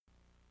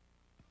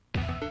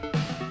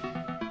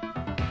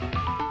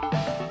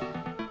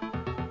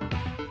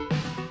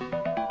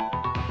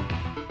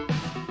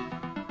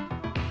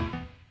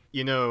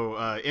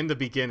in the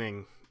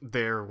beginning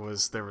there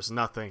was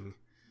nothing,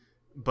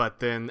 but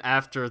then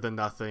after the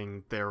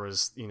nothing there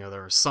was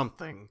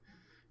something,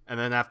 and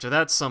then after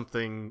that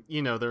something,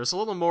 there was a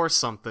little more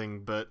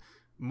something, but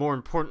more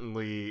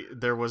importantly,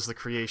 there was the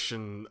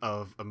creation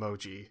of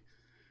emoji.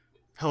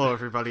 Hello,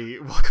 everybody.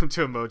 Welcome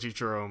to Emoji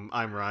Jerome.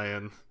 I'm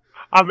Ryan.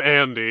 I'm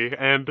Andy,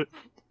 and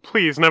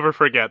please never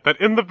forget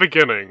that in the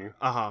beginning,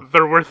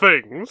 there were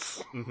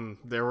things.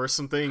 There were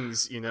some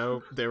things,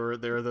 there were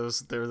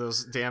those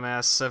damn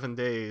ass 7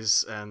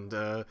 days, and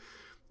the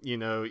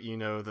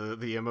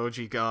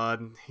emoji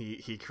god.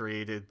 He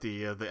created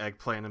the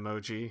eggplant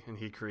emoji, and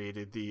he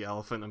created the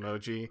elephant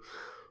emoji,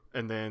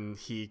 and then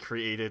he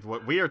created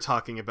what we are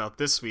talking about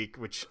this week,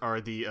 which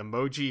are the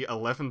Emoji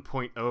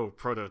 11.0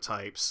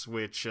 prototypes,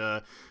 which,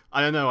 I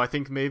don't know, I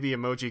think maybe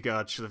Emoji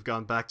God should have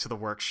gone back to the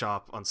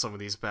workshop on some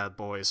of these bad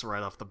boys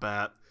right off the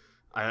bat.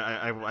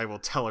 I will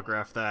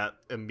telegraph that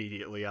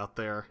immediately out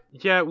there.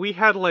 Yeah, we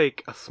had, a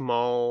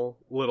small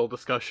little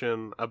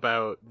discussion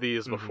about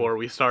these before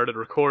we started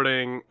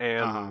recording,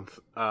 and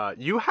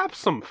you have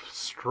some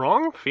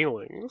strong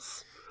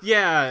feelings.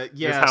 Yeah,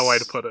 is how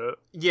I'd put it.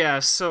 Yeah,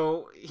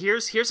 so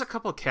here's a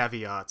couple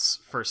caveats.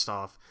 First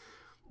off,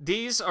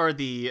 these are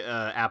the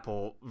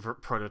Apple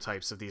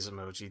prototypes of these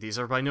emoji. These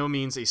are by no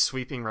means a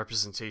sweeping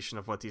representation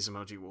of what these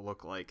emoji will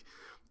look like.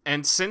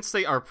 And since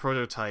they are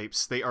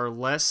prototypes, they are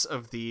less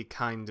of the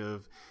kind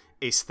of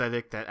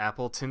aesthetic that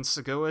Apple tends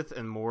to go with,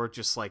 and more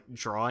just like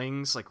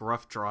drawings, like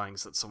rough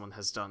drawings that someone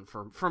has done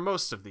for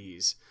most of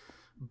these.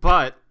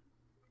 But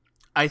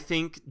I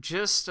think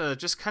just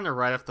kind of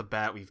right off the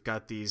bat, we've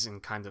got these in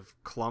kind of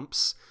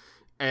clumps,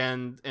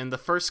 and the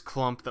first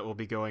clump that we'll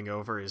be going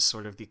over is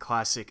sort of the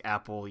classic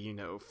Apple,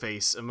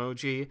 face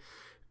emoji,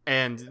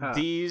 and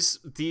these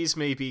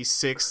may be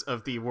 6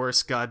 of the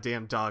worst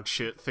goddamn dog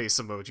shit face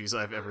emojis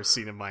I've ever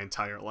seen in my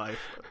entire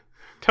life.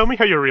 Tell me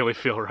how you really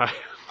feel, Ryan.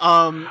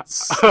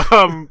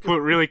 But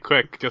really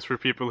quick, just for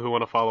people who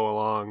want to follow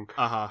along,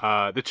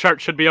 the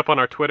chart should be up on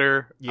our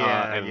Twitter.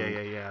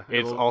 Yeah.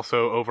 It's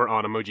also over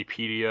on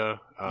Emojipedia,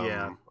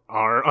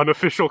 our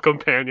unofficial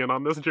companion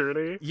on this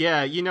journey.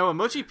 Yeah,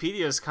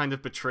 Emojipedia has kind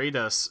of betrayed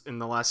us in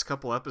the last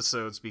couple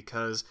episodes,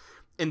 because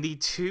in the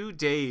 2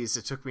 days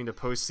it took me to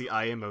post the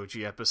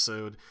iEmoji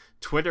episode,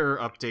 Twitter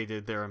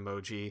updated their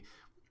emoji.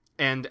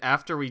 And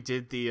after we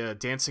did the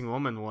Dancing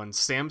Woman one,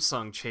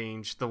 Samsung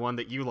changed the one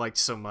that you liked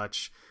so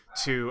much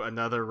to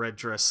another red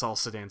dress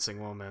salsa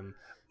dancing woman.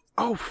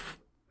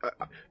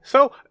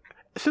 So,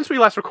 since we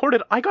last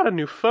recorded, I got a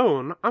new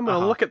phone. I'm going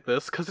to look at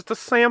this, because it's a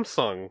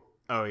Samsung.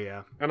 Oh,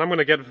 yeah. And I'm going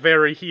to get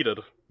very heated.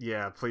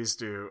 Yeah, please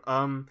do.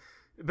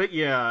 But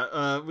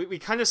yeah, we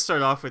kind of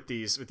start off with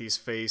these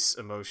face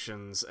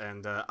emotions,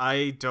 and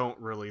I don't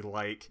really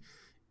like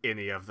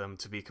any of them,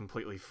 to be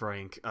completely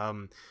frank.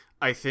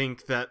 I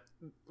think that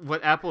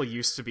what Apple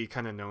used to be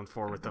kind of known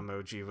for with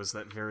emoji was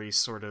that very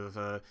sort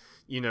of,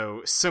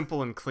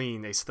 simple and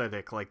clean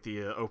aesthetic, like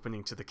the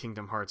opening to the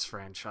Kingdom Hearts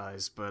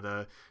franchise.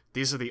 But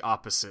these are the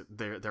opposite.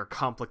 They're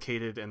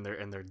complicated, and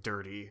they're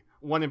dirty.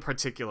 One in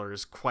particular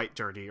is quite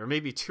dirty, or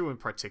maybe 2 in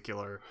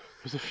particular.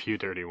 There's a few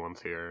dirty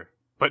ones here.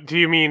 But do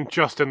you mean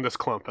just in this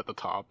clump at the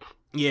top?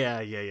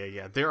 Yeah.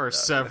 There are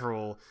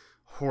several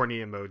horny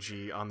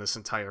emoji on this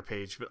entire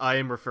page, but I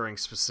am referring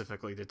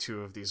specifically to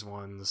 2 of these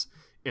ones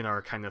in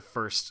our kind of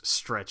first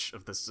stretch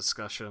of this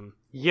discussion.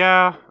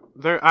 Yeah,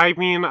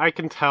 I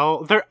can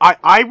tell.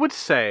 I would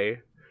say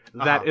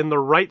that in the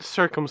right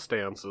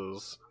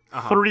circumstances,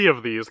 3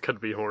 of these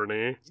could be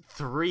horny.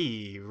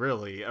 3,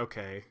 really?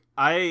 Okay.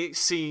 I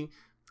see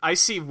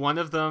one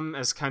of them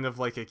as kind of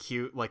like a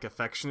cute, like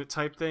affectionate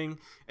type thing,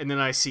 and then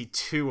I see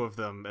 2 of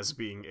them as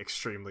being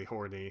extremely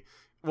horny.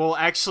 Well,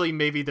 actually,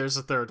 maybe there's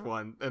a 3rd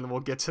one, and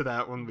we'll get to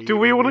that when we... Do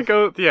we want to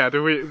go... Yeah,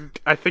 do we...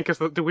 I think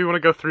do we want to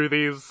go through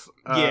these?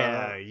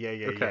 Yeah.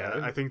 Okay.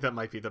 I think that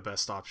might be the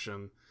best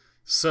option.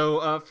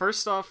 So,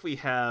 first off, we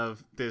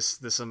have this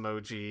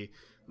emoji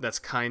that's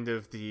kind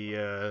of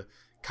the...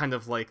 kind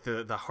of like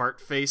the heart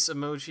face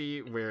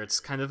emoji, where it's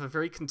kind of a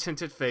very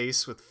contented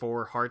face with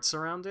 4 hearts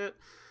around it.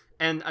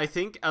 And I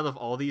think out of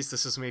all these,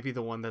 this is maybe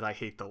the one that I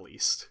hate the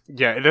least.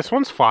 Yeah, this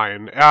one's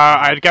fine.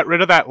 I'd get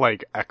rid of that,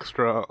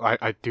 extra...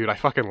 I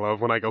fucking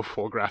love when I go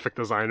full graphic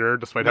designer,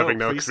 despite having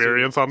no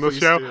experience on this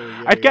show.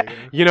 Yeah, I'd get,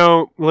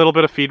 a little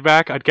bit of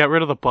feedback. I'd get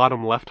rid of the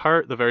bottom left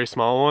heart, the very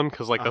small one,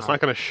 because, that's not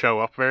going to show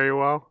up very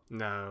well.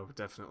 No,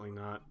 definitely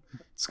not.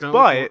 It's going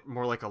to look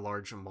more like a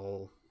large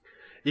mole.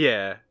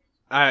 Yeah.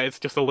 It's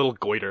just a little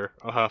goiter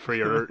for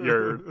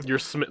your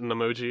smitten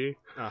emoji.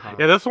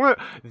 Yeah,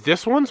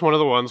 this one's one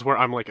of the ones where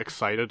I'm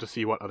excited to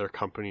see what other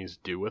companies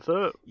do with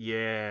it.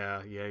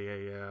 Yeah.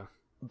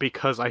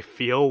 Because I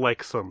feel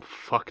like some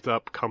fucked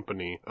up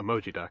company,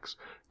 Emoji Dex,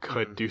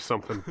 could do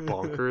something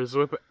bonkers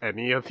with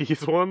any of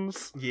these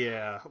ones.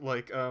 Yeah,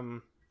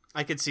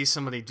 I could see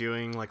somebody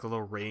doing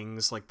little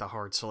rings, the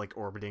hearts are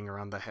orbiting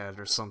around the head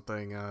or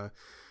something.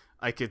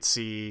 I could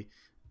see,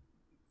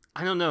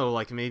 I don't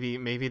know,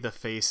 maybe the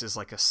face is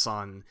like a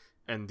sun,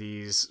 and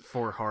these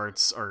 4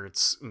 hearts are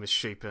its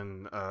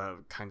misshapen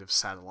kind of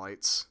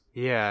satellites.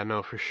 Yeah,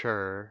 no, for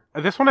sure.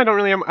 This one I don't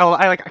really.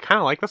 I kind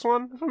of like this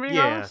one. If I'm being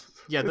honest.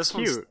 Yeah. It's This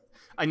one's cute.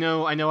 I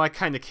know. I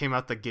kind of came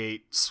out the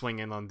gate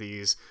swinging on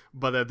these,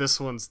 but this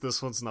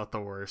one's not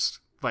the worst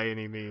by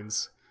any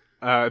means.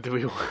 Do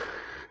we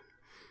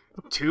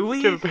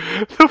Tui?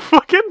 the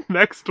fucking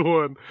next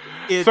one?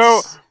 It's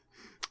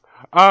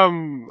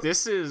So,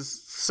 this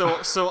is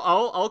so.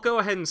 I'll go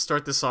ahead and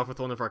start this off with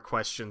one of our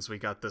questions we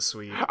got this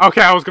week.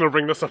 okay, I was gonna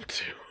bring this up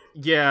too.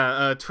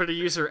 Yeah, Twitter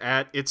user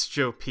at It's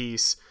Joe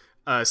Peace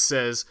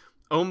says,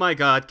 "Oh my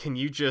God, can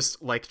you just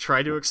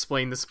try to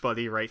explain this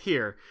buddy right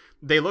here?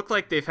 They look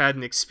like they've had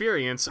an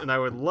experience, and I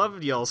would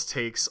love y'all's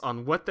takes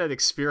on what that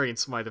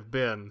experience might have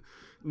been."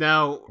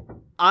 Now,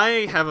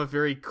 I have a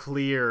very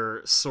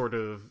clear sort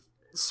of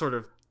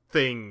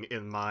thing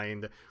in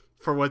mind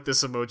for what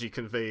this emoji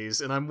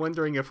conveys, and I'm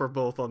wondering if we're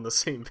both on the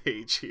same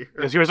page here.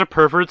 Is yours a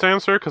pervert's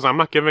answer? Because I'm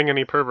not giving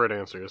any pervert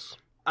answers.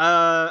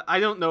 I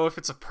don't know if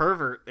it's a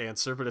pervert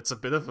answer, but it's a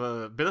bit of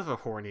a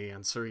horny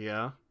answer,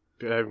 yeah.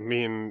 I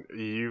mean,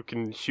 you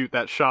can shoot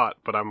that shot,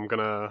 but I'm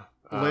gonna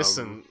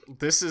listen.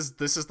 This is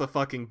the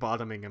fucking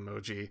bottoming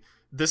emoji.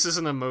 This is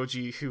an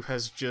emoji who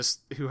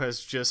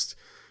has just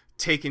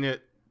taken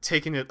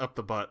it up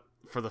the butt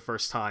for the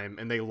first time,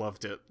 and they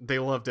loved it. They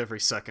loved every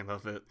second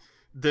of it.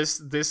 This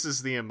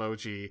is the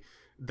emoji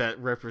that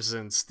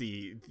represents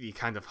the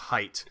kind of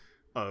height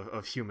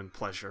of human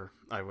pleasure,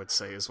 I would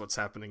say, is what's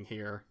happening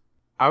here.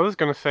 I was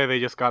gonna say they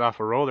just got off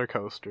a roller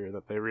coaster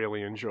that they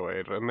really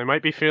enjoyed, and they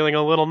might be feeling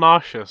a little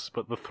nauseous,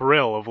 but the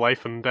thrill of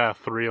life and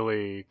death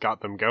really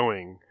got them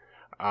going.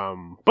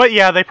 But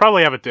yeah, they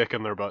probably have a dick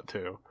in their butt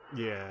too.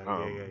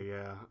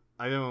 Yeah.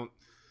 I don't.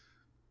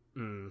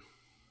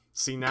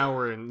 See,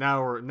 now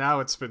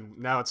it's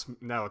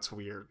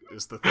weird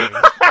is the thing.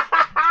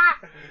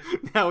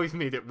 Now we've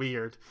made it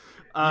weird.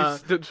 You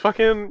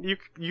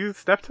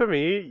step to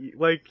me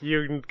like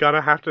you're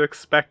gonna have to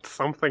expect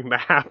something to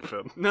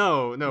happen.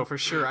 No, for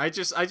sure. I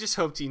just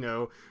hoped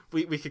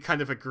we could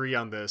kind of agree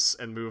on this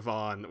and move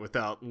on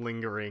without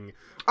lingering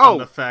on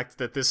the fact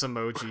that this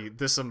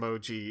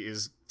emoji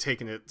is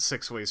taking it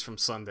 6 ways from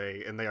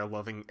Sunday, and they are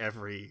loving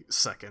every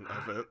second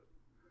of it.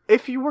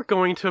 If you were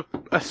going to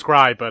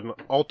ascribe an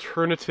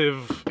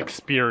alternative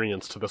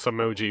experience to this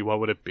emoji,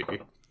 what would it be?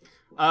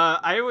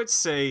 I would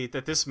say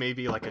that this may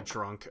be like a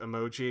drunk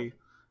emoji.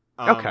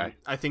 Okay.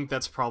 I think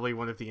that's probably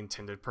one of the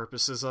intended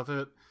purposes of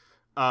it.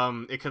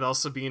 It could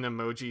also be an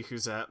emoji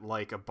who's at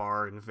like a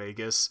bar in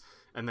Vegas,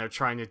 and they're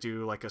trying to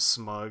do like a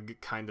smug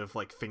kind of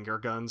like finger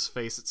guns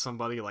face at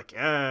somebody, like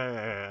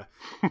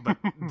but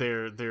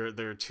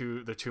they're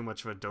too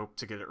much of a dope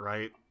to get it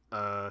right.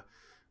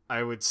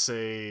 I would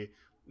say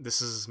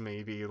this is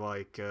maybe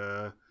like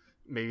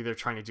maybe they're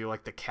trying to do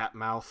like the cat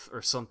mouth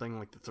or something,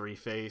 like the three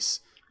face.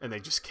 And they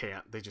just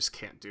can't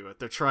do it.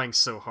 They're trying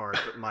so hard,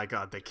 but my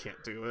God, they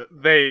can't do it.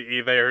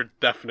 They are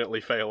definitely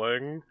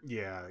failing.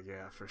 Yeah,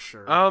 for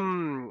sure.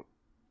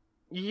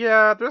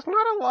 Yeah, there's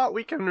not a lot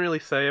we can really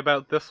say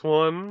about this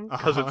one,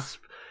 because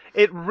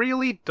it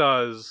really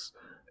does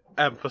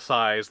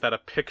emphasize that a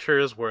picture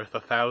is worth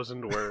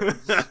 1,000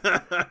 words.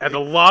 And a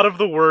lot of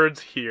the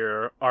words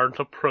here aren't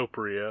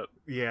appropriate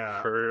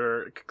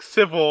for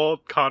civil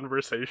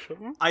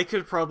conversation. I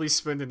could probably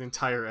spend an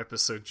entire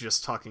episode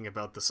just talking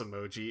about this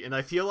emoji, and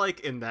I feel like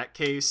in that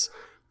case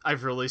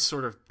I've really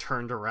sort of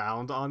turned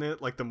around on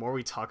it. Like, the more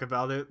we talk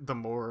about it, the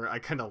more I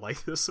kind of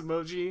like this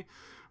emoji,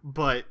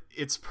 but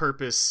its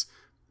purpose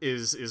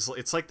is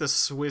it's like the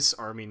Swiss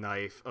Army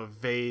knife of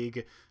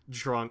vague,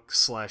 drunk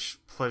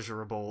 /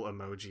 pleasurable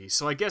emoji.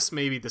 So I guess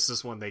maybe this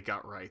is one they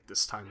got right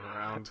this time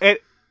around.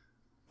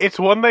 It's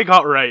one they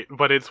got right,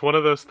 but it's one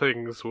of those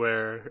things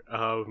where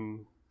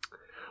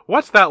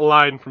what's that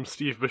line from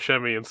Steve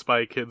Buscemi in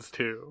Spy Kids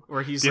 2?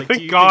 Where he's Do you like,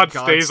 think God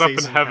stays up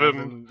in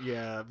heaven?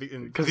 Yeah,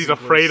 because he's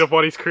afraid of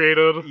what he's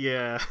created?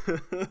 Yeah.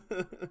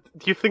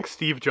 Do you think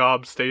Steve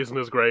Jobs stays in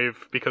his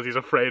grave because he's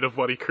afraid of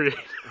what he created?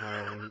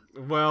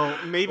 Well,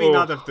 maybe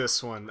not of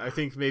this one. I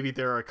think maybe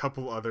there are a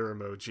couple other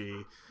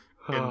emoji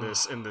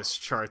in this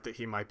chart that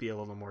he might be a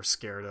little more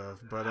scared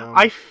of. But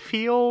I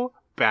feel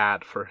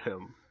bad for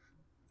him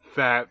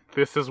that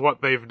this is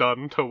what they've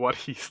done to what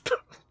he's done.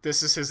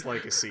 This is his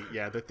legacy,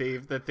 yeah. That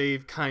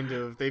they've kind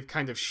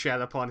of shat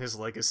upon his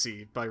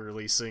legacy by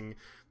releasing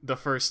the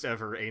first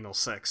ever anal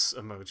sex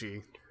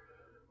emoji.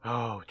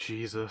 Oh,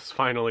 Jesus.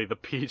 Finally, the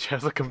peach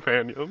has a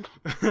companion.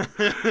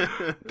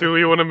 Do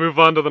we want to move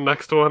on to the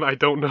next one? I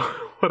don't know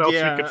what else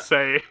we could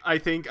say. I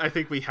think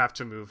we have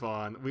to move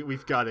on.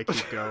 We've got to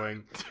keep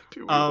going.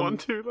 Do we want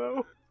to,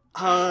 though?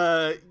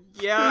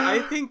 Yeah,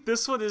 I think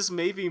this one is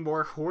maybe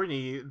more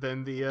horny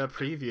than the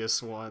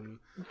previous one.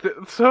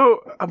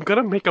 So, I'm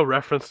gonna make a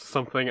reference to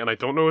something, and I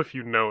don't know if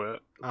you know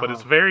it, but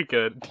it's very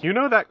good. Do you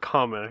know that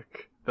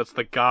comic that's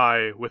the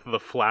guy with the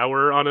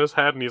flower on his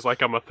head, and he's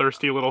like, I'm a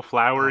thirsty little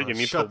flower, you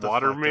need to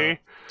water me?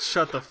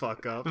 Shut the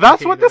fuck up.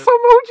 That's what this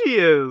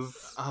emoji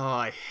is! Oh,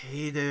 I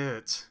hate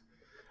it.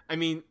 I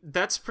mean,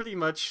 that's pretty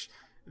much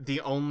the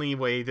only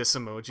way this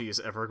emoji is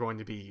ever going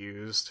to be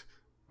used.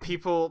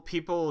 People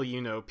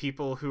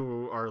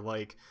who are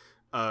like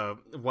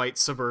white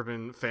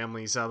suburban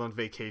families out on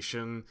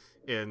vacation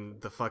in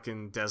the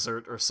fucking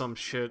desert or some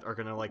shit are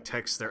gonna like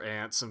text their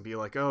aunts and be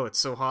like, oh, it's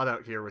so hot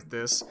out here with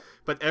this.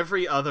 But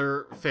every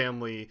other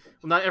family,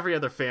 well, not every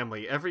other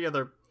family, every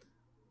other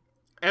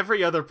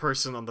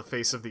person on the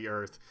face of the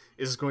earth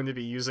is going to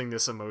be using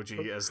this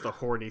emoji as the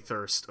horny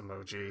thirst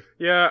emoji.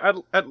 Yeah,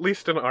 at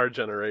least in our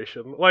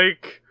generation.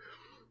 Like,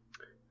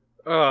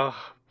 oh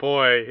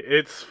boy,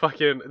 it's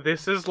fucking.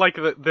 This is like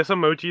this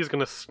emoji is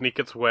gonna sneak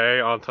its way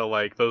onto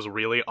like those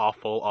really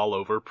awful all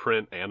over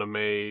print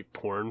anime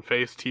porn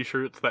face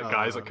T-shirts that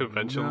guys at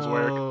conventions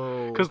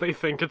wear because they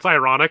think it's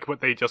ironic, but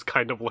they just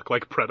kind of look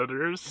like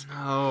predators.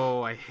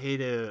 No, I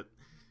hate it.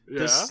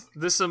 Yeah.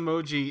 This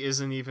emoji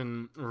isn't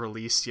even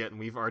released yet, and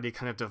we've already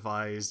kind of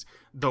devised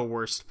the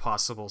worst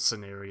possible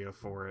scenario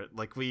for it.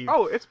 Like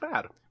it's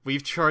bad.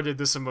 We've charted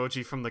this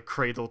emoji from the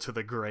cradle to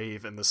the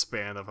grave in the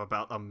span of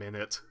about a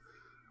minute.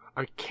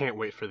 I can't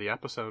wait for the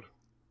episode.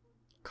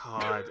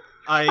 God,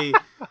 we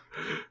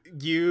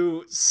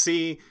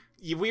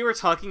were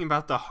talking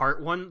about the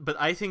heart one, but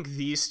I think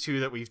these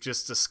two that we've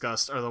just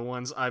discussed are the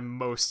ones I'm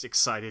most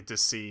excited to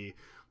see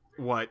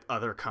what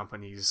other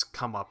companies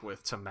come up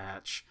with to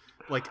match.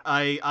 Like,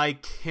 I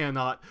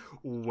cannot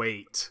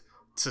wait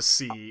to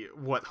see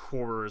what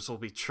horrors will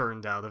be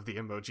churned out of the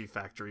emoji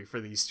factory for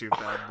these two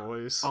bad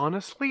boys.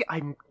 Honestly,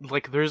 I'm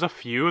like, there's a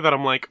few that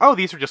I'm like, oh,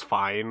 these are just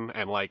fine,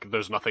 and like,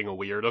 there's nothing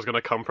weird is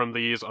gonna come from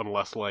these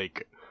unless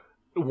like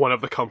one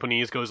of the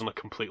companies goes in a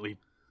completely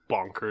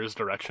bonkers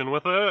direction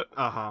with it.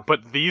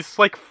 But these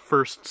like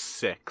first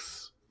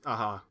 6,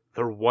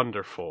 they're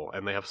wonderful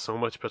and they have so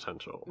much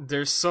potential.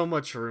 There's so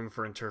much room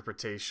for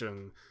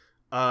interpretation.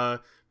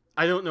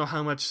 I don't know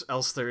how much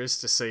else there is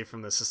to say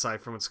from this,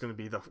 aside from it's going to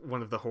be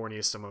one of the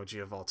horniest emoji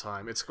of all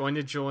time. It's going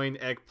to join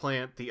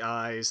eggplant, the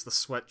eyes, the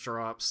sweat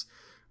drops,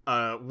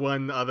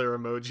 one other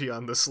emoji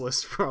on this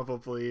list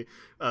probably,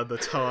 the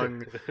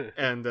tongue,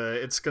 and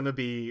it's going to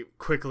be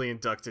quickly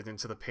inducted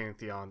into the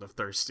pantheon of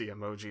thirsty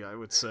emoji, I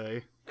would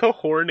say. The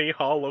horny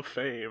Hall of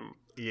Fame.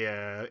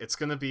 Yeah, it's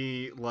going to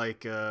be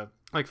like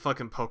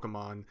fucking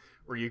Pokemon,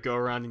 where you go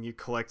around and you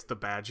collect the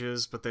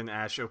badges, but then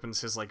Ash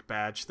opens his like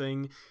badge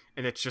thing,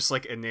 and it's just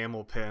like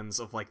enamel pins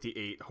of like the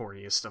 8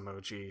 horniest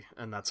emoji,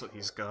 and that's what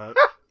he's got.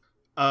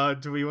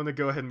 Do we want to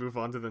go ahead and move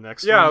on to the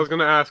next one? Yeah, I was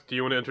gonna ask, do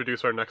you want to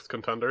introduce our next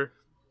contender?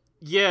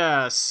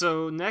 Yeah,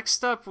 so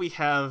next up we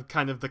have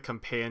kind of the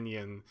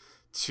companion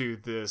to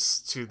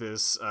this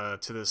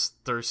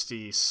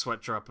thirsty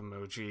sweat drop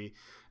emoji.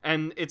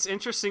 And it's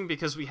interesting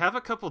because we have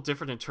a couple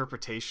different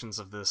interpretations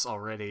of this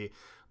already.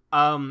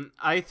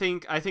 I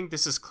think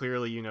this is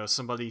clearly,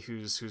 somebody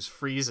who's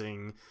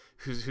freezing,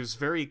 who's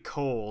very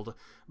cold,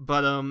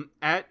 but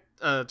at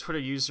Twitter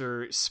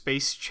user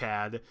Space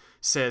Chad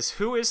says,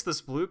 "Who is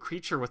this blue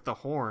creature with the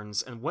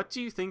horns, and what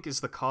do you think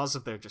is the cause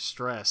of their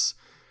distress?"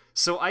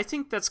 So I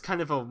think that's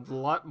kind of a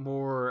lot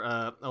more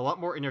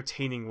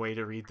entertaining way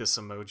to read this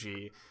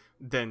emoji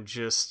than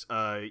just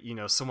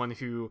someone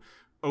who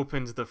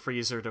opened the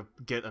freezer to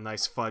get a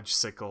nice fudge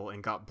sickle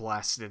and got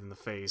blasted in the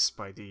face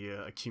by the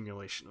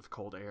accumulation of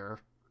cold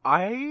air.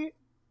 I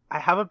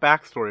have a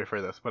backstory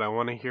for this, but I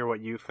want to hear what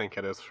you think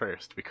it is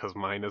first, because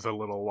mine is a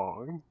little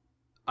long.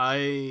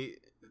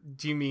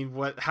 Do you mean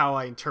how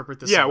I interpret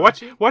this? Yeah,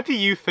 emoji? What do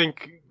you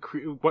think?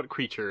 What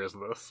creature is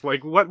this?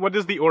 Like, what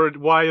is the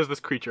origin? Why is this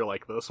creature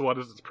like this? What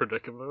is its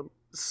predicament?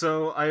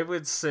 So I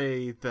would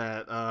say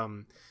that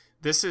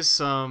this is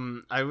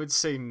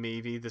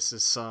maybe this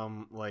is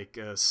some like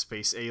a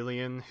space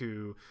alien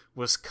who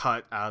was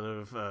cut out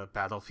of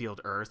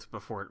Battlefield Earth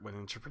before it went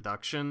into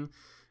production,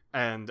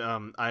 and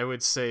I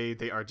would say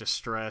they are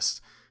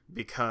distressed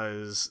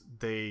because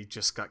they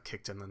just got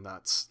kicked in the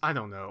nuts. I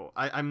don't know.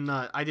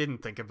 I didn't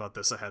think about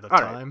this ahead of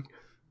time.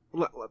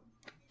 Right.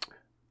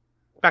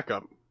 Back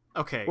up.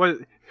 Okay.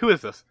 Who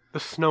is this? The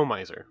Snow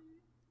Miser.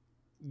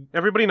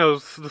 Everybody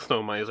knows the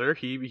Snow Miser.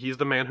 He's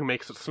the man who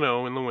makes it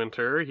snow in the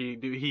winter.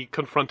 He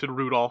confronted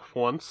Rudolph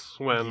once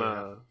when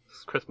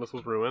Christmas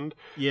was ruined.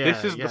 Yeah,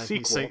 this is the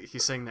sequel. He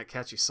sang that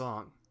catchy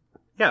song.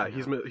 Yeah,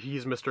 he's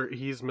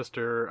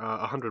Mr.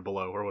 100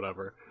 Below or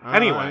whatever.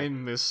 Anyway,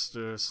 I'm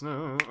Mr.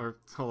 Snow. Or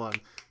hold on,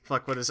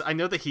 fuck, what is it? I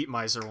know the Heat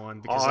Miser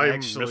one because I'm I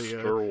actually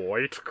Mr.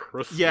 White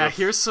Christmas. Yeah,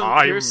 here's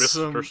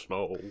Mr.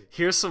 Snow.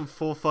 Here's some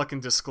full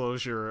fucking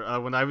disclosure.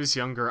 When I was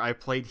younger, I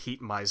played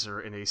Heat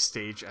Miser in a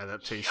stage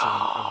adaptation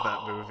of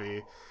that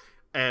movie,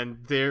 and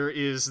there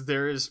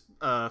is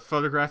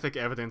photographic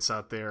evidence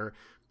out there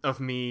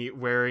of me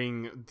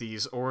wearing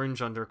these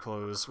orange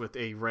underclothes with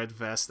a red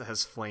vest that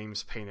has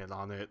flames painted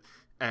on it,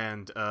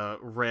 and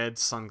red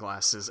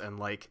sunglasses and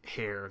like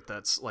hair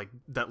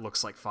that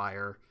looks like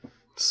fire.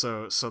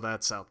 So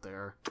that's out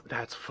there.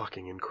 That's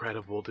fucking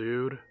incredible,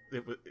 dude.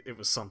 It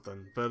was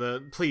something.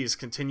 But please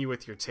continue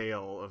with your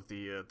tale of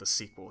the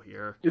sequel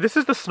here. This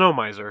is the Snow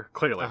Miser,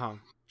 clearly.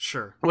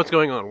 Sure. What's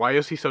going on? Why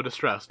is he so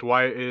distressed?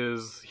 Why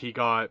is he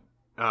got...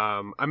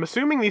 I'm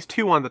assuming these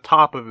two on the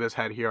top of his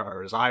head here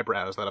are his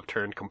eyebrows that have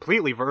turned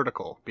completely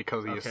vertical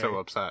because he is so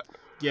upset.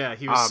 Yeah,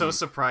 he was so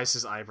surprised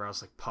his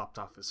eyebrows like popped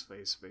off his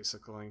face,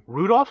 basically.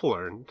 Rudolph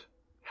learned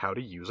how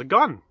to use a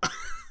gun.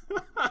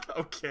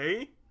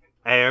 Okay.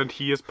 And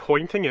he is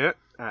pointing it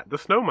at the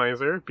Snow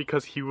Miser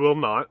because he will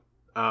not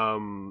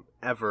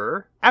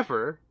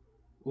ever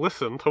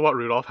listen to what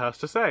Rudolph has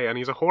to say, and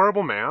he's a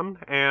horrible man.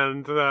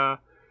 And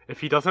if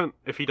he doesn't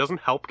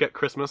help get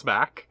Christmas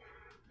back,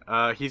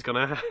 he's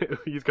gonna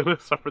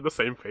suffer the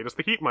same fate as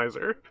the Heat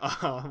Miser.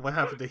 What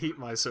happened to Heat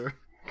Miser?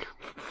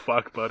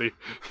 Fuck, buddy.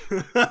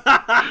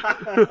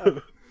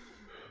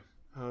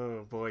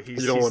 Oh boy, you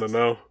don't want to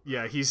know.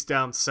 Yeah, he's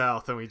down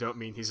south, and we don't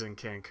mean he's in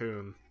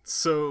Cancun.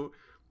 So,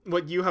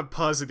 what you have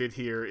posited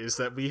here is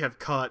that we have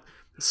caught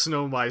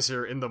Snow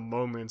Miser in the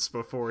moments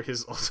before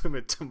his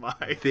ultimate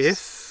demise.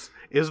 This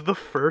is the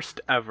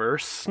first ever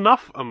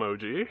snuff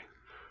emoji.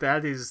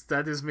 That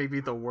is maybe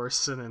the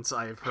worst sentence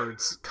I have heard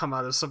come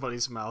out of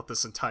somebody's mouth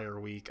this entire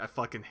week. I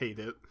fucking hate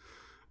it.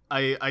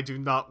 I do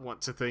not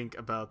want to think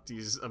about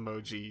these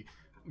emoji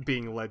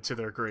being led to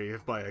their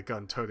grave by a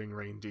gun-toting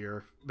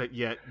reindeer, but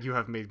yet you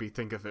have made me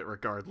think of it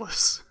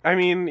regardless. I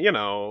mean, you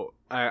know,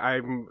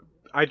 I'm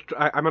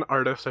an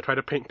artist. I try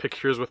to paint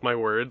pictures with my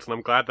words, and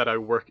I'm glad that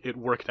it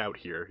worked out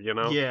here, you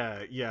know?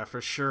 Yeah, for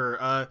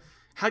sure.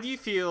 How do you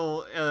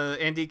feel,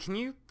 Andy, can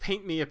you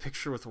paint me a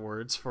picture with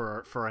words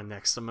for our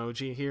next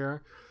emoji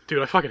here?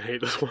 Dude, I fucking hate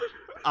this one.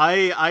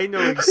 I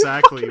know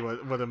exactly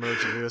what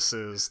emoji this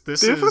is.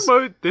 This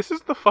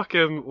is the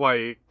fucking,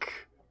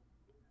 like...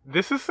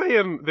 This is the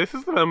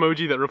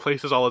emoji that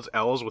replaces all its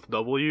L's with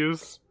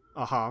W's.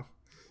 Uh-huh.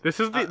 This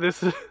is the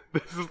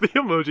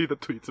emoji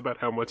that tweets about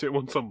how much it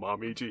wants a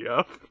mommy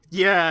GF.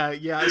 Yeah.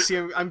 I see.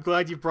 I'm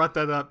glad you brought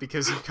that up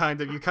because you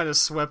kind of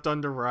swept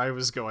under where I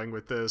was going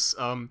with this.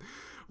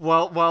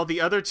 While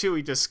the other two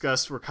we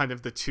discussed were kind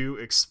of the two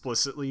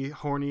explicitly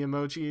horny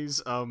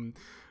emojis,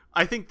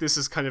 I think this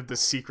is kind of the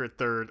secret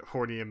third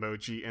horny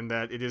emoji, in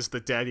that it is the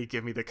 "Daddy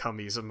give me the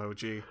cummies"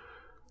 emoji.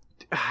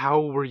 How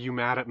were you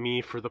mad at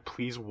me for the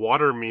 "please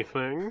water me"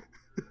 thing?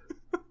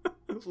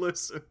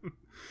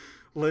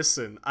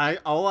 Listen.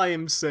 All I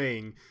am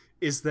saying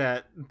is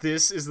that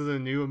this is the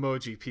new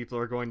emoji people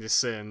are going to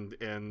send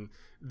in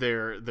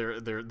their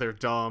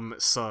dumb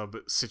sub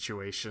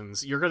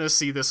situations. You're gonna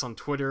see this on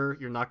Twitter.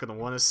 You're not gonna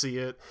want to see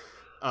it.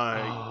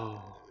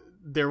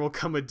 There will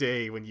come a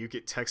day when you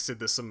get texted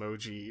this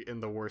emoji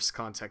in the worst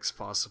context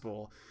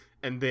possible,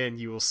 and then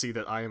you will see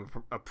that I am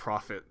a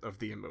prophet of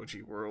the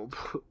emoji world.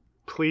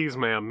 Please,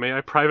 ma'am, may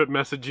I private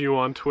message you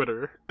on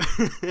Twitter?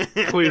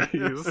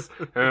 Please.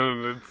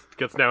 And it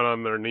gets down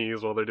on their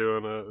knees while they're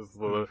doing it.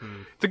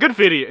 It's a good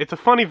video. It's a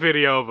funny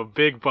video of a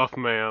big buff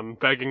man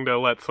begging to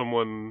let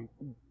someone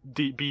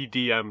be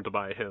DM'd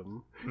by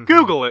him. Mm-hmm.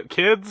 Google it,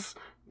 kids!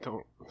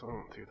 Don't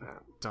do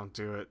that. Don't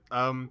do it.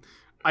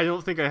 I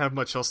don't think I have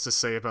much else to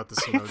say about this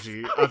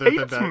emoji other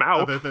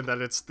than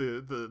that it's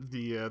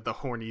the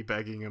horny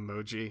begging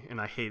emoji,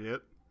 and I hate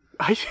it.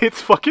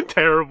 It's fucking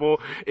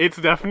terrible. It's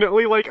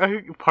definitely like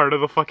a part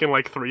of the fucking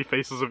like three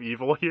faces of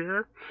evil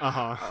here.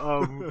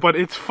 But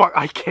it's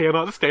I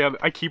cannot stand.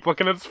 I keep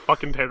looking at its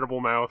fucking terrible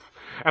mouth,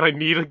 and I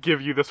need to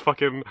give you this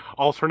fucking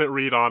alternate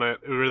read on it.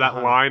 Or that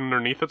line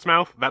underneath its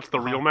mouth. That's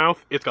the real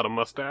mouth. It's got a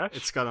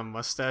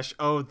mustache.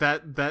 Oh,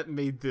 that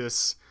made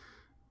this.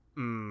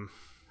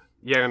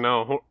 Yeah.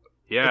 No.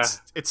 Yeah.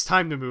 It's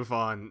time to move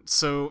on.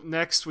 So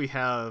next we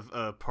have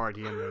a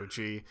party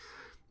emoji,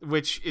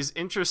 which is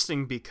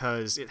interesting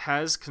because it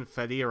has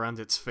confetti around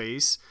its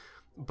face,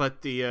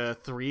 but the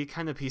three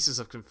kind of pieces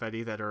of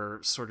confetti that are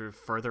sort of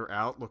further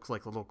out look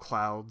like little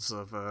clouds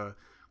of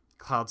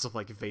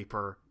like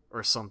vapor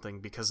or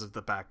something because of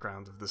the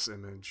background of this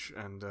image.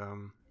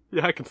 And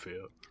yeah, I can see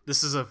it.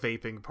 This is a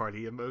vaping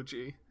party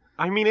emoji.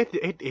 I mean,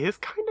 it is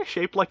kind of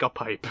shaped like a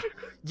pipe.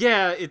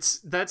 Yeah,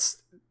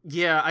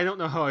 I don't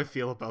know how I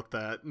feel about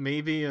that.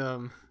 Maybe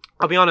I'll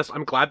be honest,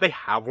 I'm glad they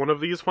have one of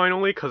these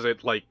finally, because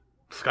it like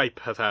Skype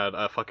has had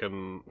a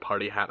fucking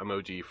party hat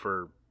emoji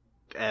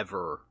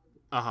forever,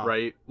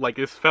 right? Like,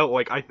 it felt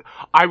like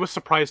I was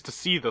surprised to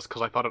see this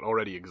because I thought it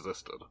already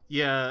existed.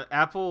 Yeah,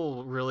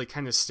 Apple really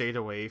kind of stayed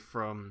away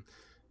from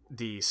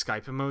the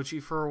Skype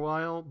emoji for a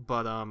while,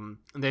 but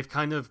they've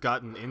kind of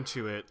gotten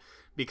into it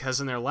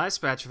because in their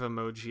last batch of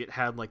emoji, it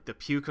had like the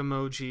puke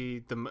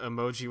emoji, the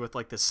emoji with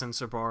like the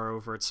sensor bar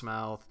over its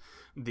mouth,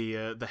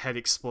 the head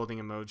exploding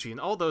emoji,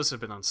 and all those have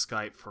been on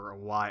Skype for a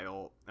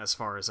while, as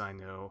far as I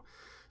know.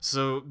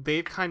 So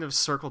they've kind of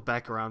circled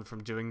back around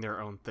from doing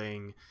their own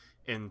thing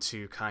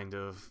into kind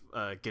of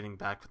getting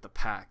back with the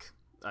pack,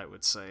 I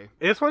would say.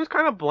 This one's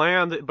kind of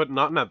bland, but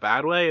not in a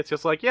bad way. It's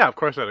just like, yeah, of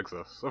course that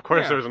exists. Of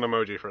course there's an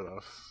emoji for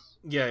this.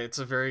 Yeah, it's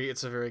a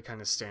very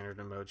kind of standard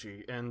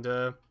emoji.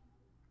 And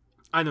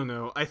I don't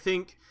know. I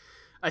think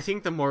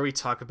the more we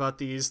talk about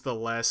these, the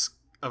less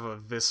of a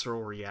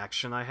visceral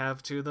reaction I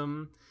have to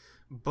them.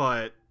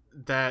 But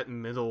that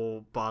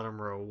middle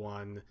bottom row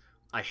one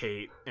I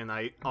hate, and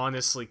I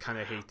honestly kind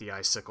of hate the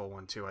icicle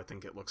one too. I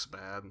think it looks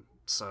bad.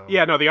 So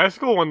yeah, no, the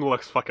icicle one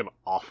looks fucking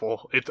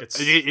awful.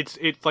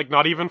 It's like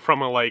not even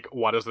from a like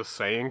what is this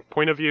saying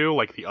point of view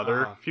like the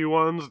other few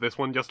ones. This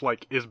one just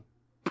like is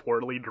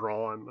poorly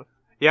drawn.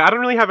 Yeah, I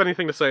don't really have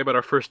anything to say about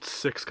our first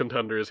 6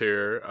 contenders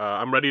here.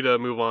 I'm ready to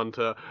move on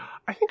to,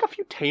 I think, a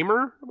few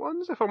tamer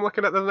ones, if I'm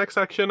looking at the next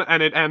section,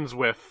 and it ends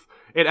with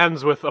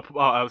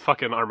a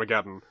fucking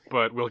Armageddon,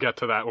 but we'll get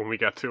to that when we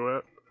get to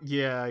it.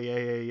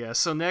 Yeah.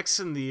 So next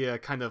in the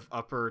kind of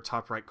upper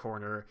top right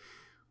corner,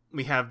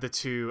 we have the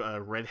 2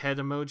 redhead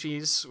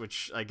emojis,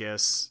 which I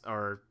guess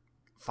are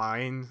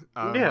fine.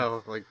 Yeah,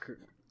 like...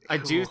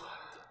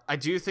 I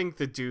do think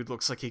the dude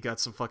looks like he got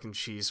some fucking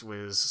cheese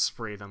whiz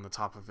sprayed on the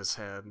top of his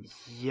head.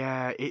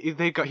 Yeah,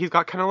 he's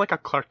got kind of like a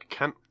Clark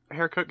Kent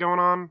haircut going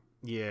on.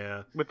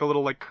 Yeah. With the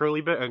little, like, curly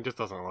bit, and it just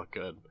doesn't look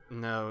good.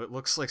 No, it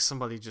looks like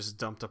somebody just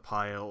dumped a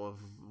pile of,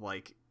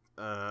 like,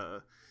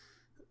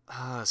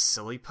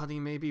 silly putty,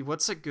 maybe?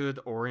 What's a good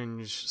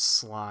orange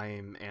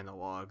slime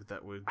analog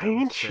that would... I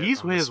mean,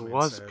 Cheese Whiz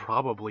was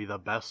probably the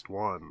best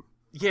one.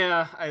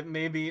 Yeah,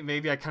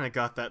 maybe I kind of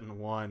got that in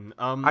one.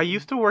 I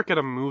used to work at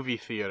a movie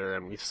theater,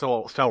 and we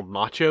sell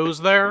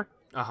nachos there.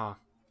 Uh-huh.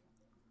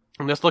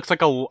 And this looks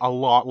like a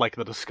lot like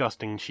the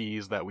disgusting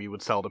cheese that we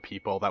would sell to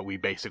people that we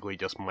basically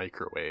just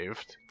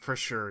microwaved. For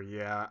sure,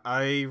 yeah.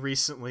 I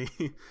recently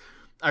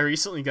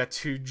got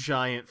 2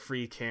 giant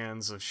free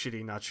cans of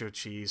shitty nacho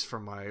cheese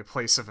from my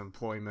place of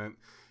employment.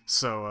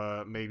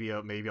 So maybe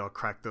I'll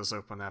crack those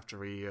open after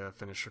we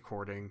finish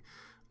recording.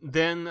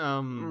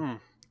 Then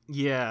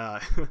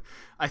yeah,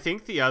 I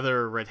think the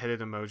other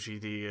redheaded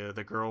emoji,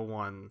 the girl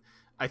one,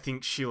 I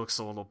think she looks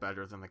a little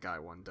better than the guy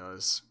one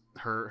does.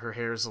 Her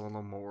hair's a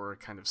little more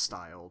kind of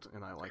styled,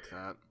 and I like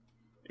that.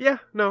 Yeah,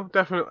 no,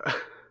 definitely.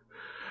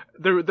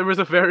 There was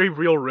a very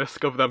real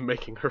risk of them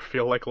making her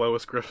feel like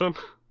Lois Griffin.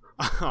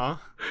 Uh-huh.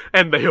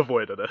 And they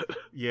avoided it.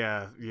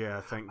 Yeah,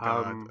 thank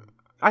God.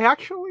 I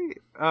actually,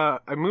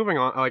 I'm moving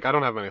on. Like, I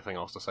don't have anything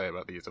else to say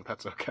about these, if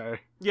that's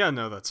okay. Yeah,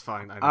 no, that's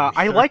fine.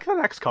 I like the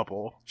next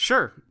couple.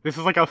 Sure. This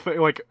is like a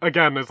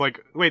again, it's like,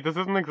 wait, this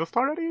doesn't exist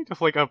already?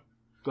 Just like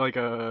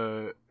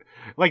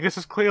this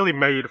is clearly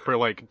made for,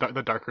 like,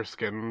 the darker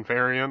skin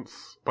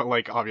variants, but,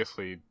 like,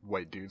 obviously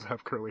white dudes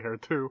have curly hair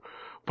too.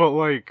 But,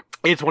 like,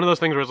 it's one of those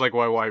things where it's like,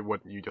 why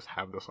wouldn't you just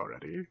have this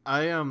already?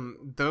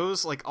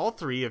 Those, like, all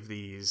three of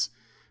these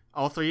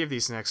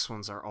next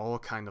ones are all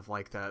kind of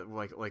like that,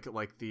 like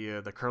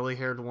the curly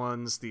haired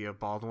ones, the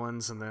bald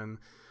ones, and then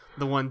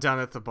the one down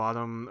at the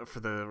bottom for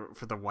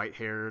the white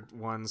haired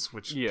ones,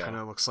 which kind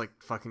of looks like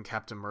fucking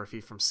Captain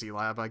Murphy from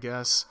C-Lab, I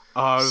guess.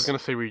 I was gonna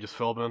say Regis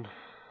Philbin.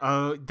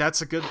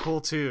 That's a good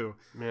pull too.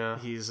 Yeah,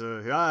 he's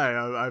hi,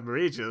 I'm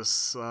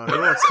Regis. Who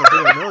wants to be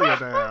a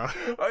millionaire?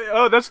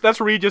 That's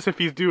Regis if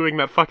he's doing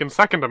that fucking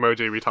second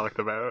emoji we talked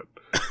about.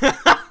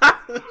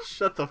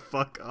 Shut the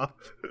fuck up.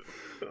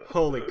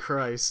 Holy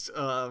Christ.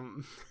 I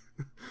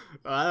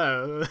don't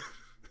know.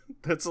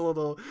 That's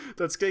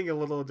getting a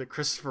little into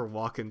Christopher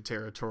Walken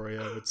territory,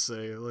 I would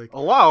say. Like,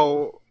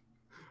 wow,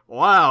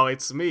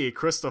 it's me,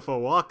 Christopher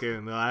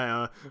Walken.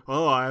 I'm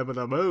an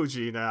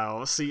emoji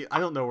now. See, I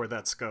don't know where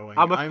that's going.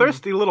 I'm a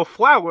thirsty little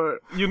flower.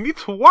 You need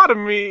to water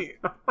me,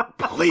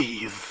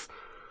 please.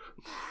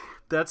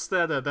 That's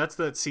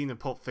that scene in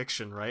Pulp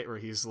Fiction, right? Where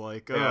he's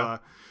like, I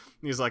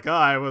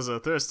was a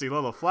thirsty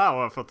little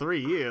flower for 3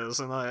 years,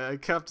 and I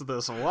kept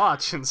this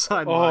watch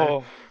inside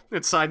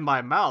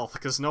my mouth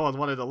because no one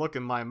wanted to look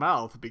in my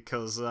mouth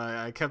because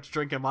I kept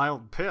drinking my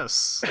own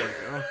piss.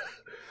 Like,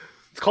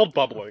 It's called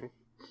bubbling.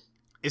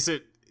 Is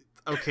it?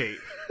 Okay.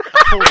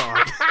 Hold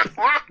on.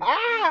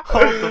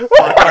 Hold the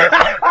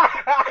fuck.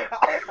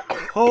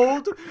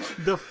 Hold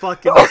the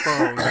fucking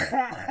phone.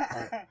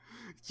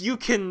 You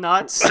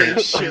cannot say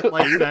shit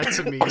like that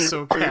to me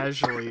so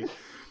casually.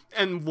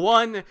 And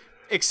 1,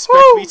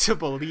 expect me to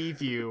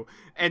believe you,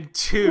 and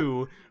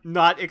 2,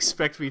 not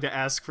expect me to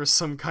ask for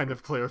some kind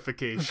of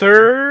clarification.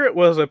 There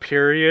was a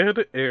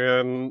period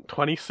in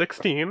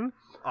 2016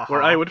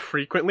 where I would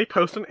frequently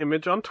post an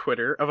image on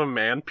Twitter of a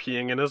man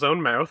peeing in his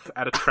own mouth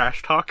at a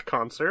Trash Talk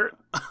concert.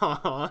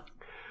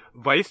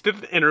 Vice did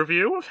an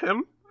interview of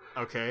him.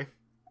 Okay.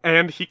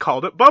 And he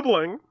called it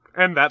bubbling,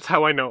 and that's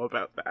how I know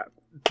about that.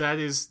 That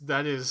is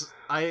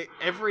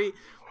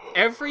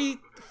every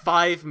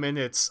 5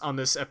 minutes on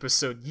this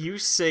episode, you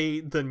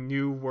say the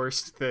new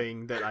worst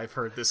thing that I've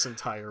heard this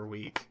entire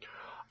week.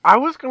 I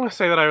was gonna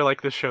say that I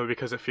like this show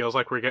because it feels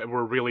like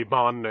we're really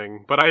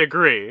bonding, but I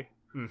agree.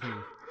 Mm-hmm.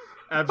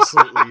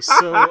 Absolutely.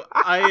 So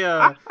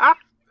I'm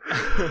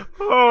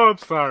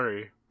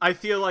sorry. I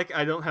feel like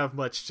I don't have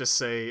much to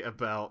say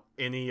about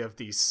any of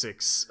these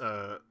 6,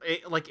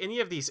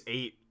 any of these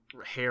 8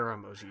 hair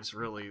emojis,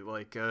 really.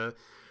 Like, the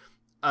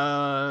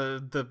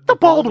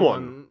bald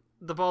one.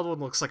 The bald one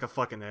looks like a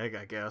fucking egg,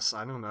 I guess.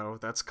 I don't know.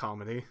 That's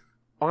comedy.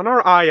 On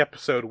our eye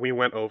episode, we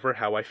went over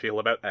how I feel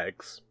about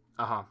eggs.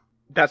 Uh-huh.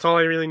 That's all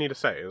I really need to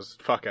say, is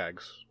fuck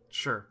eggs.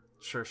 Sure.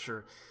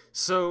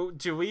 So,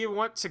 do we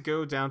want to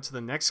go down to the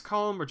next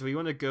column, or do we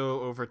want to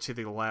go over to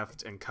the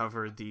left and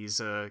cover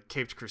these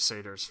Caped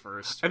Crusaders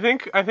first? I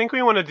think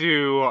we want to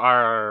do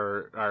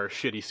our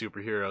shitty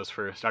superheroes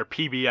first. Our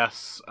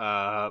PBS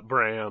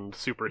brand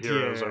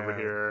superheroes over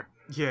here.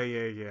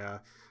 Yeah.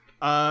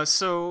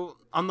 So,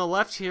 on the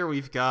left here,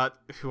 we've got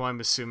who I'm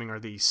assuming are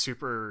the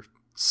super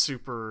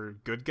super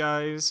good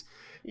guys.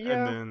 Yeah.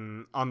 And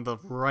then on the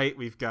right,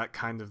 we've got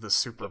kind of the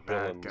super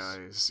bad villains.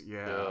 guys.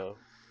 Yeah.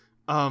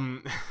 I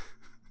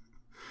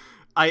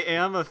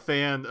am a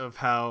fan of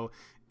how,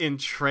 in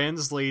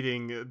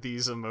translating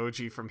these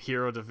emoji from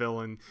hero to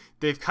villain,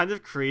 they've kind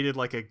of created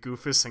like a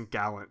Goofus and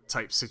Gallant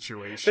type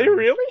situation. They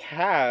really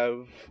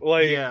have.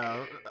 Like,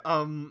 yeah.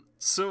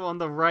 So on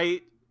the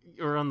right,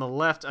 or on the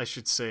left, I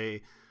should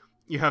say,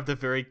 you have the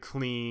very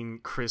clean,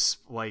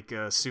 crisp, like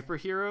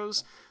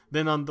superheroes.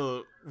 Then on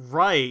the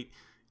right,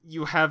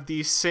 you have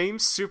these same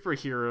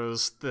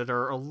superheroes that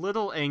are a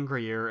little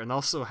angrier and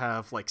also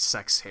have like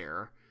sex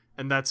hair,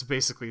 and that's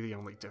basically the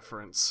only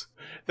difference.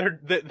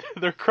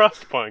 They're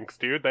crust punks,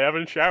 dude. They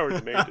haven't showered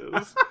in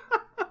ages.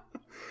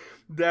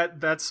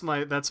 That's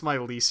my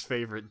least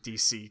favorite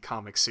DC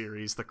comic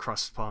series, the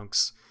Crust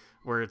Punks,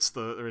 where it's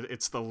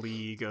the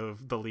League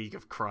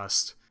of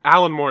Crust.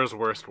 Alan Moore's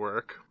worst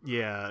work.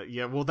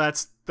 Yeah. Well,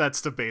 that's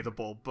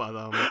debatable,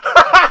 but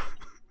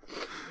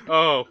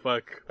Oh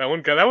fuck! That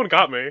one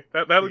got me.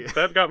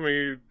 That got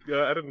me.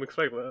 I didn't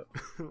expect that.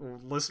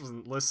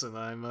 Listen.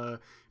 I'm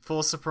full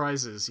of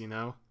surprises. You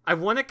know. I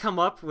want to come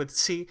up with.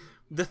 See,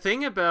 the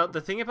thing about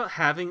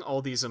having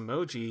all these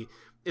emoji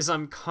is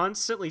I'm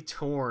constantly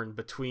torn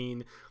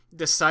between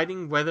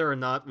deciding whether or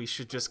not we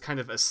should just kind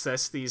of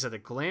assess these at a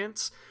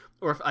glance,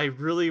 or if I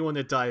really want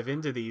to dive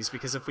into these,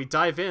 because if we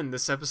dive in,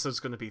 this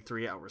episode's going to be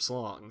 3 hours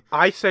long.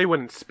 I say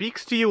when it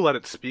speaks to you, let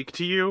it speak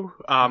to you.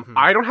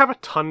 I don't have a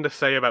ton to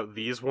say about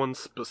these ones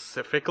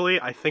specifically.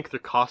 I think their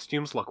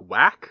costumes look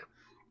whack.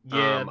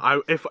 Yeah.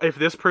 If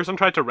this person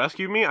tried to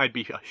rescue me, I'd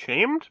be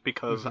ashamed,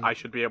 because I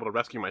should be able to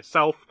rescue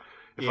myself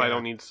if I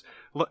don't need...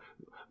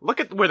 Look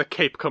at where the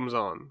cape comes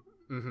on.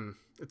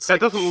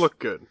 That doesn't look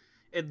good.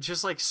 It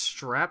just like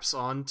straps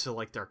on to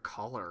like their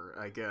collar,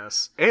 I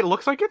guess. It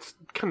looks like it's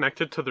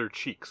connected to their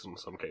cheeks in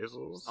some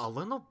cases. A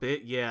little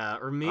bit, yeah.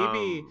 Or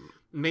maybe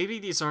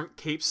these aren't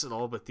capes at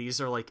all, but these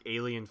are like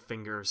alien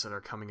fingers that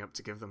are coming up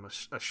to give them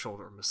a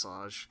shoulder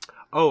massage.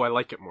 Oh, I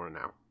like it more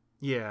now.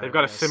 Yeah. They've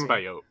got a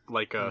symbiote,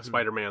 like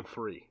Spider-Man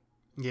 3.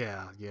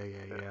 Yeah.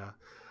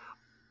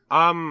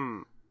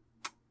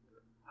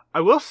 I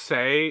will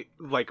say,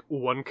 like,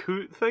 one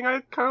thing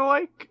I kind of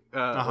like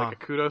a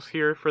kudos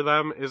here for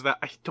them, is that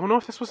I don't know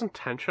if this was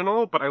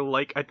intentional, but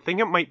I think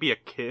it might be a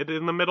kid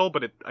in the middle,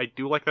 but I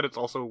do like that it's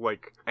also,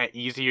 like,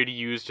 easier to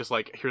use, just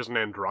like, here's an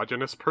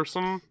androgynous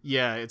person.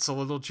 Yeah, it's a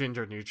little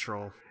gender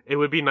neutral. It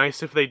would be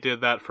nice if they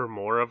did that for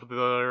more of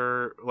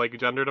their, like,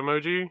 gendered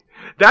emoji.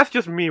 That's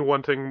just me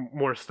wanting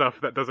more stuff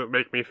that doesn't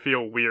make me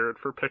feel weird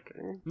for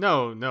picking.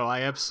 No,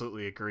 I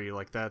absolutely agree.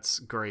 Like, that's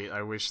great.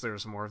 I wish there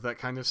was more of that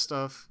kind of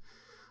stuff.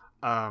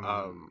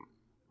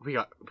 We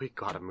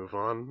gotta move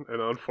on, and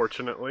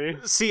unfortunately,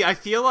 see, I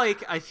feel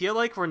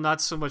like we're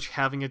not so much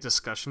having a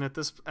discussion at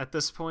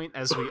this point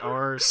as we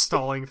are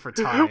stalling for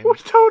time. We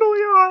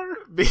totally are,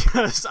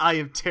 because I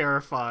am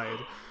terrified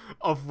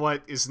of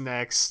what is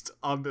next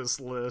on this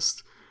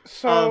list.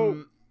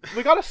 So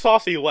we got a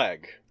saucy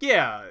leg.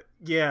 Yeah.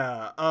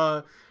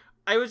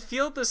 I would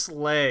feel this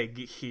leg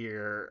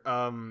here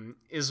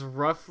is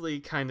roughly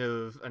kind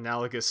of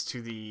analogous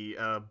to the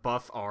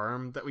buff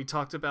arm that we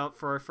talked about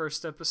for our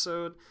first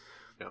episode.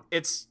 Yeah.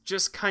 It's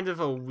just kind of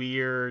a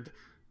weird,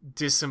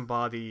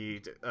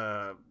 disembodied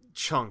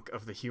chunk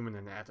of the human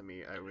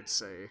anatomy, I would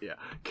say. Yeah.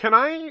 Can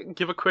I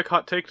give a quick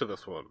hot take to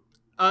this one?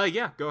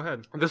 Yeah, go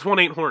ahead. This one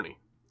ain't horny.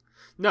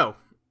 No.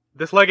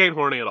 This leg ain't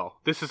horny at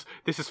all. This is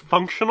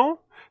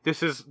functional.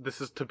 This is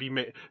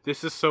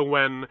so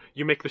when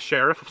you make the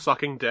sheriff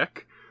sucking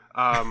dick,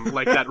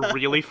 like that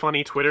really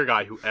funny Twitter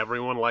guy who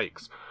everyone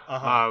likes.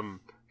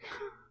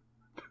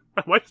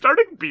 Am I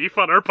starting beef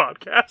on our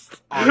podcast?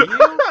 Are you?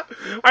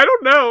 I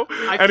don't know.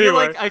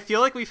 I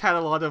feel like we've had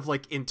a lot of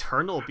like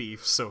internal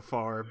beef so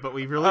far, but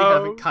we really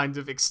haven't kind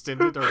of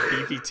extended our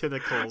beefy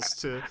tentacles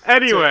to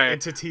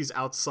entities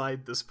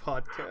outside this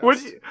podcast.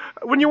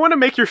 When you want to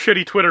make your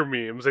shitty Twitter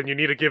memes and you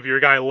need to give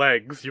your guy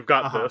legs, you've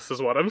got this, is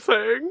what I'm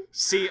saying.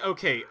 See,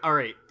 okay, all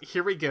right,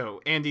 here we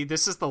go. Andy,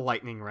 this is the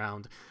lightning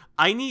round.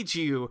 I need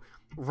you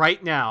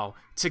right now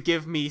to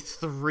give me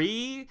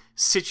 3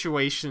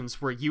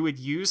 situations where you would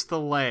use the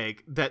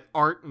leg that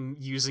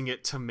aren't using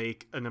it to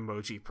make an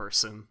emoji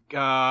person.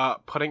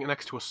 Putting it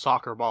next to a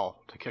soccer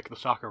ball to kick the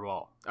soccer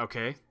ball.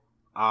 Okay.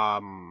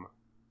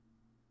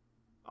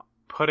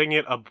 Putting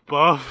it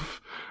above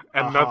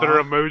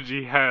another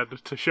emoji head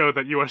to show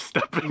that you are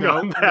stepping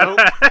on that.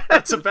 Nope.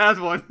 That's a bad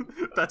one.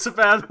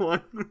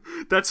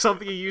 That's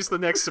something you use the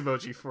next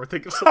emoji for.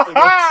 Think of something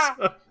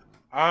else.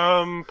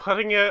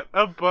 Putting it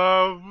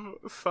above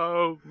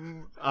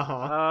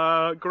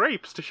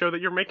grapes to show that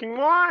you're making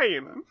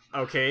wine.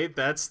 Okay,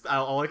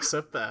 I'll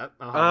accept that.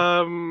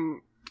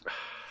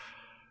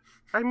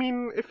 I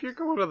mean, if you're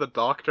going to the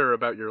doctor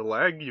about your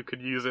leg, you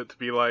could use it to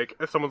be like,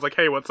 if someone's like,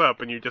 hey, what's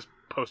up? And you just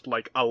post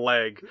like a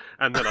leg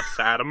and then a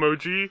sad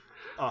emoji.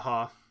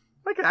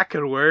 Like that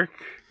could work.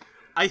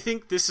 I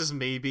think this is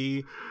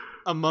maybe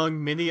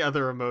among many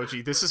other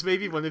emoji, this is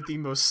maybe one of the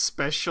most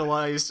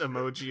specialized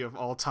emoji of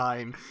all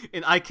time,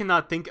 and I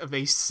cannot think of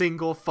a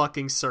single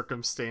fucking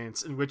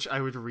circumstance in which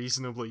I would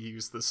reasonably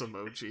use this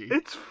emoji.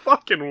 It's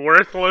fucking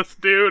worthless,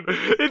 dude.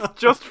 It's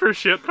just for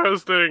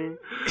shitposting.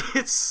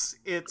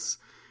 It's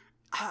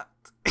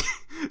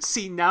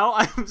see now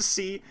I'm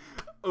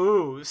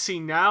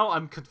now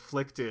I'm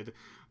conflicted,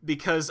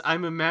 because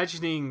I'm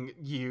imagining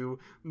you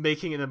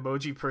making an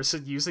emoji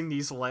person using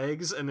these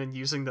legs and then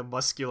using the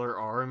muscular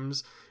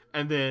arms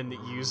and then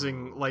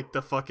using like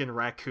the fucking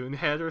raccoon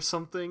head or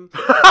something.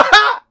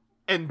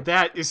 And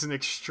that is an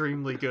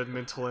extremely good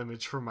mental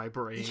image for my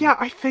brain. Yeah,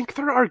 I think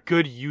there are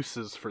good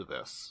uses for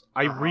this.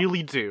 I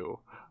really do.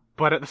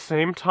 But at the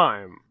same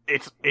time,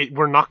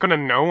 we're not gonna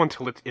know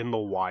until it's in the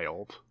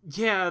wild.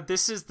 Yeah,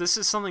 this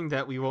is something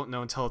that we won't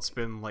know until it's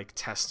been like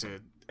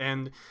tested.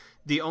 And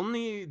the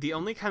only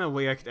kind of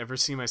way I could ever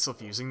see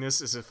myself using this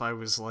is if I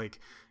was like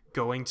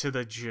going to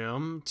the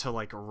gym to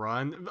like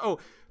run. Oh,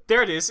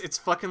 there it is. It's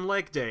fucking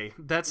leg day.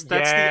 That's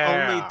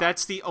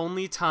the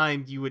only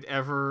time you would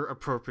ever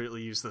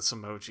appropriately use this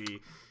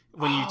emoji.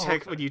 When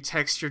you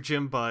text your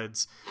gym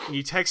buds, when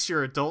you text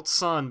your adult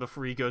son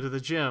before you go to the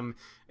gym,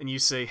 and you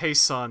say, "Hey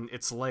son,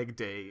 it's leg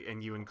day,"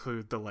 and you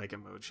include the leg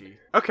emoji.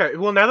 Okay,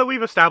 well now that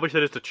we've established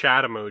that it's a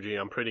chat emoji,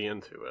 I'm pretty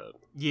into it.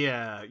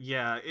 Yeah.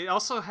 It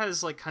also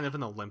has like kind of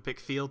an Olympic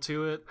feel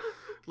to it.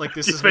 Like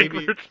this is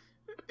maybe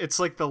it's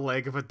like the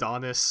leg of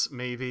Adonis,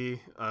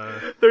 maybe.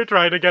 They're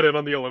trying to get in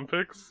on the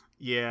Olympics.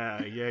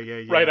 Yeah.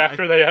 Right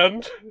after they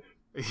end.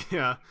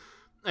 Yeah.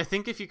 I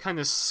think if you kind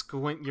of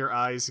squint your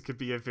eyes, it could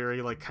be a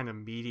very, like, kind of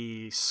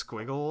meaty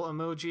squiggle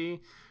emoji.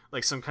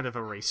 Like some kind of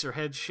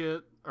Eraserhead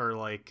shit. Or,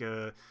 like,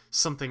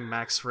 something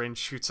Max Rin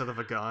shoots out of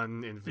a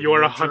gun in Videodrome.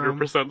 You're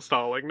 100%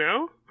 stalling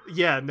now?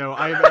 Yeah, no,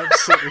 I'm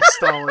absolutely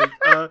stalling.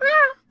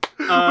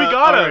 We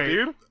got it,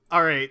 dude.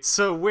 Alright,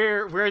 so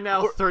we're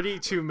now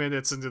 32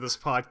 minutes into this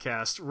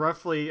podcast.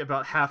 Roughly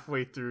about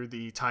halfway through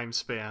the time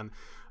span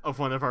of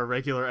one of our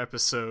regular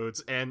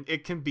episodes. And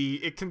it can be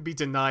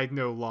denied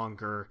no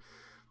longer.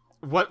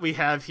 What we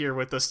have here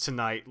with us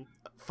tonight,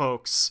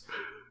 folks,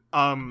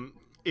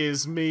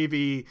 is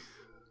maybe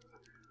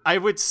I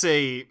would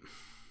say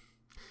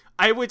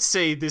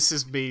this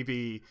is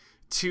maybe,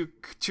 to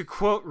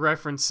quote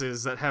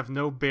references that have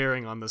no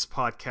bearing on this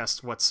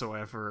podcast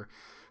whatsoever,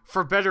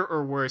 for better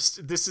or worse,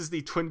 this is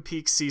the Twin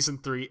Peaks Season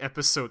 3,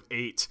 Episode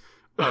 8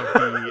 of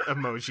the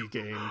emoji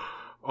game.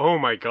 Oh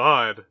my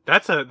god.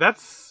 That's a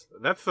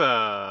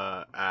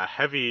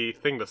heavy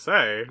thing to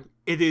say.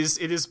 It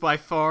is by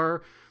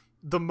far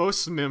the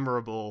most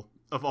memorable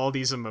of all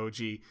these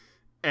emoji,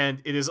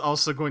 and it is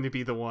also going to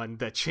be the one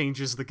that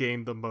changes the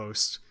game the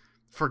most,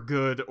 for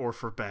good or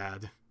for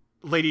bad.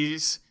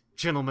 Ladies,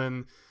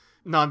 gentlemen,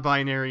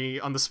 non-binary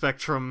on the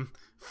spectrum,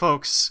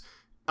 folks,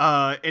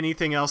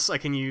 anything else I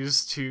can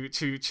use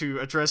to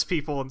address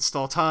people and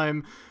stall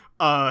time?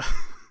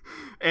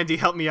 Andy,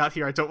 help me out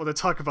here. I don't want to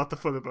talk about the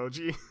foot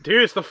emoji.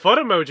 Dude, it's the foot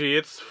emoji.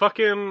 It's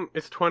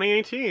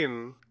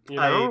 2018. You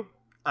know?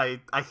 I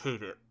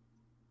hate it.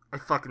 I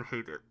fucking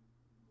hate it.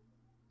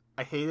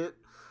 I hate it.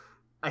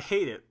 I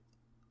hate it.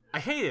 I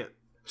hate it.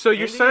 So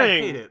you're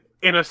saying,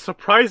 in a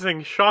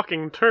surprising,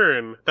 shocking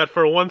turn, that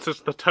for once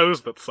it's the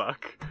toes that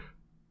suck.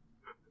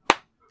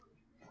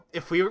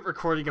 If we were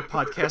recording a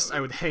podcast, I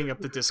would hang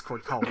up the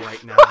Discord call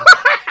right now.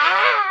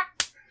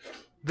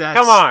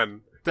 Come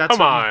on. That's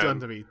what you've done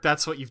to me.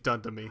 That's what you've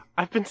done to me.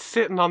 I've been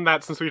sitting on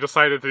that since we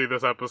decided to do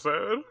this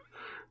episode.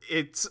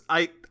 It's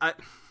I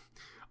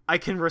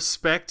can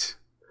respect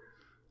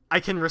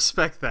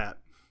that.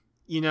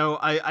 You know,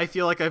 I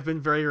feel like I've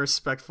been very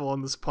respectful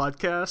on this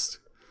podcast,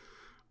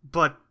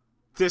 but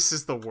this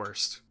is the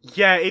worst.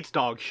 Yeah, it's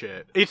dog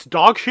shit. It's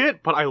dog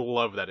shit, but I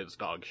love that it's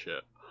dog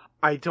shit.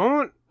 I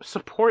don't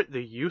support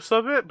the use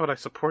of it, but I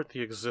support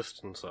the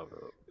existence of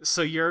it.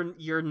 So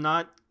you're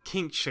not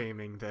kink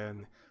shaming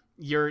then.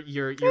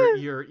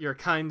 You're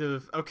kind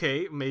of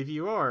okay, maybe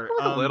you are.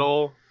 A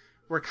little.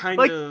 We're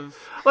kind of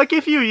like,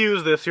 if you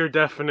use this, you're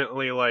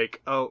definitely like,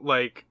 oh,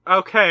 like,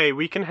 okay,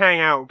 we can hang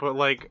out, but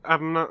like,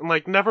 I'm not,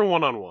 like, never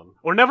one-on-one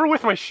or never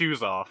with my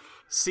shoes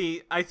off.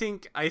 See, I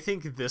think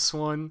this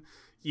one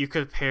you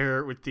could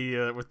pair with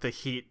the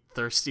heat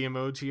thirsty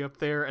emoji up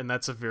there, and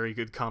that's a very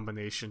good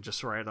combination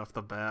just right off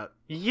the bat.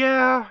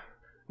 Yeah,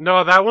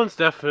 no, that one's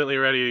definitely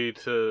ready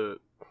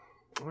to.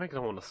 I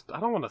don't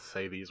want to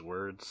say these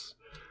words.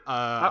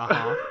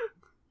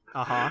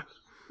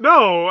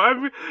 No,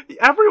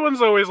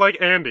 everyone's always like,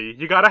 Andy,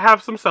 you gotta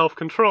have some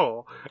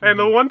self-control. And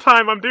the one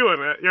time I'm doing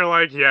it, you're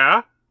like,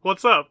 yeah?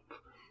 What's up?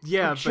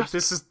 Yeah, but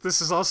this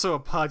is also a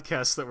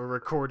podcast that we're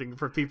recording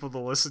for people to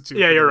listen to.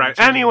 Yeah, you're right.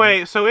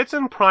 Anyway, so it's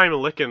in prime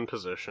lickin'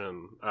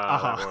 position,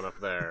 that one up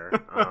there,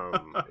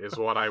 is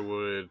what I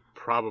would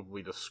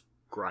probably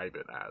describe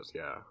it as,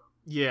 yeah.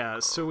 Yeah,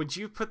 so would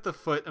you put the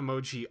foot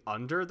emoji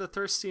under the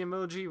thirsty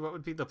emoji? What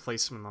would be the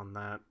placement on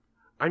that?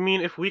 I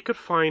mean, if we could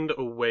find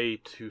a way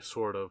to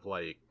sort of,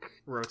 like...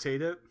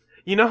 rotate it?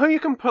 You know how you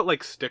can put,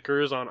 like,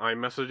 stickers on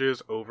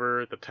iMessages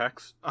over the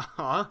text?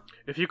 Uh-huh.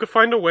 If you could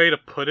find a way to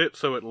put it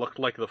so it looked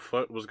like the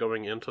foot was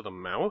going into the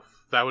mouth,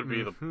 that would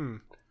be the...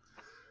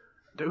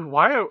 Dude,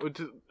 why...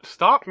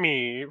 Stop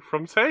me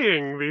from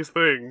saying these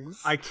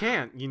things. I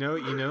can't,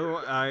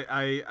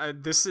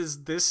 this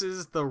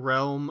is the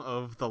realm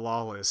of the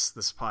lawless,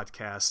 this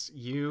podcast.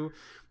 You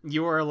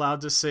are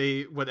allowed to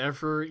say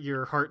whatever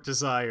your heart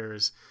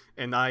desires,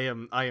 and I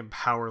am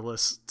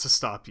powerless to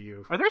stop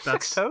you. Are there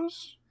 6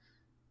 toes?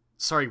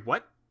 Sorry,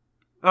 what?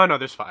 Oh, no,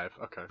 there's 5.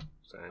 Okay.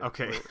 Sorry.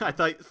 Okay. I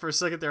thought, for a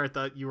second there, I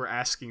thought you were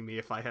asking me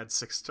if I had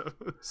 6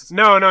 toes.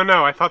 No.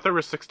 I thought there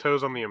were 6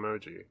 toes on the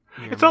emoji.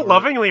 Yeah, it's a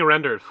lovingly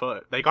rendered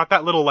foot. They got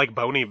that little, like,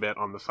 bony bit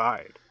on the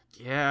side.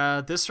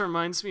 Yeah, this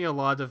reminds me a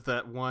lot of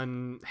that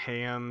one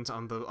hand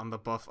on the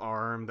buff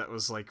arm that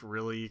was, like,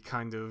 really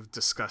kind of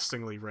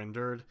disgustingly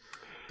rendered.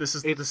 This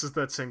is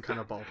that same kind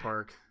of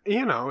ballpark.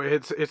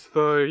 It's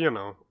the,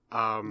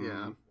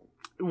 yeah.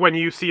 When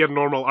you see a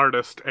normal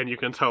artist and you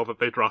can tell that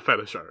they draw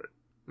fetish art.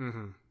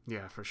 Mm-hmm.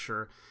 Yeah, for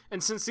sure.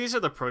 And since these are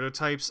the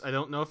prototypes, I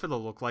don't know if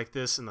it'll look like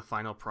this in the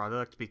final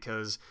product,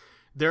 because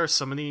there are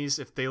some of these,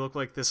 if they look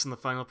like this in the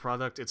final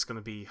product, it's going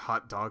to be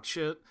hot dog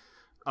shit.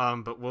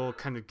 But we'll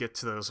kind of get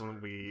to those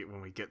when we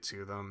get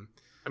to them.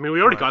 I mean,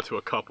 we already got to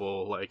a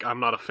couple. Like, I'm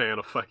not a fan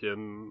of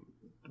fucking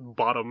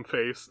bottom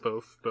face,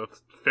 the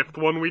 5th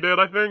one we did,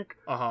 I think.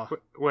 Uh-huh.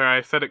 Where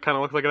I said it kind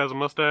of looks like it has a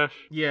mustache.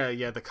 Yeah,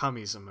 the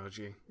cummies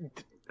emoji.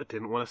 I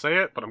didn't want to say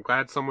it, but I'm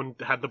glad someone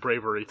had the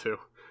bravery to.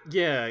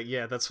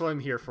 Yeah, that's what I'm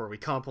here for. We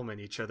compliment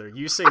each other.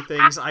 You say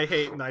things I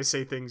hate, and I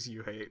say things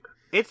you hate.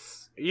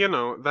 It's,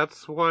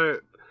 that's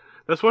what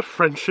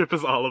friendship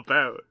is all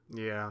about.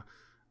 Yeah.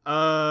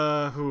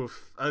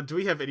 Do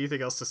we have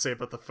anything else to say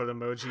about the foot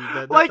emoji?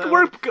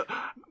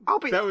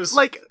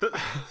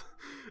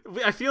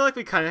 I feel like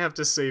we kind of have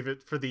to save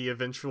it for the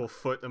eventual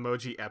foot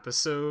emoji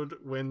episode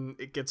when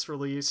it gets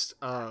released.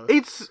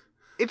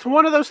 It's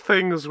one of those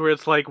things where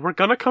it's like, we're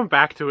gonna come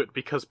back to it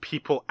because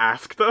people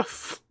asked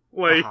us.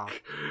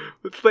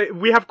 It's like,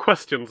 we have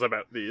questions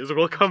about these.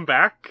 We'll come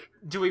back.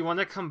 Do we want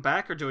to come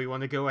back, or do we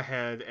want to go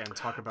ahead and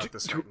talk about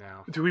this right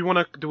now? Do we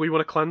want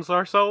to cleanse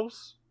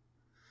ourselves?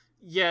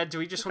 Yeah, do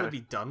we just want to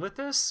be done with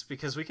this?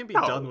 Because we can be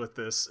done with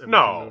this and we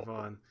can move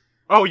on.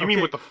 Oh, you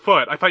mean with the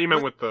foot? I thought you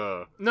meant with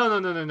the...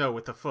 No,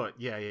 with the foot.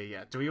 Yeah.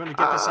 Do we want to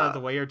get this out of the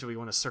way, or do we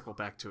want to circle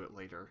back to it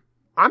later?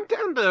 I'm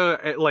down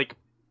to,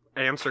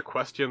 answer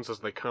questions as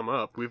they come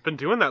up. We've been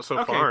doing that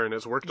so far, and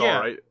it's worked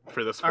all right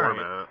for this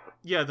format. Right.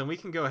 Yeah, then we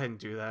can go ahead and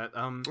do that.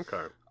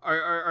 Okay.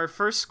 Our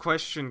first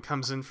question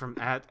comes in from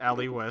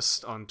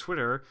 @AlleyWest on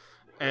Twitter,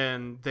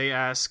 and they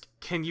ask,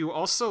 can you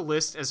also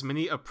list as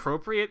many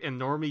appropriate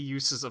and normie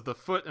uses of the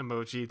foot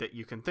emoji that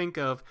you can think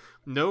of?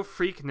 No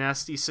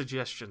Freaknasty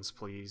suggestions,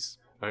 please.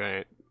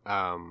 Okay.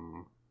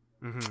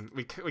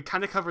 We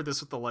kind of covered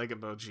this with the leg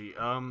emoji.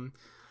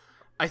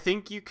 I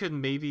think you could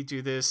maybe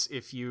do this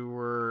if you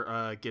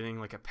were getting,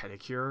 like, a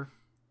pedicure.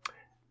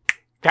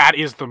 That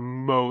is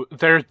the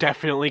They're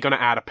definitely gonna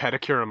add a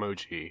pedicure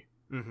emoji.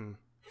 Mm-hmm.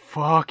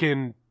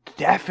 Fucking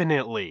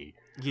definitely.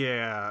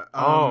 Yeah.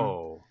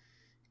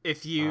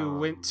 If you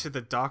went to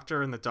the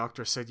doctor and the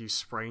doctor said you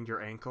sprained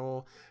your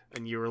ankle,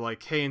 and you were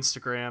like, hey,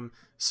 Instagram,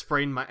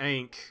 sprained my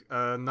ank,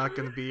 not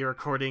gonna be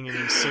recording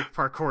any sick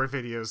parkour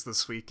videos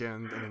this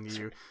weekend, and then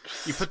you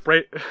put...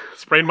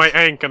 Sprained my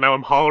ank, and now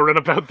I'm hollering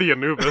about the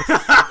Anubis.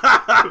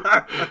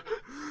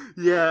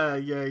 Yeah.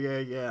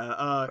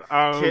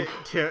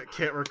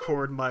 Can't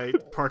record my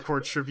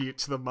parkour tribute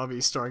to the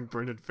Mummy starring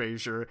Brendan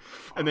Fraser,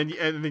 and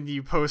then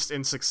you post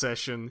in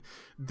succession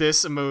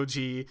this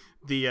emoji,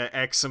 the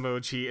X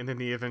emoji, and then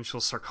the eventual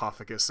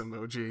sarcophagus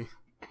emoji.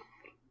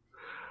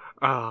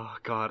 Oh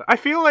god, I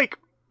feel like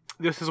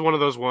this is one of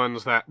those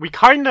ones that we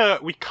kinda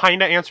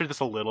answered this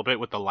a little bit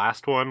with the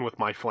last one, with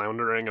my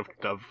floundering of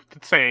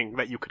saying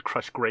that you could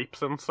crush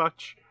grapes and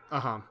such.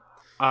 I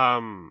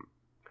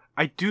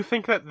do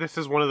think that this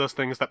is one of those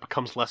things that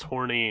becomes less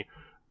horny,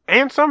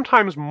 and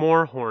sometimes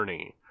more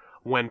horny,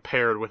 when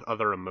paired with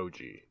other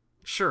emoji.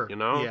 Sure.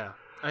 Yeah.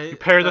 You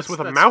pair this with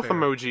a mouth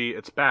emoji,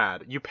 it's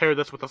bad. You pair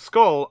this with a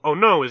skull, oh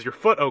no, is your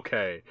foot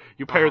okay?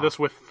 You pair this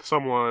with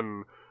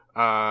someone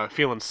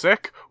feeling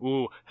sick,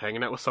 ooh,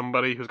 hanging out with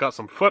somebody who's got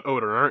some foot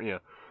odor, aren't you?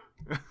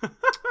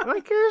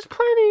 There's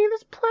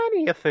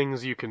plenty of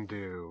things you can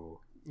do.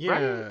 Yeah,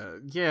 right?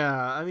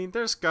 Yeah. I mean,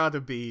 there's got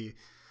to be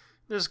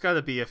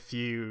a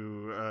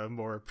few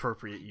more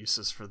appropriate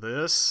uses for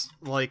this.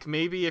 Like,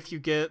 maybe if you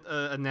get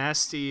a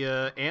nasty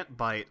ant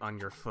bite on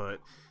your foot,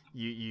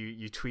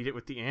 you tweet it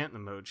with the ant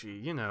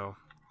emoji.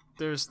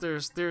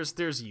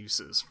 There's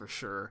uses for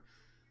sure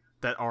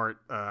that aren't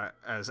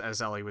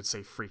as Ellie would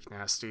say,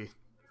 freaknasty.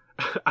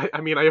 I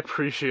mean, I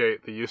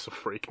appreciate the use of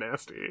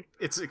freaknasty.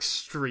 It's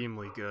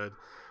extremely good.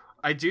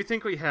 I do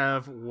think we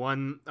have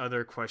one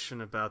other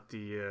question about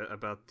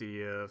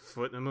the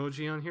foot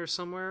emoji on here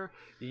somewhere.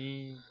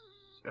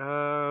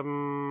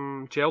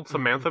 Jailed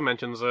Samantha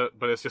mentions it,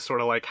 but it's just sort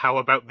of like, how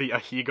about the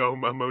Ahigo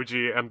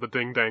emoji and the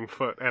ding dang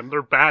foot? And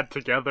they're bad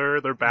together,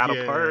 they're bad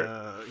apart.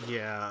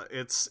 Yeah,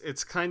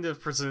 it's kind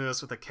of presented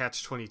us with a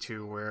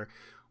catch-22 where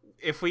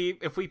if we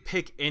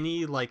pick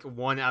any like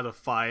 1 out of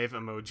 5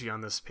 emoji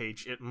on this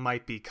page, it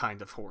might be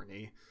kind of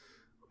horny.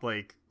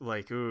 That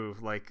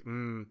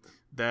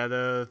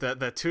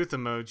tooth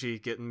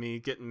emoji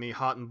getting me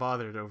hot and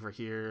bothered over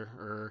here,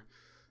 or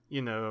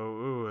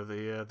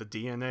the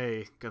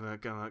DNA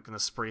gonna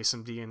spray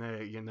some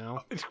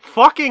DNA. It's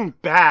fucking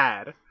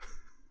bad.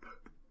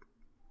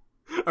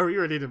 Are we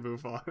ready to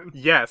move on?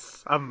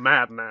 Yes, I'm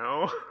mad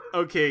now.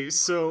 Okay,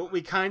 so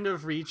we kind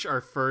of reach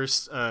our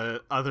first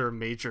other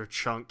major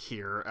chunk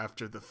here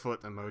after the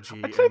foot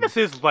emoji. I'd say this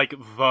is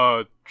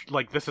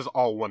this is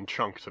all one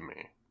chunk to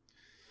me.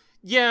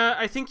 Yeah,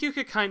 I think you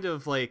could kind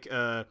of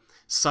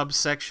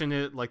subsection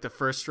it. Like the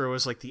first row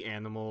is like the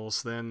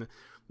animals, then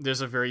there's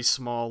a very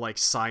small like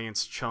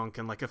science chunk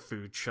and like a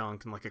food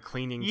chunk and like a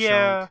cleaning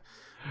chunk.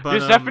 But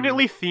there's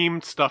definitely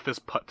themed stuff is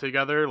put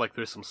together, like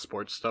there's some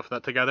sports stuff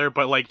that together,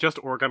 but like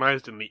just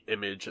organized in the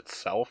image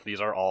itself,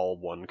 these are all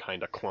one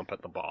kind of clump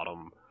at the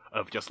bottom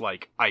of just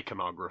like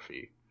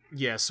iconography.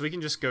 Yeah, so we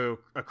can just go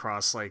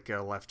across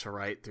left to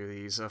right through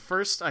these.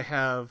 First I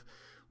have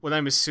what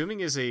I'm assuming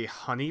is a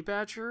honey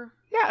badger.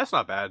 Yeah, that's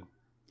not bad.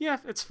 Yeah,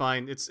 it's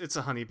fine. It's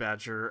a honey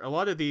badger. A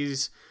lot of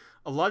these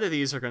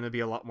are going to be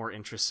a lot more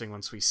interesting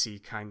once we see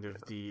kind of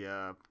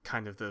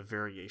the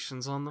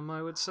variations on them,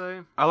 I would say.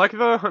 I like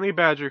the honey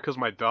badger because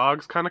my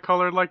dog's kind of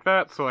colored like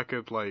that, so I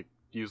could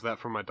use that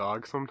for my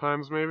dog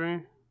sometimes,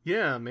 maybe.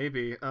 Yeah,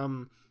 maybe.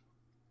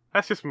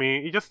 That's just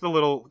me. Just a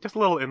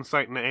little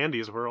insight into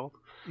Andy's world.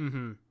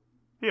 Mm-hmm.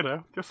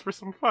 Just for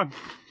some fun.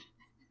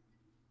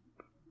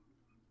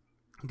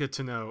 Good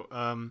to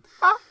know.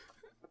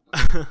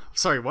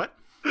 Sorry, what?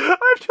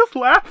 I'm just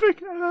laughing.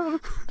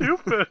 It's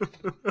stupid.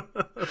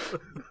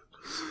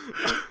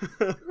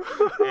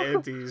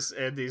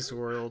 Andy's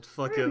world.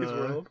 Fucking Andy's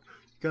world.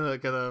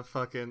 Gonna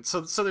fucking.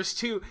 So there's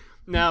two.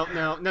 Now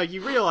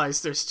you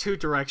realize there's two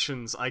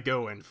directions I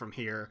go in from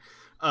here.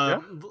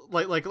 Yeah?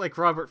 Like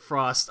Robert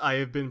Frost, I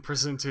have been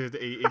presented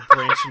a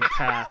branching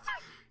path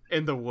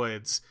in the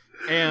woods,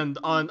 and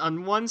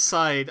on one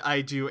side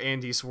I do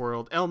Andy's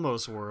world,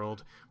 Elmo's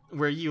world,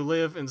 where you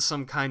live in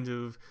some kind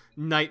of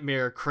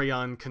nightmare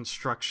crayon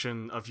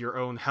construction of your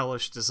own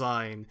hellish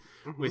design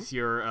with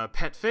your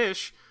pet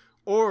fish,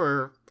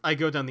 or I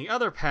go down the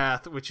other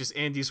path, which is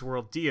Andy's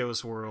world,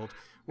 Dio's world,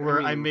 where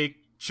I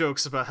make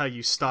jokes about how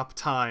you stop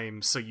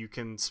time so you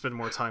can spend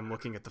more time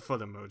looking at the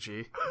foot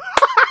emoji.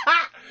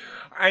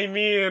 I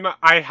mean,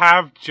 I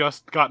have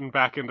just gotten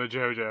back into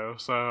JoJo,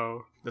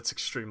 so... That's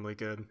extremely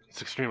good.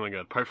 It's extremely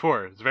good. Part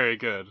 4 is very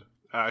good.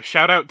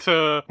 Shout out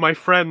to my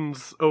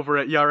friends over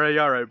at Yare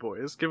Yare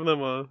Boys. Give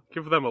them a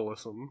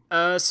listen.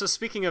 So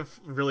speaking of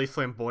really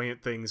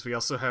flamboyant things, we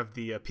also have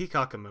the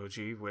peacock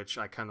emoji, which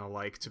I kind of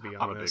like, to be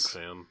honest. I'm a big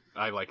fan.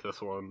 I like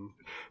this one.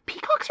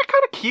 Peacocks are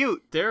kind of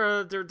cute.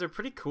 They're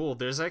pretty cool.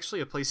 There's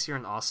actually a place here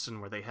in Austin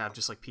where they have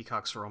just like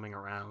peacocks roaming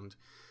around,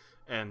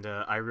 and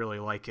I really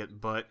like it.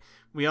 But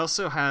we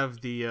also have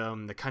the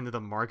kind of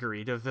the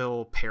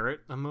Margaritaville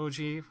parrot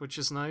emoji, which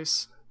is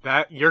nice.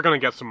 That you're gonna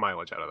get some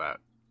mileage out of that.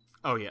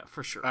 Oh yeah,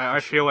 for sure. I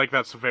feel like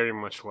that's very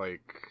much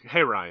like,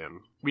 hey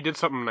Ryan, we did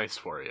something nice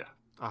for you.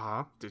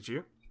 Did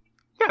you?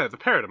 Yeah, the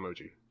parrot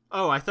emoji.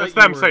 Oh, I thought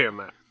that's them saying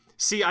that.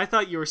 See, I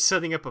thought you were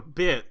setting up a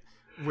bit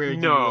where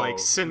you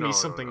send me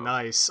something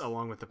nice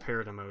along with the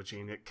parrot emoji,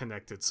 and it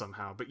connected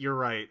somehow. But you're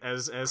right.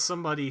 As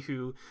somebody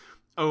who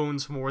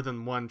owns more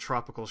than one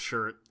tropical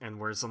shirt and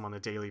wears them on a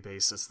daily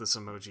basis, this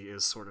emoji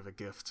is sort of a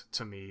gift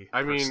to me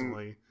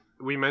personally. Mean,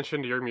 we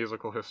mentioned your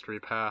musical history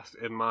past.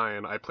 In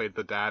mine, I played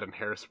the dad in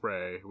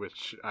Hairspray,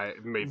 which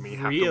made me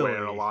have to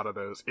wear a lot of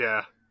those.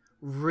 Yeah.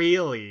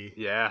 Really?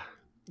 Yeah.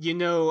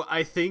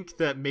 I think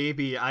that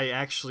maybe I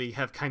actually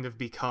have kind of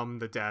become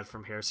the dad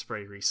from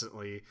Hairspray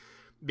recently,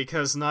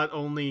 because not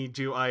only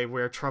do I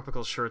wear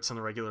tropical shirts on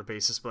a regular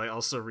basis, but I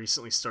also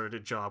recently started a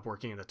job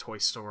working in a toy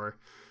store.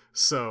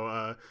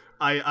 So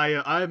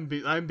I'm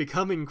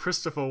becoming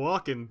Christopher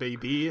Walken,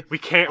 baby. We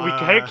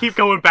can't keep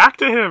going back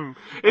to him.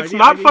 It's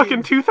not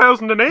fucking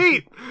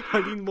 2008.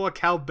 I need more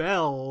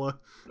cowbell.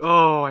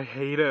 Oh, I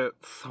hate it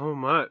so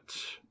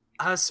much.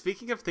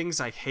 Speaking of things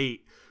I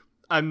hate,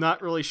 I'm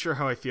not really sure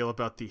how I feel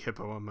about the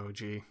hippo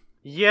emoji.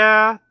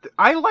 Yeah,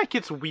 I like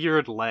its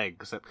weird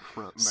legs at the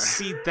front there.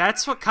 See,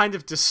 that's what kind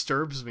of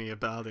disturbs me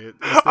about it.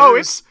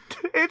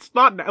 It's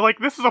not, like,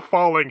 this is a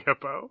falling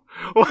hippo.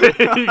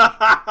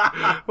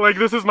 Like,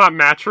 this is not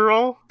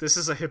natural. This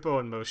is a hippo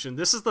in motion.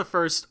 This is the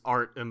first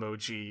art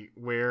emoji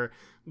where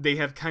they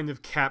have kind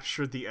of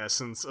captured the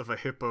essence of a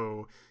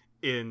hippo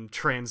in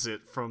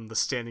transit from the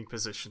standing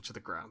position to the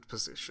ground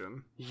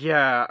position.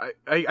 Yeah,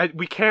 I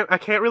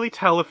can't really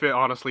tell if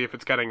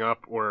it's getting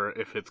up or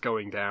if it's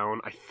going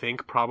down. I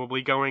think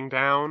probably going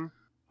down.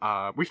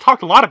 We've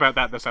talked a lot about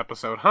that this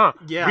episode, huh?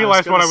 Yeah.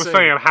 Realized what I was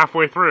saying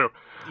halfway through.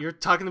 You're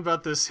talking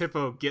about this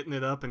hippo getting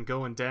it up and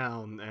going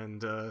down,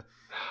 and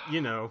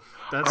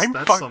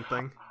that's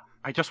something.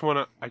 I just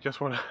wanna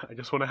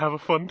have a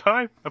fun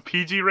time, a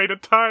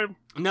PG-rated time.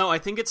 No, I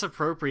think it's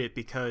appropriate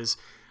because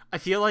I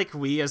feel like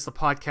we as the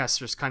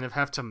podcasters kind of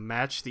have to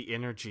match the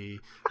energy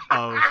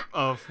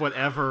of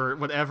whatever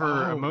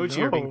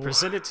emoji are being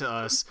presented to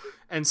us.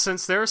 And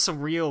since there are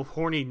some real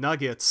horny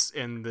nuggets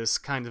in this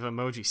kind of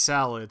emoji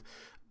salad,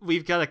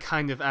 we've got to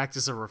kind of act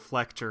as a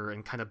reflector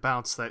and kind of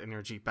bounce that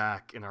energy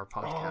back in our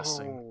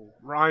podcasting. Oh,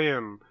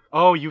 Ryan.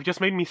 Oh, you just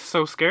made me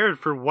so scared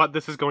for what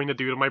this is going to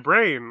do to my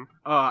brain.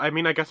 I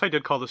mean, I guess I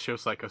did call this show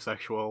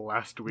psychosexual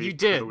last week. You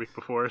did. Or the week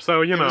before,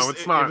 so,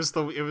 it's not...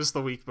 It was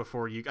the week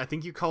before. I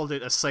think you called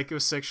it a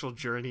psychosexual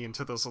journey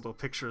into those little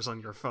pictures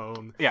on your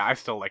phone. Yeah, I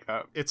still like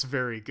that. It's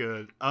very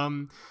good.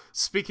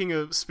 Speaking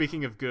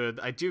of good,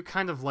 I do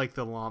kind of like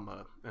the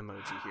llama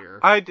emoji here.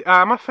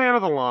 I'm a fan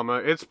of the llama.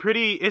 It's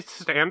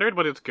standard,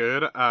 but it's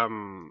good.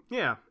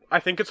 Yeah. I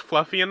think it's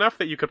fluffy enough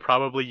that you could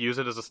probably use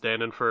it as a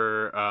stand-in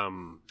for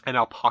an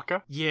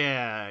alpaca.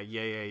 Yeah.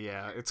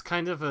 It's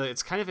kind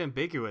of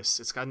ambiguous.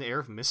 It's got an air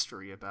of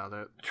mystery about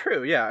it.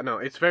 True. Yeah. No,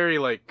 it's very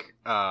like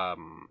I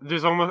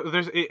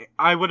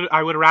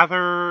would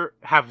rather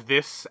have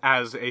this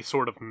as a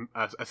sort of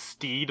a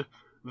steed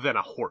than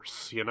a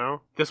horse.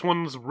 This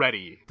one's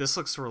ready. This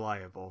looks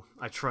reliable.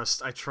 I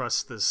trust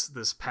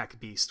this pack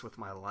beast with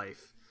my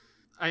life.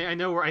 I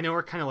know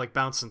we're kind of like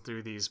bouncing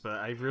through these,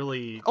 but a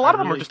lot of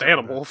them are just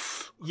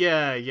animals.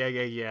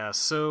 Yeah.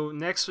 So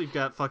next we've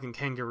got fucking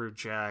Kangaroo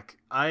Jack.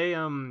 I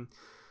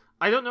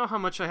don't know how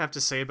much I have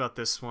to say about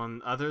this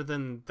one, other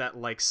than that,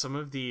 like, some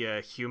of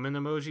the human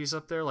emojis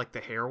up there, like the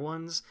hair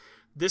ones.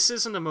 This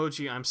is an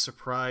emoji I'm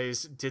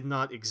surprised did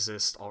not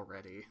exist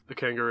already. The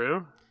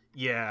kangaroo?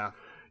 Yeah.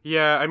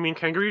 Yeah, I mean,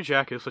 Kangaroo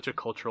Jack is such a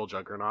cultural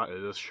juggernaut.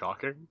 It is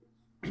shocking.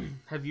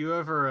 Have you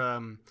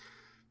ever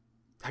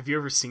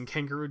seen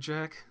Kangaroo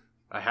Jack?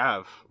 I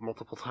have,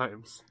 multiple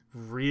times.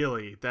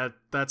 Really?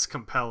 That's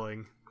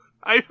compelling.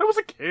 I was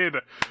a kid.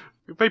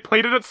 They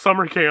played it at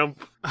summer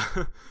camp.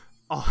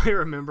 All I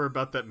remember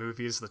about that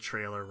movie is the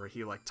trailer where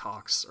he, like,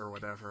 talks or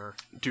whatever.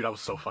 Dude, I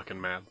was so fucking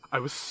mad. I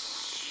was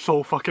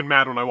so fucking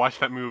mad when I watched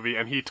that movie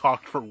and he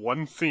talked for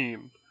one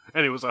scene.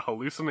 And it was a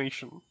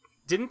hallucination.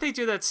 Didn't they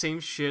do that same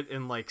shit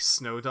in, like,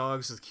 Snow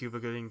Dogs with Cuba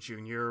Gooding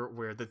Jr.,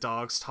 where the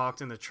dogs talked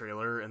in the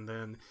trailer, and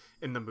then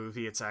in the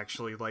movie it's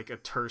actually, like, a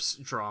terse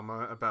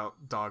drama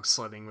about dog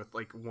sledding with,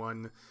 like,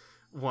 one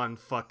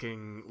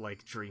fucking,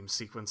 like, dream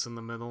sequence in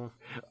the middle?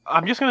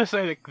 I'm just gonna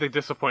say that the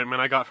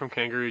disappointment I got from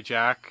Kangaroo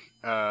Jack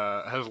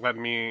has led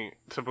me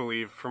to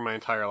believe for my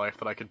entire life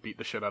that I could beat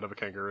the shit out of a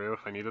kangaroo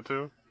if I needed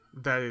to.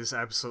 That is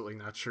absolutely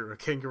not true. A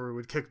kangaroo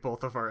would kick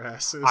both of our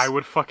asses.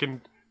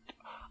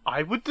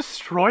 I would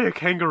destroy a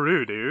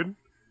kangaroo, dude.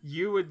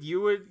 You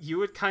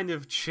would kind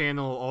of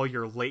channel all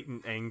your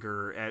latent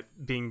anger at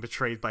being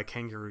betrayed by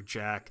Kangaroo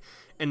Jack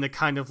in the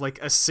kind of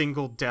like a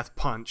single death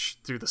punch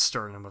through the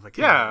sternum of a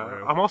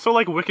kangaroo. Yeah, I'm also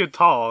like wicked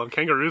tall, and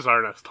kangaroos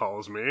aren't as tall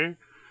as me.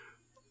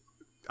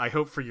 I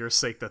hope for your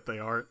sake that they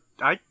aren't.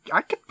 I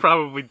could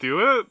probably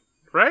do it,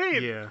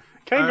 right? Yeah.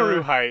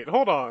 Kangaroo height.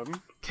 Hold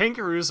on.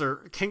 Kangaroos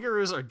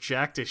are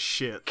jacked as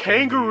shit.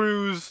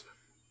 Kangaroos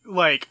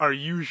are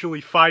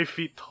usually 5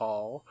 feet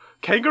tall.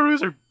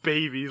 Kangaroos are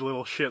baby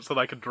little shits that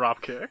I could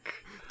drop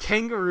kick.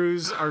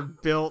 Kangaroos are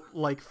built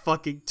like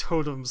fucking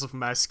totems of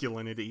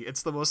masculinity.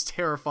 It's the most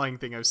terrifying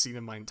thing I've seen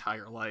in my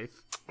entire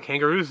life.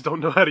 Kangaroos don't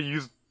know how to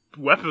use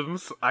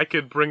weapons. I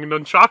could bring a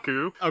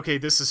nunchaku. Okay,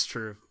 this is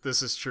true.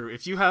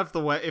 If you have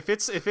if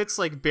it's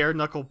bare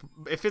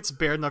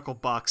knuckle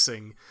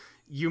boxing,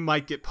 you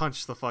might get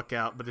punched the fuck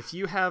out. But if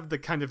you have the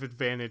kind of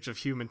advantage of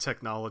human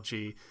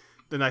technology,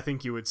 then I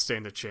think you would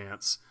stand a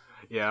chance.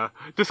 Yeah.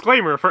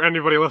 Disclaimer for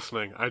anybody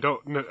listening: I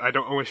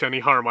don't wish any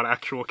harm on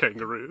actual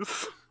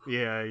kangaroos.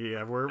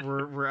 Yeah.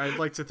 We're I'd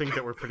like to think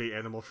that we're pretty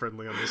animal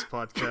friendly on this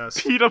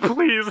podcast. PETA,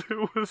 please.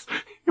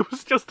 It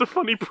was just a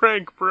funny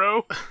prank,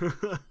 bro.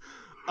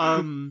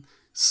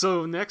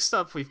 So next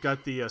up we've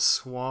got the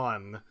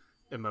swan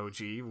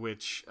emoji,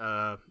 which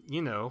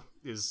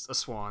is a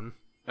swan.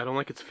 I don't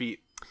like its feet.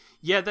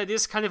 Yeah, that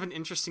is kind of an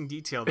interesting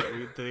detail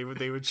that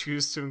they would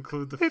choose to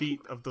include the feet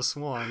of the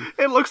swan.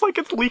 It looks like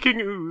it's leaking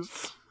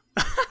ooze.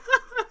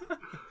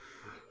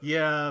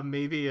 Yeah,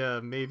 maybe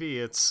it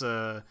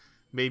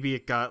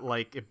got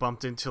it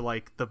bumped into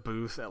like the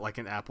booth at like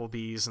an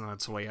Applebee's, and on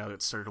its way out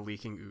it started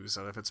leaking ooze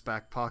out of its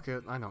back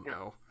pocket. I don't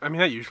know. I mean,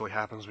 that usually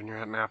happens when you're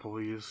at an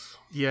Applebee's.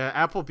 Yeah,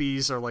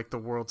 Applebee's are like the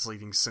world's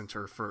leading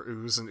center for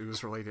ooze and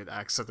ooze related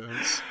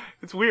accidents.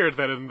 It's weird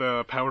that in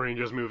the Power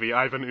Rangers movie,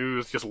 Ivan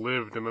Ooze just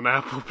lived in an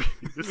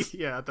Applebee's.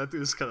 Yeah, that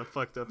is kind of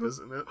fucked up,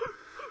 isn't it?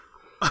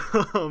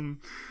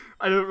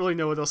 I don't really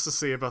know what else to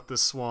say about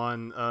this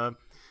swan.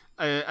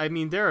 I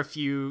mean, there are a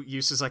few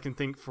uses I can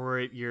think for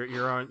it.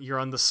 You're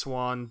on the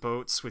swan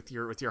boats with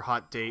your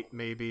hot date,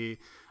 maybe.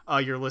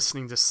 You're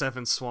listening to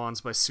Seven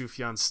Swans by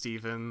Sufjan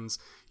Stevens.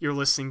 You're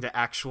listening to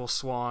Actual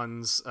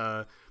Swans.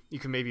 You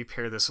can maybe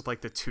pair this with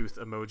like the tooth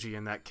emoji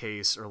in that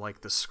case, or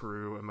like the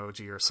screw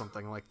emoji or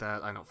something like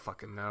that. I don't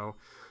fucking know.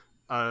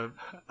 A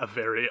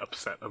very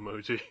upset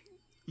emoji.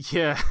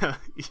 Yeah,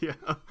 yeah.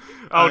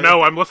 Oh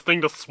no, I'm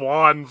listening to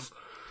swans.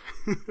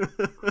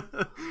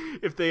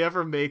 if they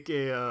ever make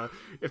an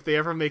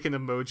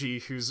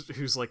emoji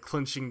who's like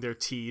clenching their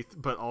teeth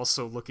but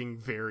also looking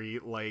very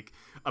like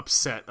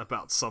upset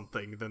about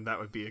something, then that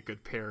would be a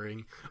good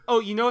pairing. Oh,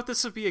 you know what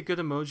this would be a good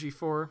emoji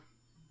for?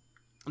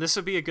 This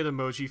would be a good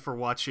emoji for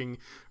watching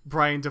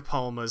Brian De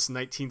Palma's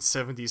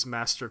 1970s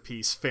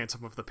masterpiece,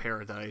 Phantom of the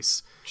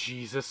Paradise.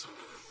 Jesus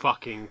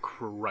fucking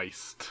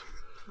Christ.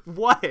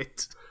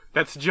 What?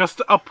 That's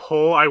just a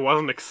pull I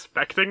wasn't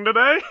expecting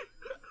today.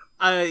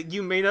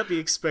 You may not be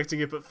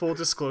expecting it, but full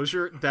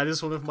disclosure, that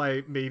is one of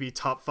my maybe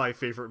top 5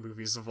 favorite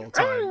movies of all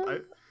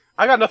time.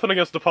 I got nothing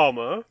against De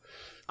Palma.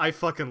 I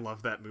fucking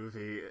love that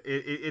movie.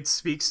 It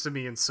speaks to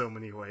me in so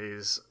many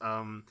ways.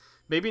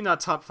 Maybe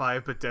not top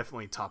 5, but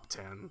definitely top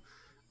 10.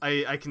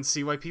 I can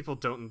see why people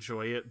don't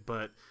enjoy it,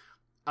 but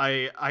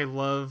I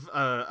love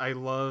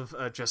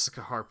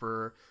Jessica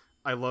Harper.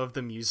 I love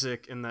the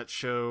music in that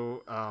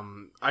show.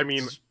 I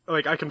mean,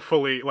 like, I can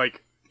fully,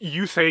 like,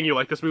 you saying you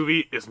like this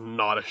movie is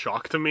not a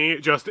shock to me.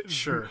 Just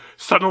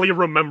suddenly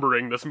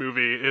remembering this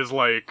movie is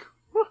like...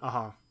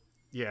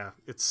 Yeah,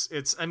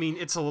 it's I mean,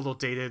 it's a little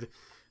dated.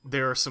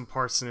 There are some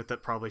parts in it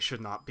that probably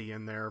should not be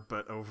in there,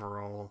 but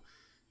overall,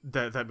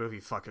 that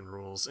movie fucking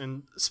rules.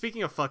 And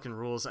speaking of fucking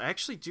rules, I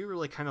actually do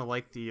really kind of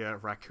like the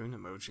raccoon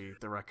emoji,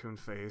 the raccoon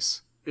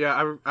face.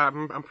 Yeah,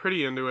 I'm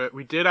pretty into it.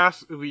 We did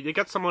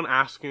get someone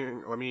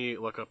asking. Let me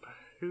look up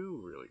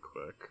who really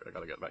quick. I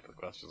gotta get back to the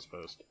questions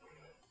first.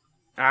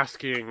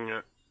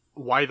 Asking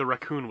why the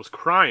raccoon was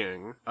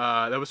crying.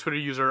 That was Twitter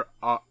user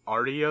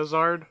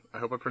Ardiazard. I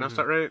hope I pronounced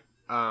that right.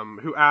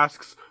 Who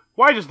asks,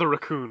 why does the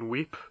raccoon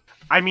weep?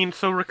 I mean,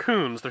 so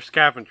raccoons, they're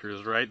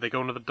scavengers, right? They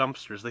go into the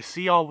dumpsters. They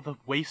see all the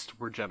waste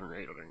we're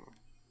generating.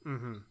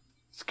 Mm-hmm.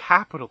 It's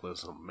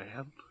capitalism,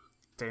 man.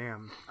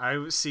 Damn.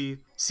 I see,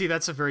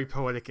 that's a very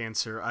poetic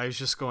answer. I was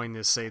just going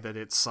to say that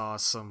it saw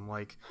some,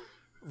 like,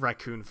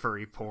 raccoon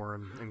furry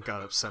porn and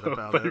got upset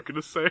about it. You're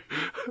gonna say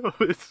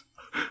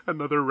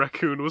another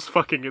raccoon was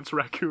fucking its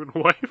raccoon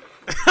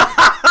wife.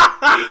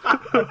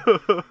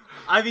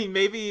 I mean,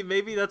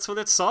 maybe that's what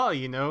it saw,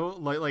 you know?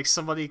 Like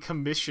somebody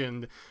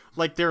commissioned,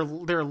 like their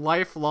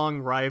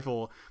lifelong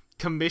rival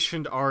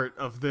commissioned art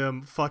of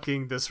them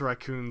fucking this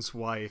raccoon's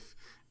wife,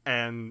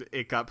 and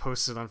it got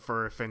posted on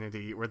Fur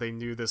Affinity where they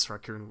knew this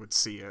raccoon would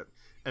see it,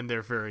 and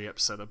they're very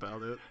upset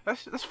about it.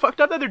 That's fucked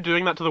up that they're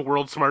doing that to the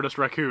world's smartest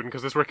raccoon,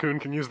 because this raccoon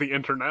can use the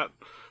internet.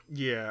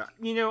 Yeah.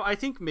 You know, I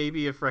think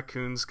maybe if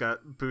raccoons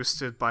got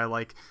boosted by,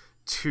 like,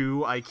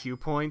 2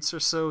 IQ points or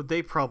so,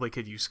 they probably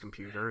could use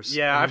computers.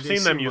 Yeah, I mean, I've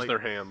seen them use their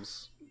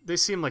hands. They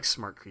seem like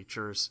smart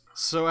creatures.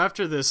 So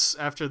after this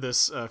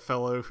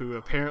fellow who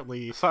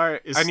apparently... Sorry,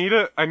 I need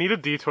a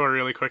detour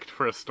really quick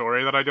for a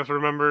story that I just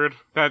remembered.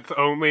 That's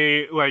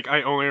only, like,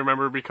 I only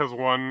remember because,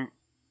 one,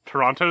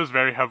 Toronto is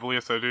very heavily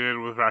associated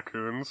with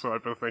raccoons, so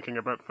I've been thinking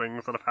about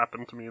things that have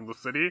happened to me in the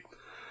city.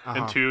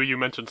 And 2, you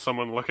mentioned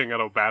someone looking at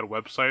a bad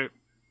website.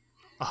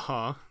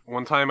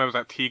 One time I was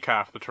at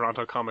TCAF, the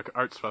Toronto Comic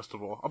Arts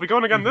Festival. I'll be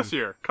going again this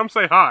year. Come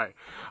say hi.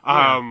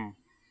 Yeah.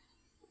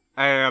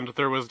 And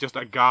there was just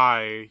a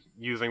guy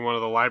using one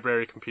of the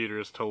library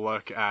computers to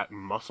look at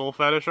muscle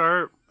fetish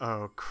art.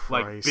 Oh, Christ.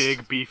 Like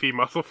big, beefy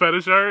muscle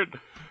fetish art.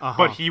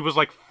 But he was,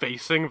 like,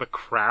 facing the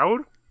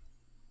crowd.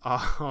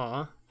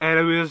 And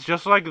it was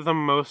just, like, the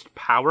most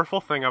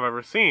powerful thing I've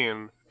ever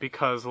seen.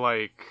 Because,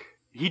 like,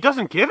 he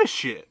doesn't give a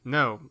shit.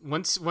 No.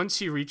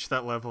 Once you reach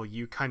that level,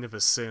 you kind of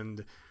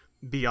ascend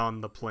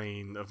beyond the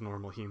plane of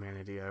normal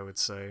humanity, I would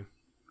say.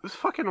 It's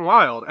fucking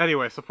wild.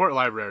 Anyway, support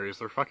libraries.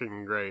 They're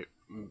fucking great.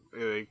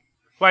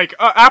 Like,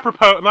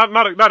 apropos,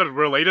 not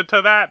related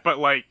to that, but,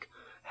 like,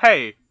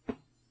 hey,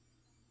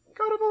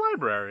 go to the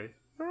library.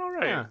 They're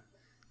alright. Yeah.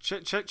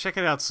 Check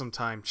it out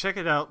sometime. Check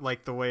it out,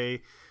 like, the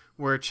way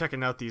we're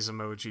checking out these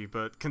emoji,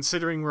 but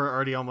considering we're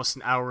already almost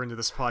an hour into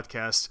this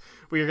podcast,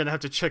 we are going to have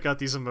to check out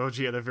these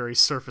emoji at a very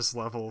surface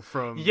level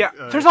from... Yeah,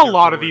 there's a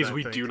lot of these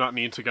we do not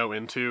need to go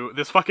into.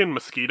 This fucking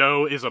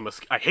mosquito is a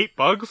mosquito. I hate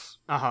bugs.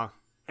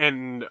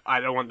 And I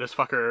don't want this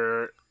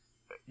fucker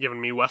giving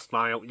me West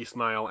Nile, East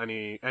Nile,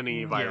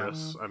 any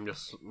virus. I'm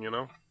just, you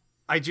know...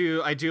 I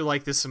do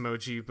like this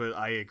emoji, but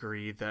I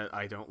agree that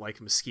I don't like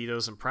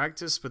mosquitoes in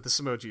practice, but this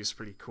emoji is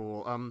pretty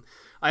cool.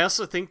 I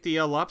also think the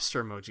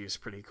lobster emoji is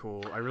pretty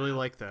cool. I really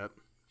like that.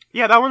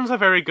 Yeah, that one's a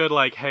very good,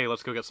 like, hey,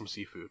 let's go get some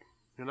seafood.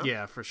 You know?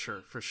 Yeah, for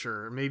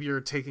sure. Maybe you're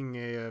taking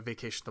a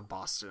vacation to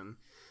Boston,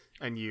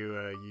 and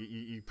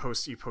you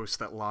post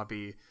that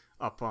lobby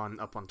up on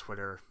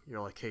Twitter.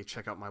 You're like, hey,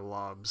 check out my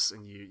lobs,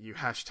 and you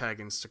hashtag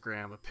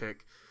Instagram a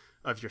pic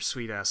of your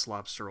sweet-ass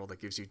lobster roll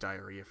that gives you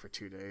diarrhea for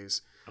 2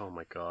 days. Oh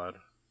my god.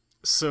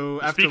 So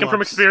after Speaking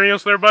from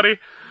experience there, buddy?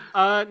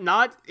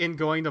 Not in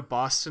going to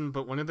Boston,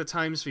 but one of the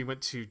times we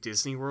went to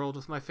Disney World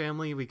with my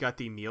family, we got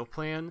the meal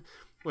plan,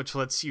 which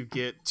lets you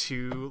get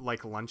 2,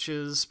 like,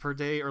 lunches per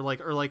day, or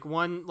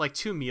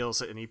 2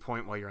 meals at any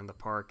point while you're in the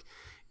park.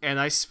 And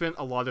I spent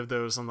a lot of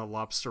those on the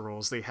lobster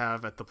rolls they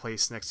have at the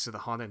place next to the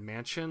Haunted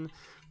Mansion,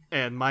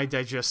 and my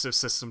digestive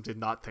system did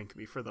not thank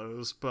me for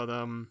those, but,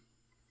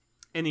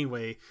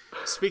 Anyway,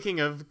 speaking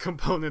of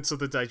components of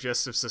the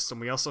digestive system,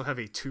 we also have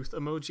a tooth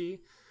emoji,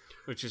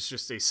 which is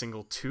just a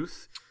single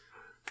tooth.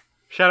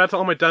 Shout out to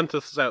all my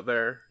dentists out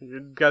there.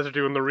 You guys are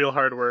doing the real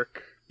hard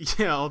work.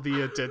 Yeah, all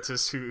the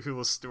dentists who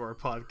listen to our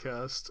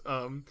podcast.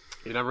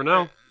 You never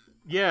know.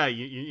 Yeah,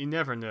 you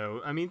never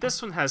know. I mean,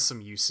 this one has some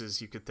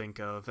uses you could think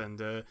of,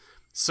 and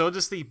so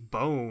does the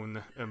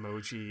bone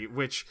emoji,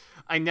 which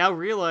I now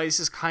realize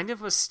is kind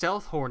of a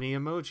stealth horny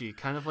emoji,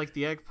 kind of like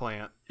the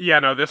eggplant. Yeah,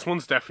 no, this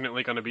one's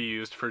definitely going to be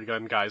used for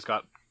when guys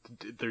got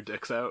their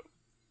dicks out.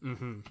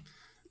 Mm-hmm.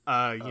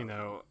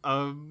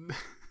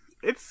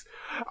 It's...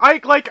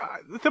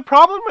 the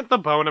problem with the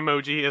bone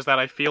emoji is that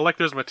I feel like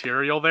there's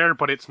material there,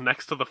 but it's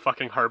next to the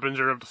fucking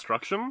harbinger of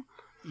destruction.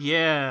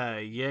 Yeah.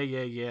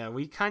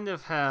 We kind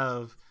of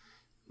have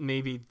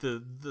maybe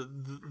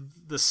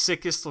the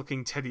sickest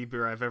looking teddy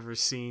bear I've ever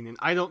seen, and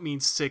I don't mean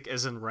sick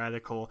as in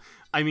radical.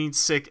 I mean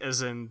sick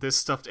as in this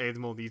stuffed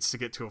animal needs to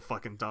get to a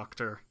fucking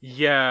doctor.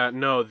 Yeah,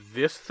 no,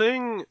 this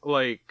thing,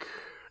 like...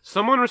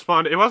 Someone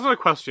responded, it wasn't a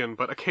question,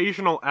 but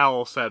Occasional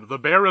L said, "The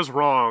bear is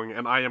wrong,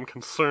 and I am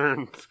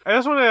concerned." I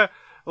just want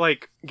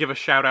to, give a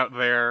shout out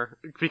there,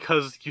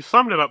 because you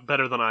summed it up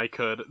better than I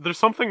could. There's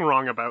something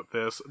wrong about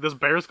this. This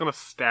bear's gonna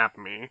stab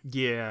me.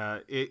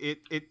 Yeah,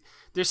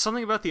 there's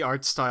something about the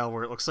art style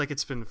where it looks like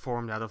it's been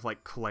formed out of,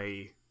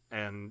 clay,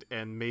 and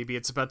maybe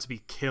it's about to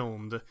be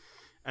kilned,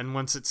 and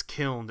once it's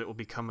kilned, it will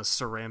become a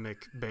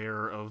ceramic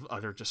bear of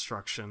utter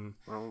destruction,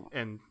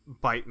 and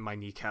bite my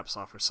kneecaps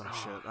off or some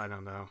shit. I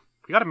don't know.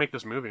 We gotta make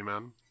this movie,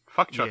 man.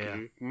 Fuck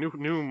Chucky. Yeah.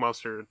 New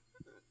monster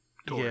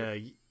toy. Yeah,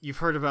 you've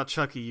heard about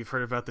Chucky, you've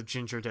heard about the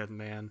Ginger Dead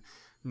Man.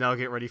 Now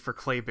get ready for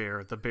Clay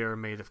Bear, the bear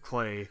made of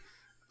clay.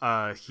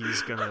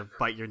 He's gonna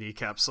bite your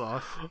kneecaps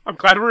off. I'm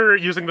glad we're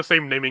using the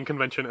same naming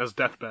convention as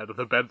Deathbed,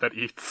 the bed that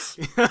eats.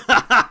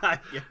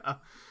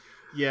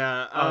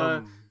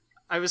 Yeah.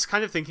 I was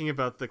kind of thinking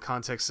about the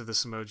context of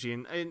this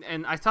emoji,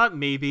 and I thought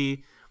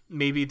maybe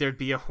there'd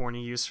be a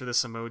horny use for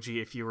this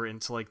emoji if you were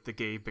into the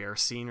gay bear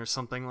scene or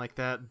something like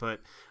that,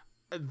 but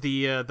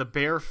the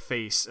bear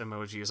face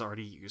emoji is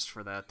already used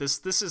for that.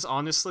 This is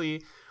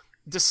honestly,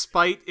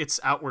 despite its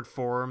outward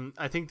form,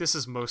 I think this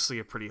is mostly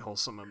a pretty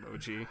wholesome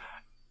emoji.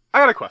 I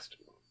got a question.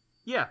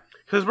 Yeah.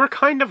 Because we're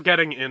kind of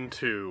getting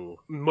into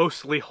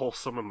mostly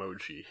wholesome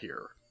emoji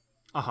here.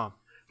 Uh-huh.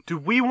 Do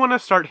we want to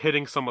start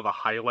hitting some of the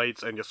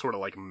highlights and just sort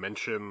of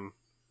mention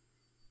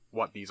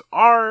what these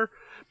are?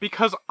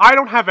 Because I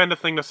don't have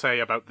anything to say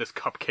about this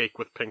cupcake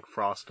with pink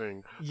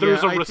frosting.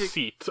 There's a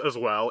receipt as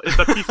well. It's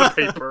a piece of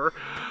paper.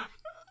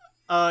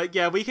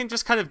 Yeah, we can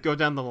just kind of go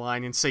down the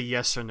line and say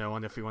yes or no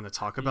on if we want to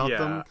talk about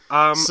them.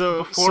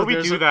 Before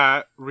we do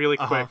that, really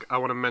quick, I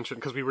want to mention,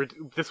 because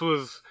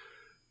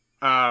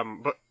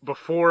but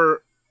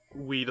before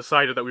we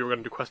decided that we were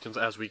going to do questions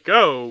as we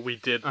go, we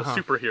did a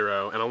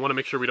superhero, and I want to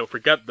make sure we don't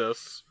forget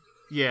this.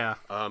 Yeah.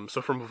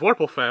 So from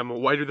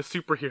Vorpalfem, why do the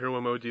superhero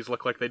emojis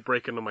look like they'd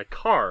break into my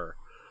car?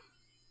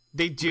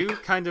 They do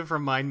kind of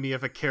remind me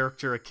of a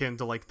character akin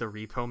to the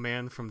Repo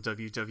Man from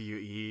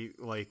WWE.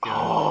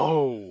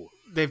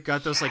 They've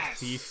got those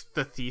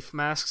thief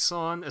masks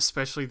on,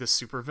 especially the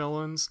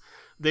supervillains.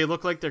 They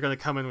look like they're gonna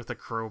come in with a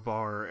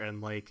crowbar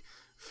and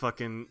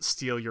fucking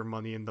steal your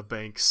money in the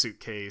bank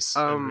suitcase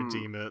and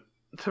redeem it.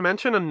 To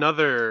mention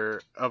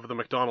another of the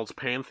McDonald's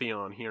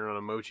pantheon here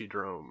on Emoji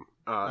Drome,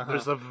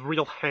 there's a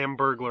real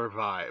Hamburglar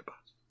vibe.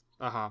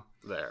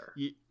 There.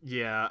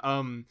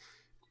 Yeah.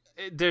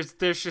 There's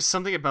just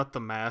something about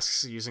the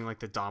masks using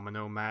the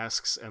domino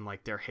masks and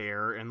their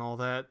hair and all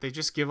that. They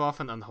just give off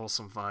an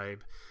unwholesome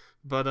vibe.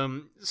 But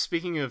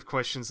speaking of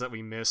questions that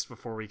we missed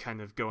before we kind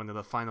of go into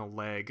the final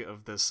leg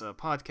of this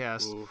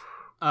podcast,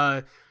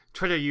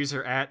 Twitter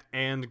user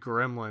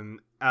 @andgremlin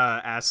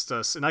asked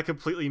us, and I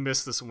completely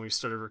missed this when we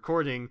started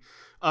recording,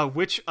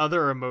 which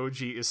other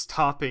emoji is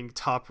topping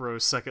top row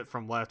second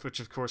from left, which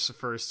of course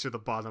refers to the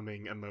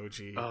bottoming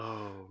emoji.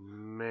 Oh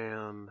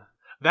man.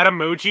 That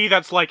emoji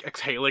that's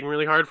exhaling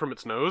really hard from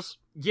its nose?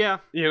 Yeah.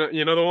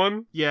 You know the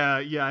one?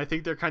 Yeah, I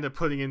think they're kind of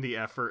putting in the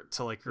effort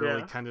to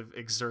really kind of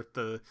exert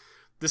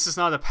this is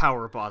not a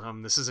power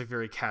bottom, this is a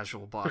very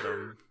casual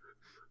bottom.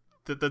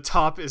 The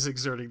top is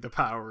exerting the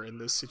power in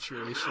this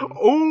situation.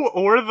 Oh,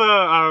 or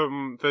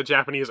the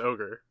Japanese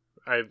ogre.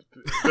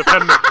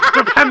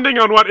 Depending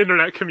on what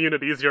internet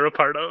communities you're a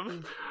part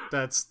of.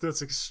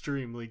 That's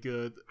extremely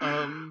good.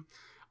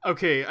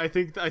 Okay, I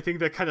think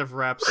that kind of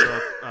wraps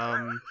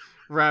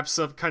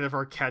up kind of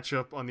our catch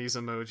up on these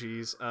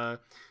emojis.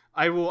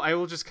 I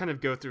will just kind of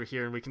go through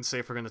here and we can say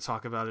if we're going to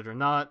talk about it or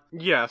not.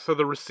 Yeah, so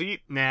the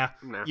receipt? Nah.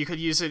 You could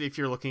use it if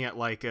you're looking at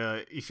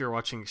if you're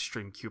watching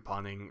extreme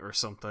couponing or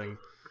something.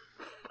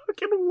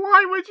 Fucking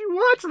why would you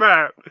watch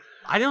that?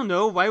 I don't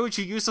know. Why would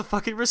you use a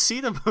fucking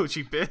receipt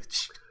emoji,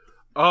 bitch?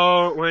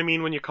 Oh, well, I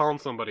mean when you're calling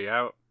somebody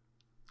out.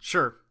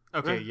 Sure.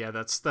 Okay, yeah,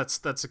 that's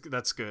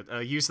good.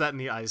 Use that in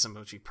the eyes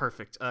emoji.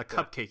 Perfect.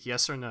 Cupcake,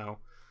 yes or no?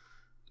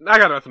 I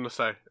got nothing to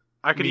say.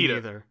 I could Me eat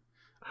neither.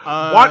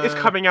 What is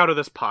coming out of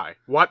this pie?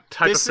 What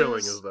type of filling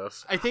is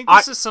this? I think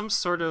this is some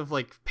sort of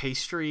like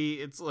pastry.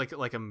 It's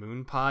like a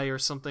moon pie or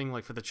something,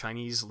 like for the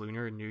Chinese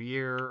Lunar New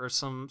Year or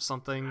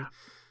something.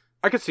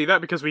 I could see that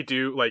because we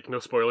do, like, no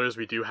spoilers,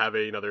 we do have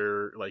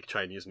another, like,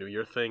 Chinese New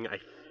Year thing, I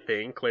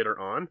think, later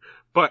on.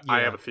 But yeah. I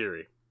have a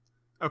theory.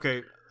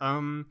 Okay.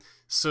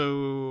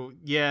 So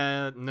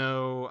yeah,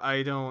 no,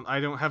 I don't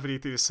have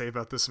anything to say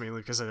about this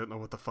mainly because I don't know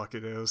what the fuck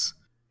it is.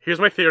 Here's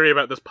my theory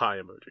about this pie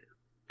emoji.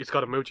 It's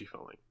got emoji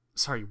filling.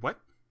 Sorry, what?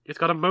 It's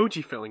got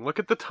emoji filling. Look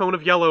at the tone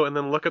of yellow, and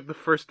then look at the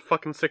first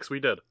fucking 6 we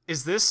did.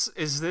 Is this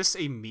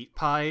a meat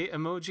pie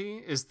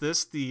emoji? Is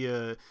this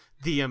the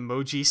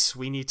emoji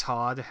Sweeney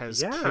Todd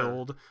has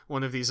killed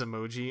one of these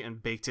emoji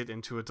and baked it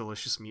into a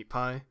delicious meat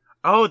pie?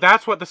 Oh,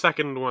 that's what the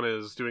second one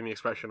is doing the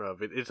expression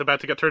of. It's about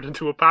to get turned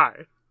into a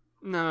pie.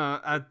 No,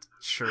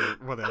 sure,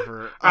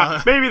 whatever.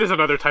 Maybe there's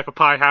another type of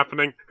pie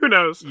happening. Who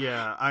knows?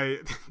 Yeah,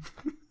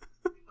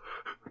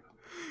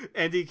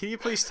 Andy, can you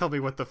please tell me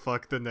what the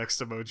fuck the next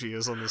emoji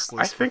is on this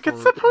list? I think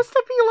it's supposed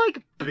to be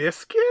like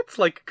biscuits,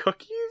 like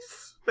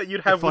cookies that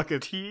you'd have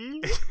with tea.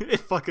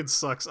 It fucking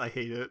sucks. I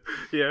hate it.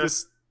 Yeah.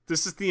 This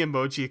is the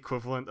emoji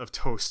equivalent of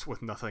toast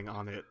with nothing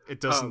on it. It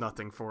does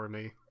nothing for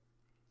me.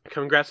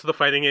 Congrats to the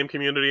fighting game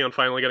community on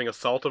finally getting a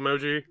salt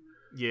emoji.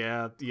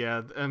 Yeah.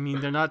 I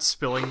mean, they're not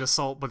spilling the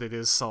salt, but it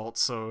is salt,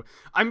 so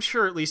I'm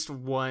sure at least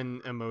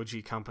one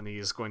emoji company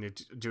is going to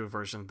do a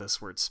version of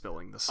this where it's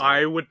spilling the salt.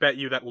 I would bet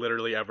you that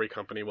literally every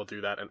company will do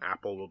that, and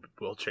Apple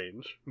will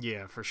change.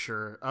 Yeah, for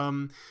sure.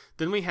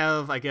 Then we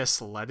have, I guess,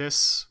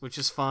 lettuce, which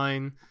is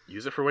fine.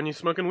 Use it for when you're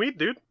smoking weed,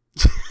 dude.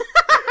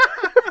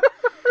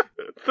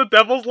 The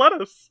devil's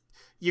lettuce.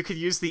 You could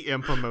use the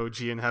imp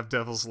emoji and have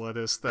devil's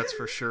lettuce, that's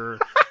for sure.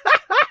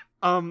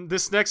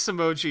 This next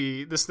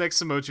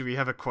emoji, we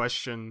have a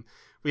question.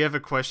 We have a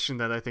question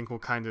that I think will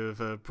kind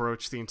of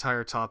broach the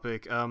entire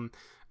topic.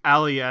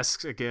 Ali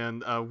asks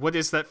again, what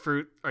is that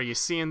fruit? Are you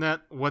seeing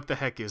that? What the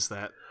heck is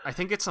that? I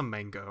think it's a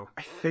mango.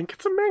 I think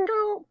it's a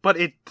mango, but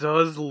it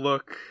does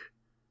look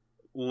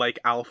like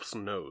Alf's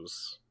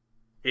nose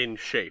in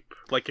shape.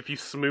 Like if you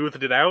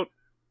smoothed it out.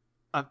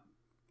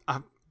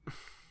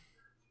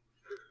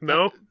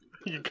 No?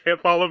 You can't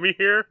follow me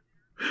here?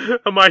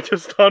 Am I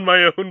just on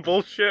my own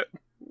bullshit?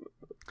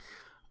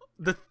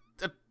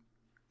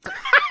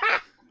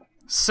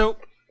 So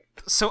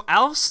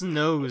Alf's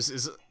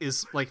nose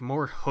is like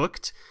more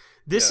hooked.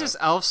 This is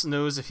Alf's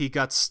nose if he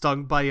got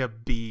stung by a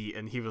bee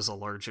and he was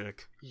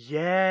allergic.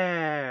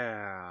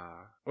 Yeah.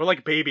 Or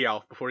like baby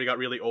Alf before he got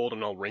really old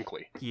and all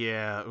wrinkly.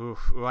 Yeah, ooh,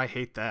 I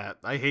hate that.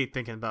 I hate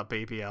thinking about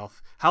baby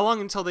Alf. How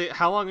long until they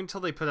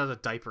put out a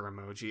diaper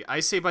emoji? I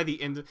say by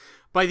the end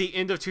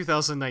of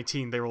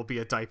 2019 there will be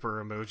a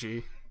diaper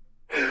emoji.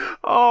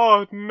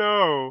 Oh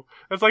no.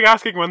 It's like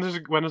asking when is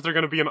there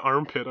going to be an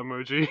armpit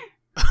emoji?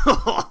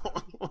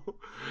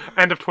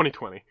 End of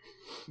 2020.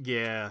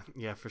 Yeah,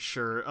 for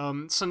sure.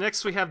 So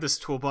next we have this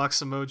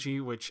toolbox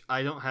emoji, which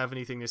I don't have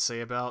anything to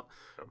say about,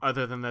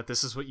 other than that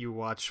this is what you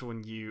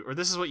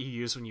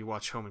use when you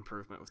watch Home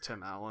Improvement with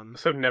Tim Allen.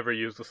 So never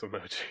use this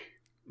emoji.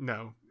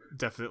 No,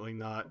 definitely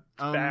not.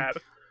 Bad.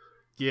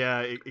 Yeah,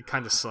 it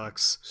kind of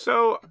sucks.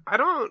 So,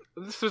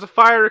 there's a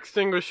fire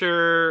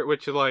extinguisher,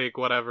 which is like,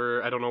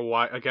 whatever, I don't know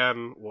why,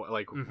 again,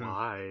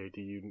 why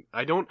do you,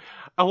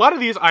 a lot of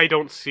these I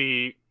don't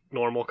see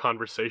normal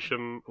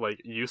conversation,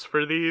 like, use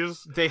for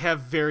these. They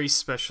have very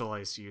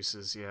specialized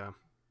uses, yeah.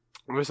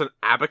 There's an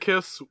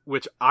abacus,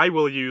 which I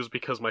will use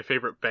because my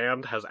favorite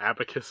band has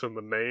abacus in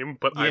the name,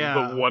 but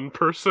I'm the one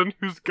person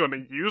who's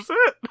gonna use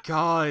it.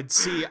 God,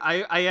 see,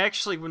 I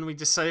actually, when we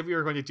decided we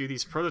were going to do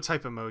these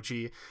prototype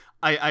emoji,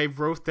 I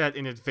wrote that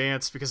in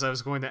advance because I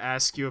was going to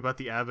ask you about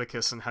the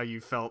abacus and how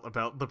you felt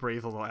about the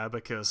brave little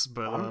abacus,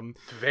 but I'm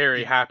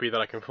very happy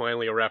that I can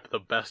finally rep the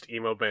best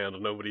emo band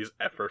nobody's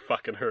ever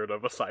fucking heard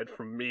of aside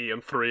from me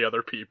and 3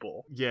 other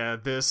people. Yeah,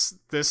 this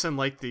and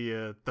like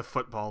the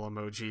football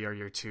emoji are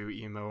your 2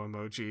 emo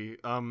emoji.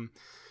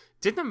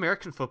 Didn't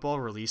American Football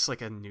release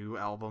like a new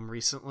album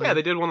recently? Yeah,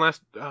 they did one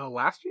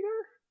last year?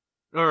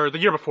 Or the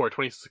year before,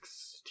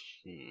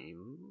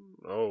 2016.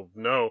 Oh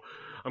no,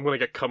 I'm gonna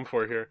get come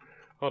for here.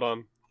 Hold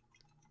on.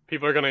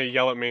 People are gonna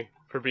yell at me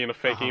for being a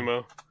fake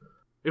emo.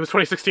 It was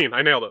 2016.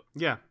 I nailed it.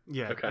 Yeah.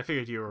 Okay. I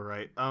figured you were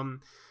right.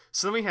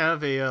 So then we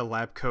have a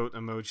lab coat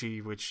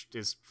emoji, which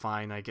is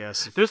fine, I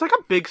guess. There's like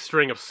a big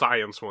string of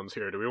science ones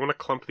here. Do we want to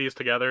clump these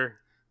together?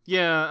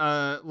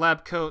 Yeah.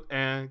 Lab coat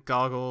and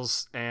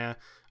goggles and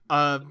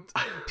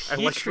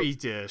petri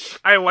dish.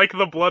 I like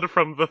the blood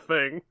from the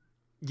thing.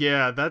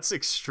 Yeah, that's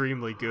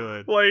extremely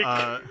good.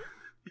 Like,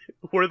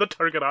 we're the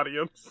target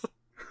audience.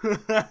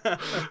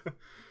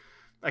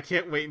 I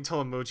can't wait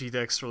until Emoji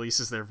Dex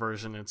releases their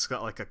version and it's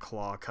got like a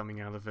claw coming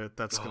out of it.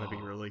 That's going to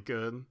be really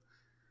good.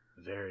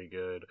 Very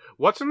good.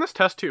 What's in this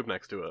test tube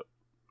next to it?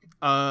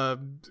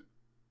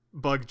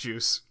 Bug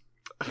juice.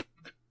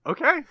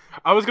 Okay.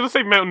 I was going to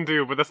say Mountain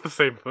Dew, but that's the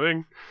same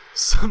thing.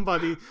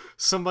 Somebody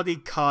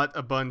caught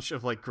a bunch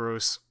of like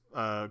gross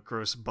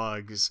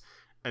bugs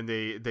and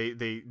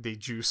they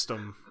juiced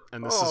them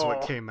and this is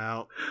what came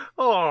out.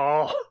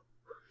 Oh.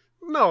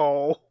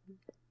 No.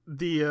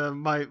 The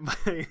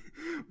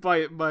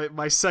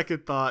my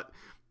second thought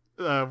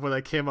what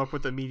I came up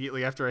with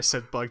immediately after I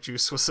said bug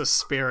juice was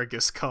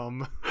asparagus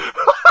cum.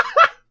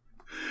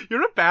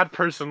 You're a bad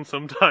person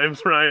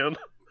sometimes, Ryan.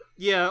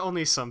 Yeah,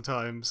 only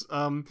sometimes.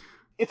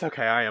 It's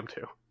okay, I am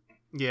too.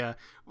 Yeah,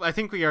 I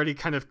think we already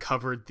kind of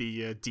covered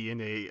the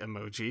DNA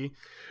emoji.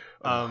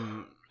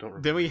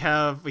 Then we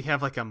have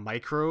like a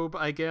microbe,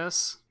 I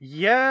guess.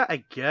 Yeah,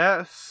 I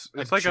guess.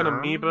 It's like an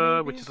amoeba,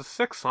 maybe? Which is a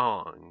sick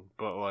song.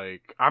 But,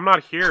 like, I'm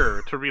not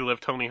here to relive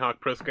Tony Hawk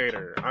Pro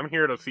Skater. I'm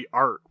here to see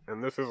art,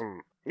 and this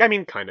isn't... I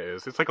mean, kinda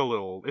is. It's like a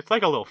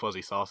little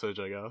fuzzy sausage,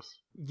 I guess.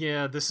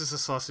 Yeah, this is a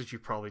sausage you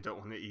probably don't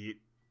want to eat.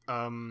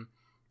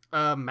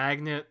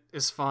 Magnet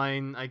is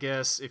fine, I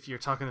guess, if you're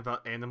talking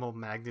about animal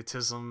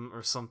magnetism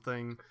or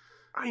something.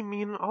 I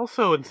mean,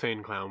 also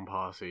Insane Clown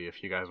Posse,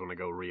 if you guys want to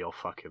go real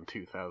fucking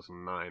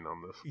 2009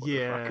 on this.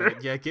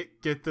 Yeah,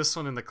 get this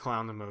one in the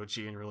clown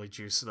emoji and really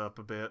juice it up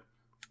a bit.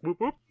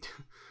 Whoop whoop.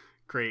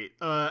 Great.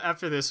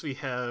 After this, we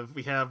have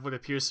what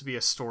appears to be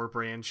a store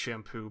brand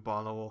shampoo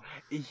bottle.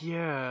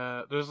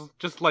 Yeah, there's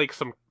just like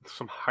some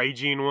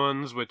hygiene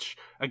ones, which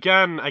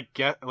again I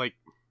get like.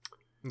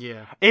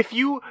 Yeah. If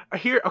you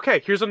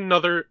here's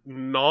another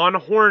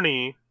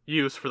non-horny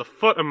use for the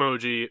foot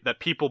emoji that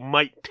people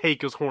might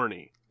take as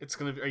horny.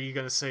 Are you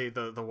gonna say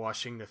the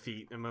washing the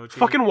feet emoji?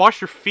 Fucking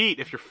wash your feet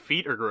if your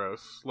feet are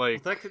gross.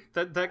 Like well,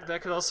 that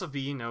could also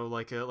be, you know,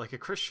 like a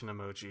Christian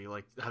emoji,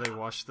 like how they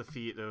wash the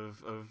feet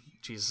of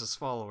Jesus'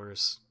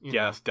 followers.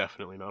 Yeah, it's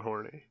definitely not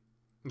horny.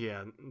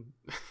 Yeah.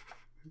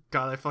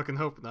 God, I fucking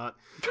hope not.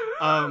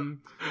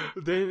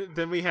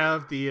 Then we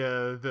have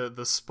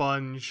the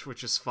sponge,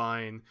 which is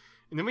fine.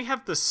 And then we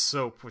have the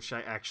soap, which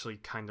I actually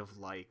kind of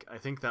like. I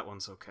think that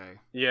one's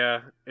okay.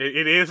 Yeah,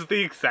 it is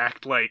the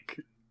exact, like,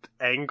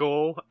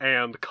 angle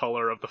and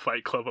color of the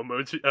Fight Club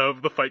emoji,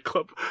 of the Fight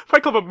Club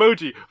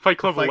emoji, Fight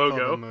Club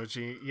logo. Club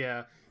emoji,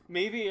 yeah.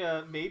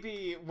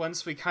 Maybe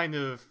once we kind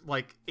of,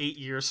 like, 8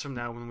 years from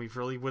now, when we've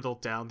really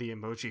whittled down the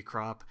emoji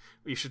crop,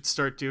 we should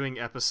start doing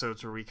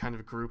episodes where we kind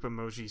of group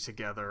emoji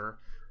together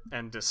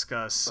and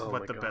discuss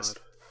what the best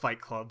Fight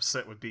Club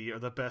set would be, or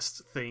the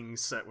best thing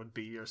set would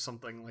be, or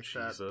something like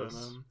that. But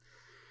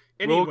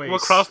anyways, we'll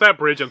cross that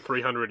bridge in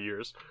 300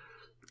 years.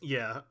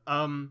 Yeah.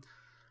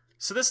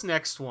 So this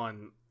next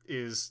one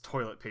is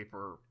toilet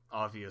paper,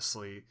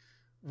 obviously,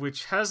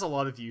 which has a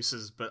lot of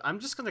uses, but I'm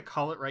just gonna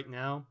call it right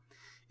now.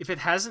 If it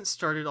hasn't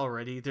started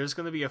already, there's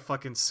gonna be a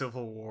fucking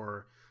civil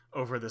war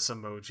over this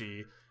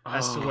emoji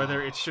as to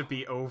whether it should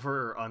be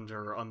over or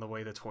under on the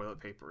way the toilet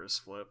paper is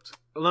flipped.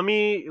 Let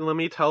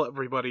me tell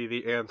everybody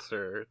the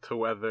answer to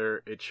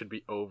whether it should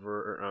be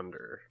over or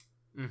under.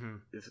 Mm-hmm.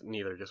 It's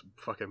neither. Just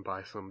fucking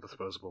buy some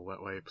disposable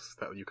wet wipes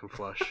that you can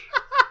flush.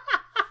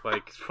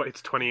 Like,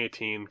 it's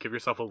 2018. Give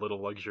yourself a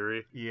little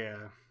luxury. Yeah.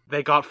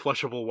 They got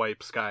flushable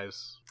wipes,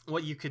 guys.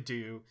 What you could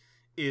do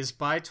is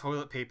buy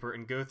toilet paper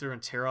and go through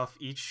and tear off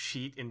each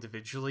sheet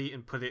individually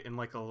and put it in,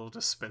 like, a little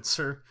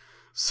dispenser.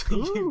 So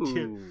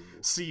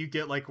you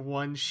get like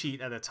one sheet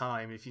at a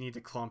time. If you need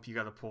to clump, you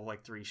gotta pull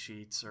like 3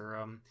 sheets.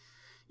 Or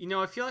you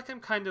know, I feel like I'm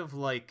kind of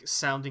like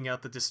sounding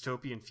out the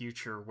dystopian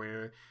future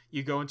where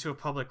you go into a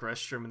public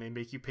restroom and they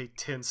make you pay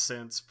 10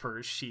 cents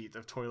per sheet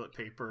of toilet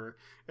paper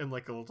in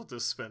like a little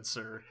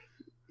dispenser.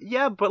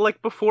 Yeah, but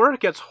like before it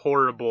gets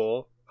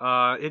horrible,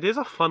 it is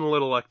a fun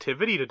little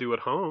activity to do at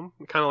home,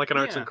 kind of like an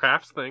arts and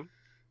crafts thing.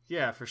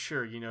 Yeah, for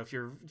sure. You know, if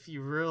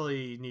you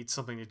really need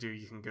something to do,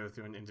 you can go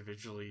through and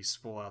individually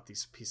spool out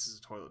these pieces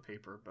of toilet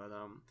paper. But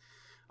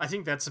I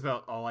think that's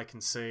about all I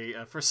can say.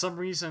 For some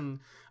reason,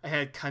 I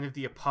had kind of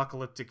the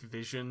apocalyptic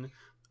vision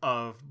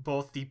of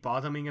both the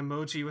bottoming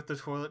emoji with the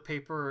toilet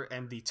paper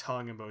and the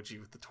tongue emoji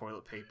with the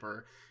toilet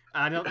paper.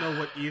 I don't know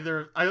what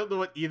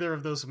either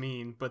of those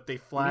mean, but they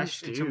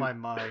flashed into my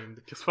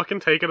mind. Just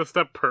fucking take it a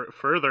step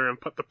further and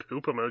put the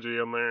poop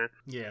emoji in there.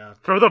 Yeah.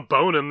 Throw the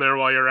bone in there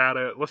while you're at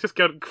it. Let's just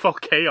get full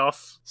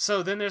chaos.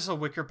 So then there's a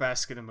wicker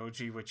basket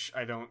emoji, which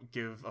I don't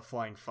give a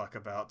flying fuck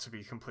about, to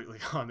be completely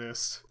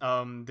honest.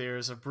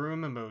 There's a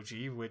broom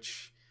emoji,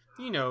 which,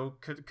 you know,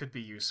 could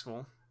be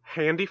useful.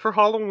 Handy for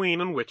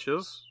Halloween and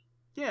witches.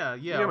 Yeah,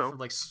 you know. For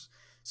like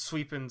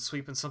sweeping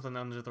something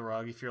under the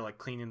rug if you're like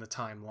cleaning the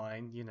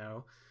timeline, you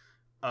know.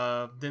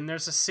 Then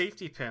there's a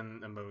safety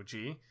pin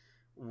emoji,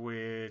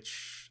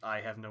 which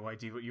I have no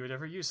idea what you would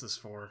ever use this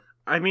for.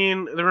 I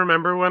mean,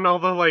 remember when all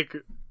the, like,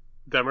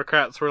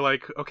 Democrats were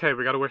like, okay,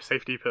 we gotta wear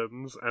safety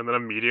pins, and then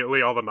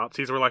immediately all the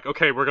Nazis were like,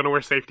 okay, we're gonna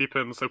wear safety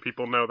pins so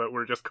people know that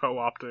we're just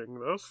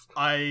co-opting this?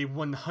 I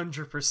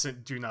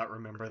 100% do not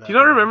remember that. Do you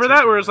not remember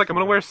that? Where it's like, I'm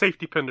gonna wear a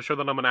safety pin to show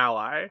that I'm an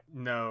ally?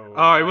 No.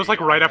 Oh, it was like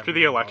right after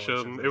the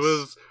election.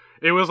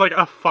 It was like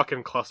a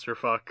fucking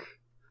clusterfuck.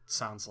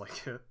 Sounds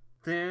like it.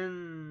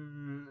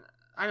 Then,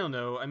 I don't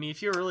know. I mean,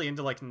 if you're really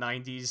into like the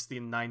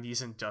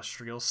 90s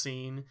industrial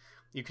scene,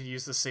 you could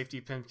use the safety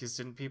pin, because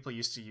didn't people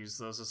used to use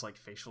those as like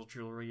facial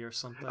jewelry or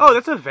something? Oh,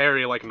 that's a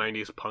very like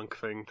 90s punk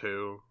thing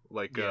too.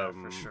 Like, yeah,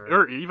 for sure.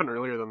 Or even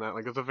earlier than that.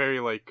 Like, it's a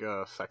very like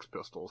Sex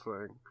Pistols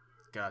thing.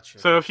 Gotcha.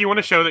 So if you want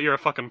to show that you're a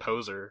fucking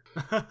poser.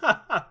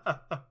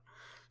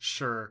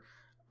 Sure.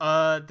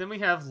 Then we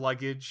have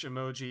luggage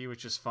emoji,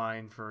 which is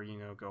fine for,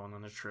 going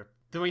on a trip.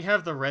 Then we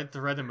have the red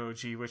thread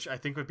emoji, which I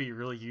think would be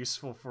really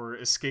useful for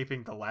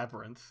escaping the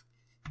labyrinth.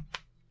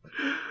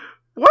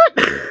 What?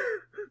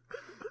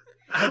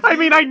 I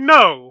mean, I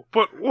know,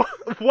 but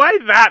why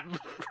that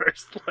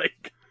first?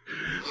 Like,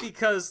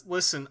 because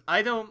listen,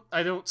 I don't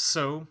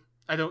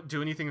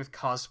do anything with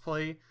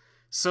cosplay.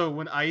 So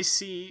when I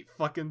see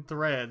fucking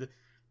thread,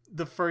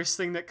 the first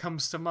thing that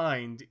comes to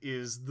mind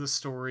is the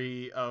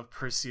story of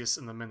Perseus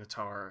and the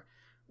Minotaur,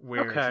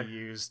 where he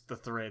used the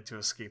thread to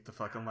escape the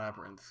fucking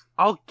labyrinth.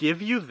 I'll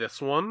give you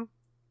this one.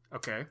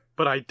 Okay.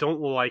 But I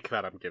don't like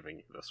that I'm giving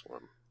you this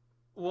one.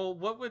 Well,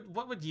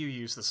 what would you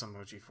use this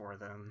emoji for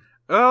then?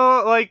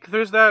 Like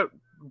there's that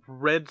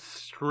red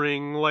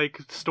string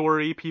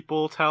story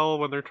people tell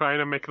when they're trying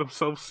to make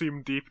themselves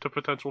seem deep to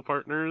potential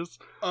partners.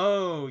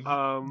 Oh,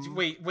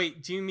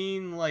 wait. Do you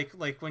mean like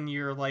when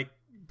you're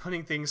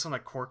putting things on a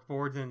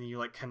corkboard and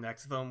you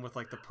connect them with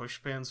the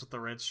push pins with the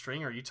red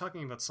string? Or are you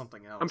talking about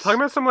something else? I'm talking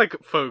about some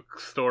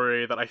folk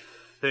story that I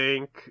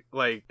think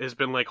has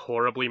been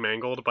horribly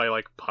mangled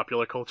by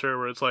popular culture,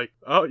 where it's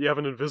oh, you have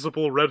an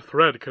invisible red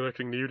thread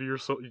connecting you to your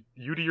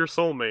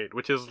soulmate,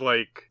 which is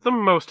the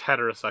most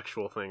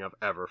heterosexual thing I've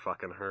ever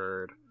fucking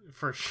heard.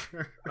 For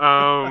sure.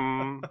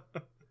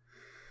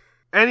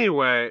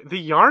 Anyway, the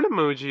yarn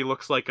emoji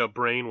looks like a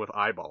brain with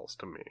eyeballs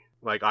to me,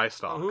 eye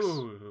stalks.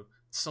 Ooh.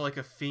 So a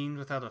fiend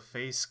without a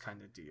face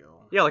kind of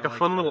deal. Yeah, a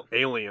fun little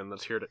alien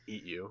that's here to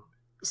eat you.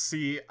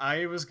 See,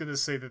 I was gonna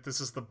say that this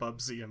is the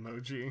Bubsy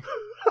emoji.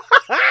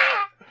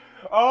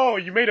 Oh,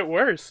 you made it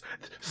worse.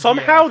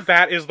 Somehow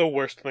that is the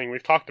worst thing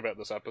we've talked about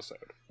this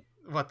episode.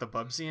 What, the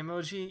Bubsy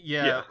emoji?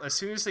 Yeah, as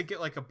soon as they get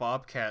a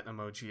bobcat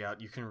emoji out,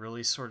 you can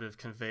really sort of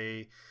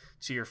convey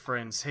to your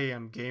friends, hey,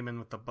 I'm gaming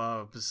with the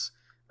bubs,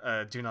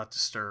 do not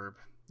disturb.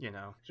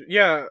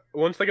 Yeah,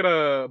 once they get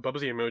a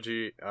Bubsy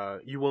emoji,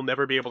 you will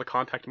never be able to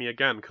contact me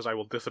again because I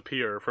will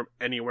disappear from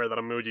anywhere that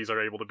emojis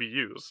are able to be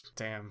used.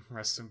 Damn,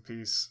 rest in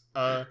peace.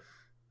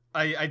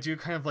 I do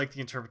kind of like the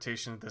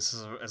interpretation of this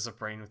as a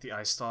brain with the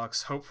eye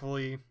stalks.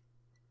 Hopefully,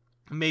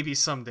 maybe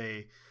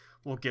someday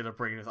we'll get a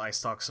brain with eye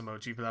stalks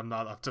emoji, but I'm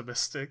not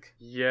optimistic.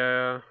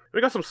 Yeah,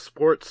 we got some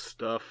sports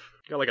stuff.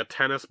 We got a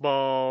tennis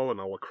ball and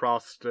a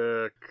lacrosse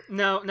stick.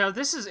 Now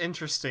this is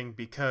interesting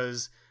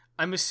because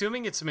I'm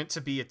assuming it's meant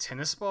to be a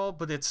tennis ball,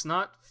 but it's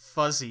not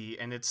fuzzy,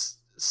 and it's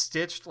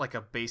stitched like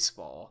a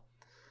baseball.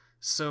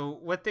 So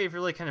what they've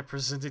really kind of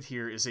presented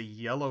here is a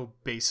yellow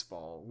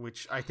baseball,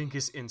 which I think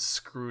is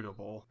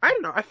inscrutable. I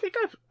don't know. I think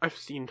I've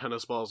seen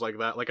tennis balls like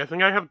that. I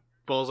think I have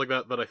balls like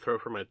that I throw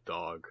for my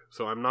dog.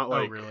 So I'm not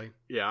Oh, really?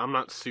 Yeah, I'm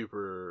not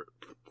super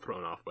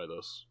thrown off by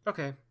this.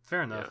 Okay,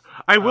 fair enough.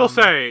 Yeah. I will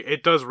say,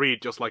 it does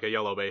read just like a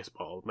yellow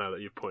baseball, now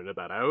that you've pointed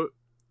that out.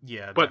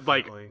 Yeah, but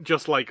definitely.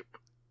 Just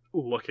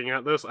looking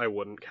at this, I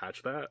wouldn't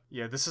catch that.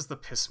 Yeah, this is the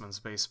Pissman's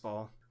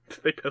baseball.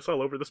 Did they piss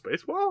all over this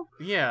baseball?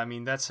 Yeah, I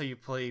mean, that's how you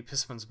play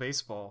Pissman's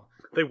baseball.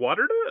 They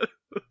watered it?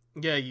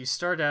 Yeah, you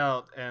start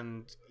out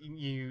and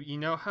you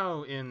know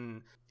how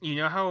in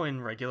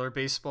regular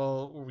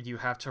baseball you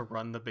have to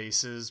run the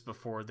bases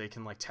before they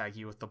can tag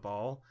you with the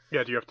ball?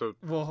 Yeah, do you have to?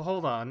 Well,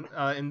 hold on.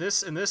 In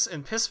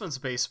Pissman's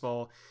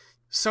baseball,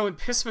 so in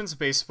Pissman's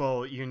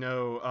baseball, you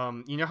know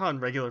how in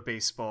regular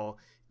baseball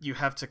you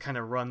have to kind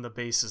of run the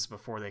bases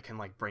before they can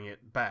bring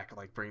it back,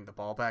 bring the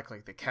ball back,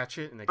 they catch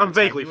it and they. I'm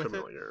vaguely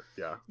familiar.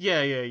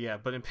 Yeah.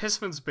 But in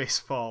Pissman's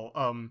baseball,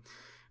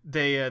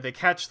 they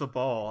catch the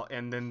ball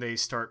and then they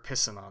start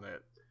pissing on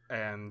it,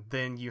 and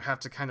then you have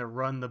to kind of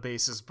run the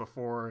bases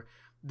before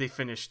they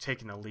finish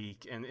taking a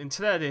leak. And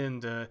to that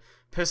end,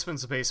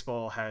 Pissman's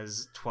baseball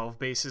has 12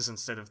 bases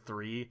instead of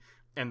 3,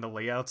 and the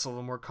layout's a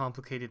little more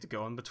complicated to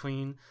go in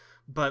between.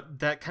 But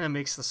that kind of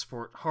makes the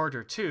sport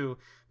harder, too,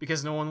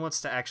 because no one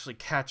wants to actually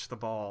catch the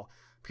ball,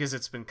 because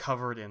it's been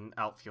covered in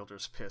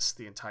outfielders' piss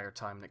the entire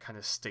time, and it kind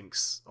of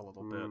stinks a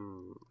little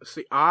bit.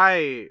 See,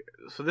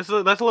 that's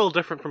a little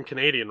different from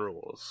Canadian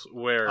rules,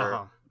 where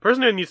the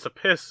person who needs to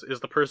piss is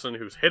the person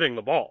who's hitting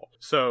the ball.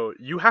 So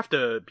you have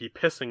to be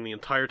pissing the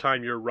entire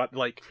time you're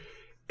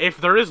if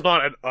there is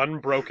not an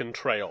unbroken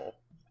trail,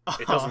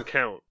 it doesn't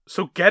count.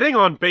 So getting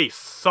on base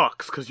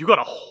sucks, because you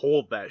gotta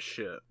hold that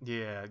shit.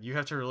 Yeah, you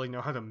have to really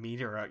know how to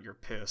meter out your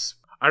piss.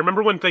 I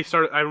remember when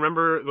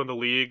the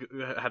league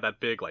had that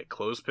big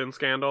clothespin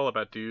scandal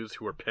about dudes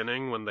who were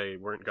pinning when they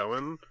weren't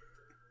going.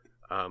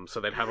 So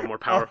they'd have a more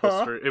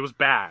powerful streak. It was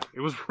bad.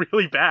 It was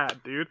really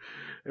bad, dude.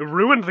 It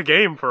ruined the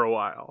game for a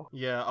while.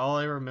 Yeah, all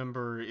I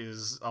remember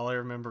is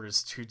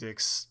Two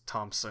Dicks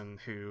Thompson,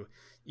 who,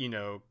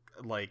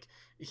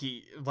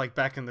 he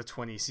back in the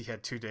 20s he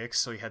had 2 dicks,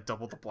 so he had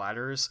double the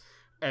bladders.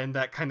 And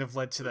that kind of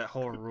led to that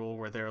whole rule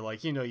where they're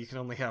you can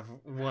only have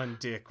 1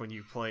 dick when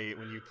you play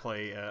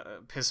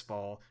piss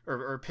ball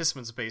or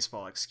Pissman's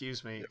baseball,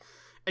 excuse me.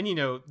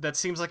 And that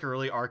seems like a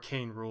really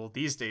arcane rule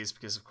these days,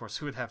 because of course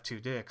who would have 2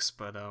 dicks?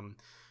 But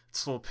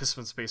it's a little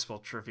Pissman's baseball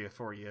trivia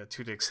for you.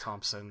 2 Dicks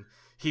Thompson.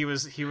 He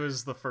was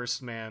the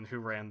first man who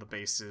ran the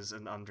bases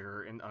in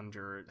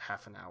under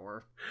half an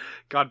hour.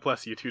 God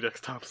bless you, 2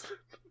 Dicks Thompson.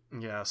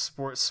 Yeah,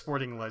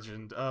 sporting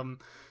legend.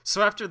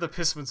 So after the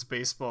Pistons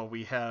baseball,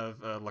 we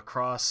have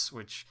lacrosse,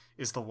 which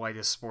is the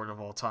whitest sport of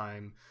all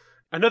time.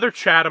 Another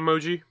chat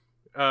emoji.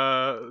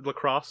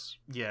 Lacrosse.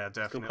 Yeah,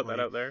 Just gonna put definitely. that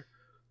out there.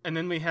 And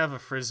then we have a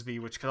frisbee,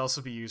 which could also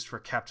be used for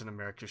Captain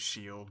America's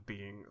shield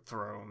being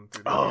thrown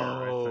through the air,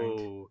 I think.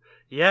 Oh,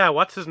 yeah.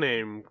 What's his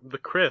name? The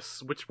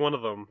Chris. Which one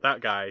of them?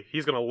 That guy.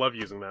 He's gonna love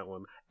using that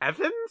one.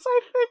 Evans, I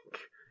think.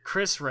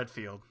 Chris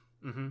Redfield.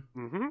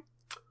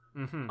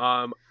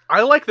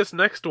 I like this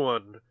next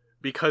one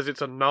because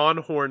it's a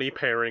non-horny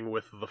pairing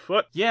with the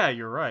foot. Yeah,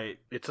 you're right.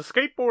 It's a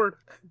skateboard.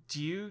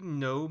 Do you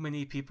know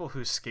many people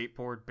who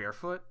skateboard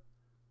barefoot?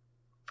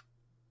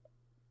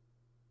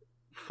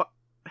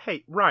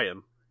 Hey,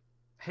 Ryan.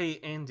 Hey,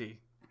 Andy.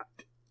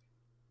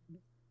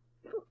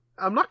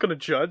 I'm not gonna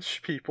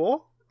judge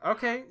people.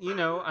 Okay,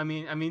 I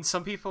mean,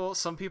 some people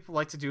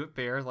like to do it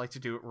bare, like to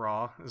do it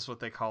raw, is what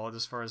they call it,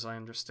 as far as I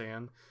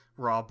understand.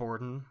 Raw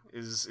boarding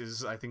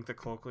is I think the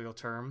colloquial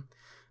term.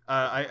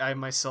 I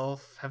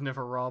myself have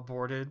never raw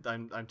boarded.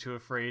 I'm too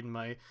afraid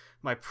my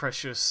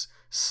precious,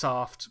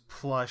 soft,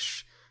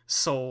 plush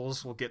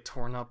soles will get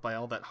torn up by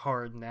all that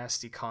hard,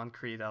 nasty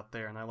concrete out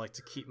there, and I like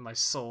to keep my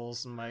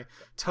soles and my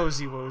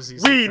toesy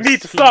woesies. We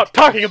need to stop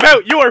talking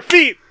about your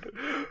feet.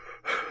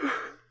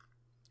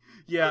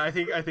 Yeah, I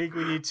think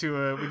we need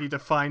to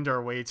find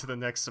our way to the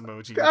next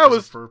emoji. That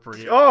was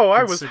appropriate.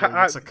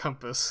 It's a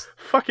compass.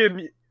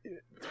 Fucking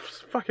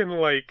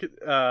like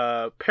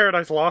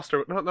Paradise Lost,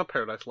 or not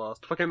Paradise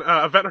Lost. Fucking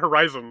Event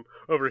Horizon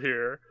over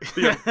here.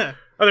 The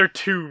other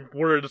two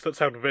words that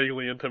sound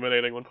vaguely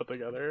intimidating when put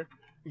together.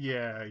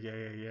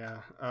 Yeah.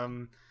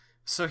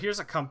 So here's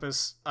a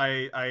compass.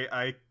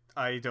 I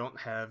don't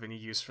have any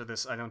use for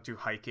this. I don't do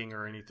hiking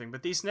or anything.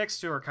 But these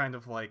next two are kind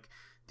of like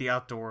the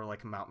outdoor,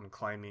 like mountain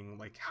climbing,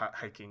 like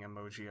hiking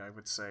emoji. I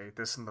would say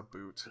this and the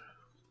boot.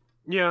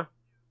 Yeah,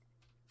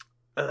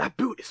 that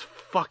boot is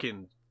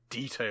fucking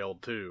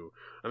detailed too.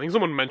 I think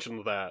someone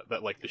mentioned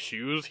that like the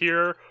shoes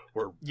here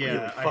were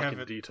really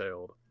fucking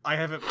detailed. I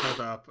have it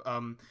pulled up.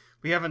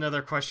 We have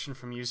another question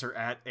from user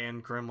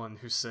 @AnneGremlin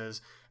who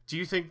says, do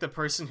you think the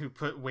person who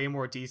put way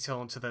more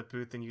detail into that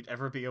boot than you'd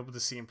ever be able to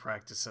see in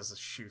practice has a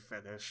shoe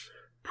fetish?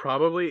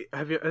 Probably.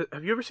 Have you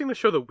ever seen the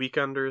show The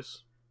Weekenders?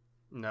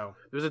 No.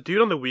 There's a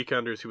dude on The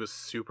Weekenders who was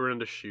super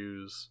into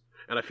shoes,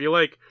 and I feel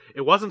like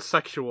it wasn't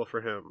sexual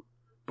for him,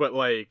 but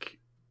like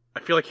I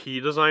feel like he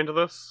designed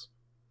this.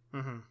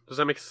 Mm-hmm. Does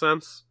that make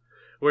sense?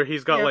 Where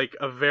he's got like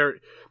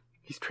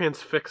he's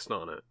transfixed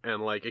on it,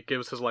 and like it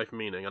gives his life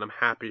meaning, and I'm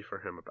happy for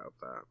him about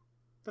that.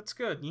 That's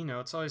good.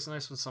 It's always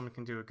nice when someone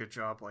can do a good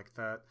job like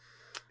that.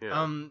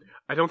 Yeah.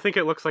 I don't think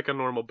it looks like a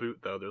normal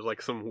boot though. There's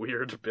like some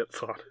weird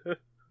bits on it.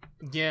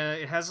 Yeah,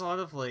 it has a lot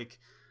of like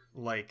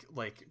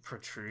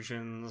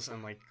protrusions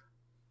and like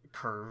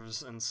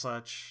curves and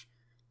such.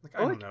 Like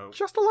I don't know.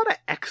 Just a lot of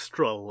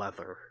extra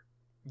leather.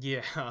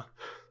 Yeah. I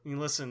mean,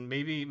 listen,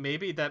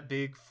 maybe that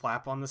big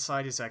flap on the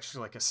side is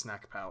actually like a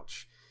snack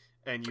pouch,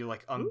 and you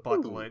like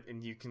unbuckle it,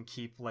 and you can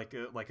keep like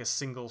a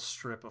single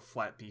strip of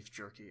flat beef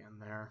jerky in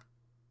there.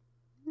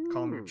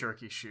 Call them your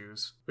jerky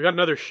shoes. We got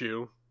another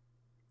shoe.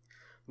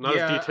 Not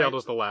as detailed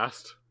as the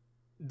last.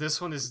 This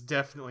one is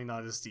definitely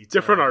not as detailed.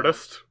 Different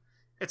artist.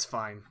 It's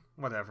fine.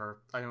 Whatever.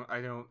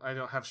 I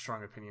don't have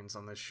strong opinions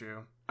on this shoe.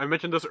 I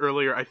mentioned this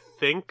earlier. I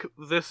think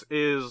this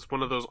is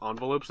one of those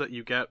envelopes that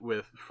you get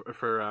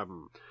for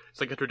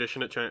it's like a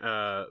tradition at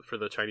for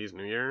the Chinese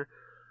New Year.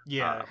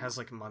 Yeah, it has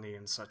like money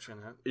and such in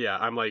it. Yeah,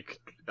 I'm like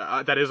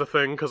that is a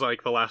thing because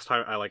like the last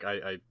time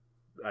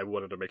I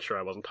wanted to make sure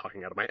I wasn't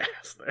talking out of my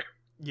ass there.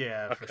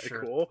 Yeah, okay, for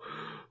sure. Cool.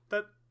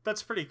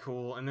 That's pretty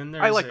cool. And then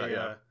there's I like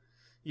that.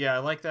 Yeah, I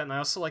like that, and I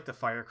also like the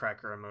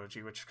firecracker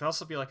emoji, which could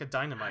also be like a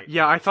dynamite.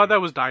 Yeah, emoji. I thought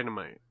that was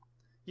dynamite.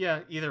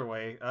 Yeah, either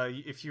way.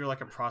 If you're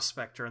like a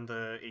prospector in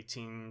the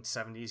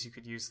 1870s, you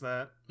could use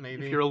that,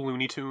 maybe. If you're a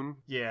Looney Tune.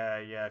 Yeah,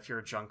 if you're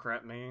a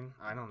Junkrat main.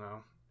 I don't know.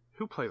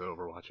 Who plays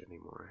Overwatch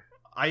anymore?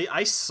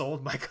 I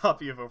sold my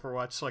copy of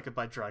Overwatch so I could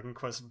buy Dragon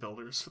Quest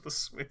Builders for the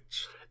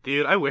Switch.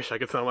 Dude, I wish I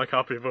could sell my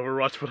copy of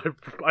Overwatch,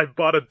 but I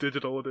bought a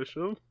digital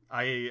edition.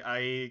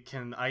 I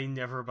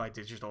never buy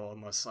digital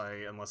unless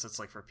it's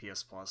like for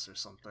PS Plus or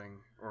something,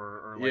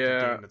 or like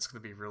a game that's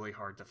gonna be really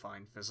hard to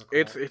find physical.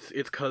 It's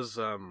because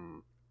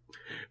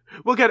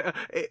we'll get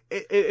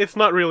it's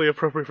not really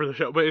appropriate for the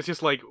show, but it's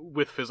just like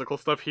with physical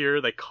stuff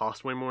here, they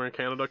cost way more in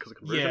Canada because of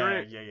conversion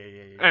rate.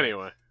 Yeah.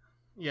 Anyway.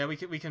 Yeah, we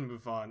can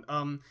move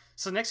on.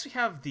 So next we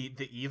have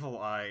the evil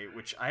eye,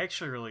 which I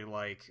actually really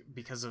like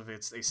because of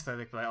its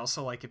aesthetic, but I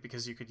also like it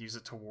because you could use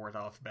it to ward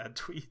off bad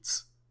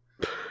tweets.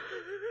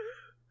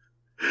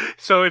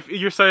 So if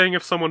you're saying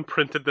if someone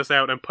printed this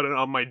out and put it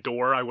on my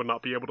door, I would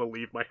not be able to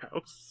leave my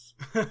house.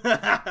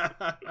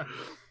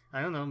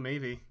 I don't know,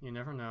 maybe. You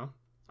never know.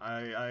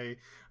 I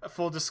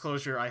full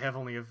disclosure, I have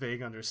only a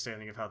vague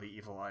understanding of how the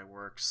evil eye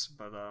works,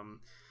 but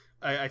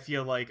I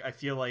feel like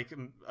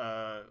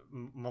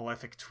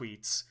malefic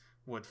tweets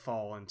would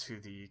fall into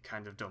the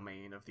kind of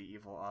domain of the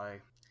evil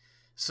eye.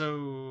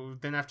 So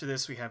then after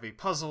this we have a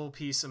puzzle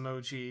piece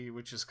emoji,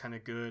 which is kind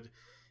of good.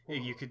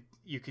 You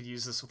could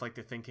use this with like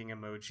the thinking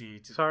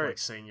emoji to Sorry. like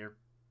saying you're.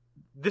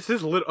 This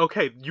is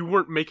okay, you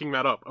weren't making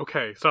that up.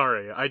 Okay,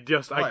 sorry. I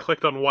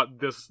clicked on what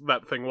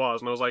that thing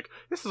was, and I was like,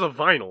 this is a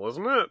vinyl,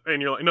 isn't it?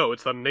 And you're like, no,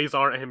 it's the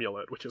Nazar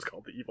amulet, which is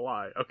called the evil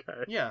eye.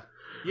 Okay. Yeah.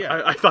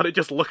 Yeah. I thought it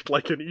just looked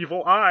like an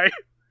evil eye.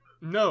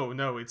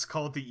 No, it's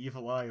called the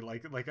evil eye.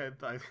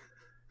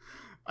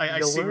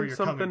 I see where you're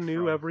coming from. Something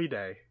new every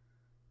day.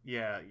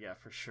 Yeah,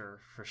 for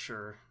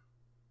sure.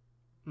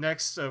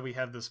 Next, we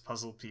have this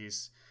puzzle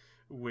piece,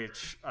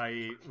 which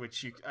I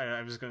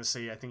was going to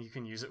say, I think you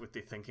can use it with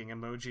the thinking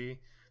emoji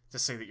to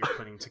say that you're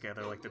putting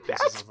together like the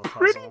pieces of the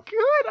puzzle. That's pretty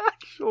good,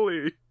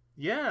 actually.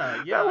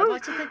 Yeah. I'd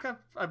like to think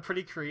I'm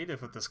pretty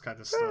creative with this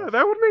kind of stuff. Yeah,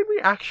 that would make me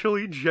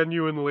actually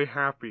genuinely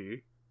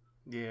happy.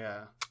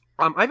 Yeah.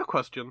 I have a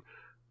question.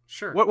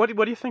 Sure. What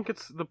do you think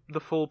it's the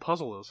full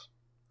puzzle is?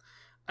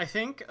 I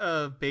think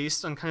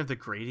based on kind of the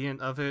gradient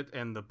of it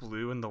and the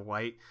blue and the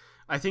white,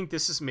 I think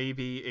this is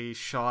maybe a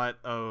shot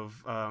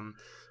of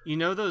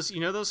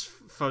those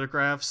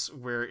photographs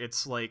where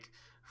it's like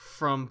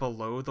from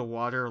below the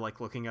water, like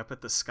looking up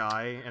at the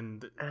sky,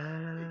 and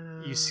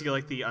you see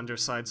like the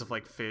undersides of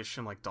like fish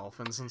and like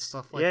dolphins and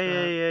stuff like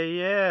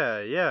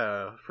that.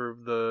 Yeah. For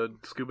the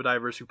scuba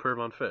divers who perv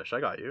on fish, I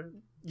got you.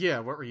 Yeah,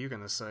 what were you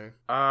gonna say?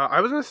 I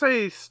was gonna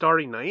say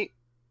Starry Night,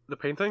 the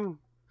painting.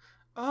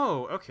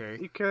 Oh, okay.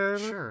 You can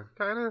sure,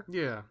 kind of.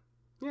 Yeah,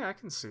 I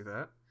can see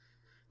that.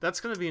 That's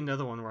gonna be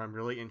another one where I'm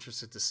really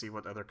interested to see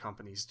what other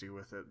companies do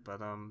with it. But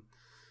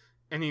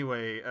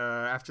anyway,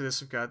 after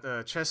this we've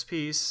got chess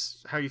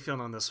piece. How are you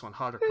feeling on this one?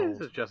 Hot or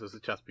cold? It's a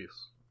chess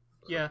piece.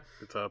 Yeah.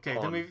 It's a okay.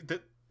 pawn.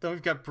 Then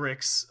we've got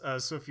bricks.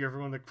 So if you ever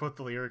want to quote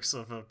the lyrics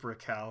of a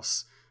brick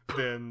house,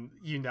 then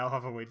you now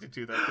have a way to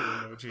do that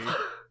through emoji.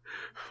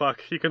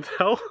 Fuck, you can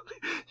tell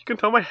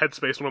my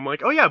headspace when I'm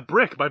like, oh yeah,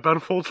 Brick by Ben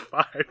Folds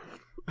 5.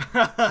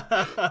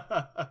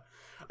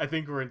 I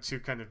think we're in two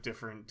kind of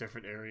different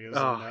areas.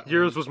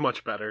 Yours was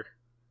much better.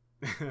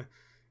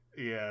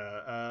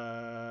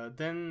 Yeah.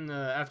 Then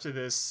after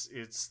this,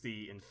 it's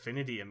the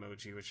infinity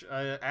emoji, which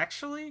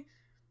actually,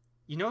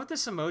 you know what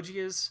this emoji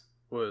is?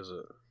 What is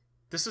it?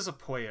 This is a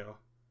Puyo.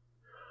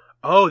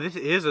 Oh, this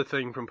is a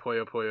thing from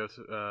Puyo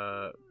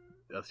Puyo.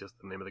 That's just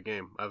the name of the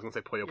game. I was gonna say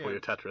Puyo Puyo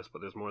Tetris,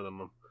 but there's more than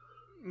them.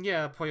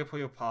 Yeah, Puyo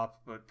Puyo Pop,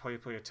 but Puyo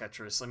Puyo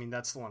Tetris. I mean,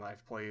 that's the one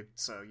I've played,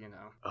 so you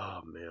know.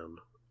 Oh man,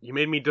 you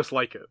made me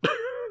dislike it.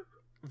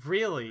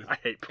 Really? I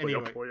hate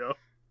Puyo Puyo.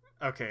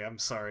 Okay, I'm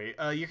sorry.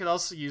 You could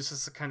also use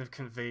this to kind of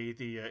convey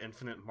the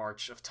infinite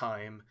march of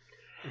time,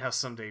 and how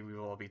someday we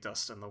will all be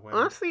dust in the wind.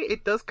 Honestly,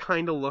 it does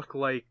kind of look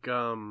like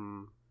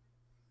the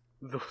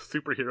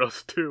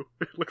superheroes too.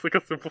 It looks like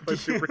a simplified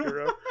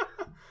superhero.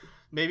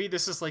 Maybe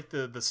this is like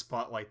the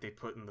spotlight they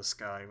put in the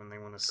sky when they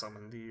want to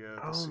summon the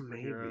superheroes.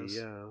 Maybe,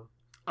 yeah.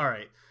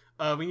 Alright,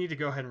 we need to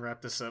go ahead and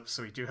wrap this up,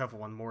 so we do have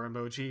one more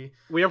emoji.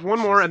 We have one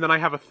more, and then I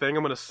have a thing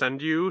I'm going to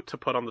send you to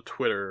put on the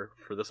Twitter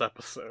for this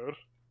episode.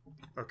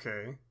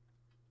 Okay.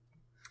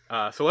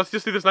 So let's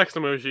just do this next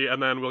emoji,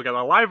 and then we'll get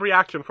a live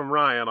reaction from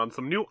Ryan on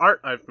some new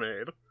art I've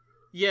made.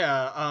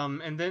 Yeah,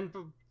 and then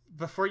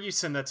before you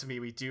send that to me,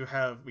 we do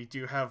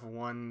have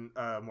one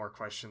more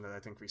question that I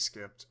think we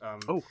skipped.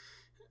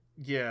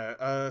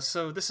 Yeah,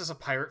 so this is a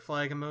pirate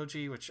flag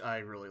emoji, which I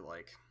really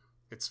like.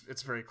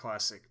 It's very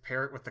classic.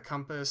 Parrot with the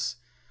compass,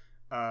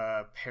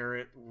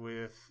 parrot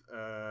with,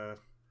 I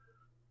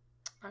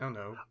don't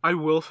know. I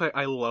will say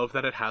I love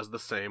that it has the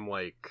same,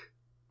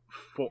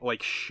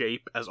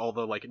 shape as all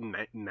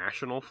the,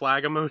 national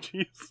flag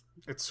emojis.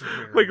 It's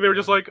very like, they were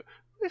just like,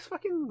 let's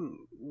fucking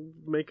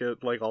make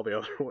it like all the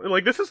other ones.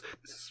 Like, this is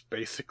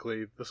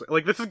basically, this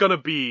is gonna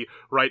be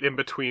right in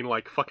between,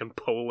 fucking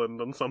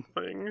Poland and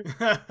something.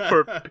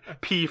 For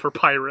P for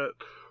pirate.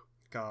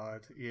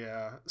 God,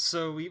 yeah.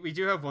 So we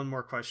do have one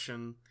more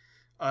question.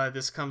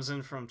 This comes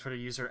in from Twitter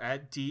user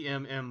at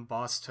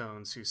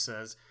DMMBossTones, who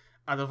says,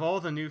 out of all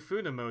the new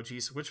food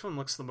emojis, which one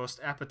looks the most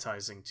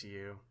appetizing to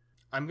you?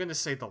 I'm gonna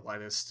say the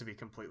lettuce, to be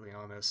completely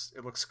honest.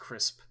 It looks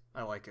crisp.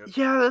 I like it.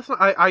 Yeah,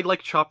 I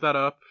chop that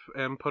up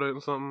and put it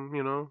in something,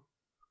 you know?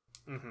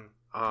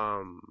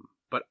 Mm-hmm.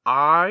 But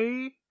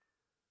I'm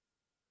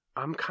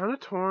kind of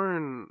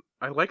torn.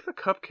 I like the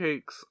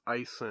cupcakes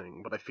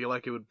icing, but I feel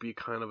like it would be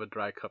kind of a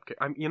dry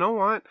cupcake. You know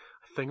what?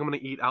 I think I'm gonna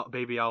eat out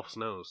Baby Alf's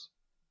nose.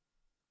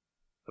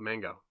 The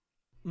mango.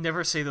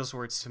 Never say those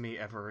words to me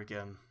ever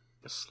again.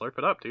 Just slurp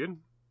it up, dude.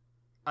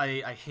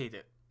 I hate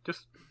it.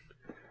 Just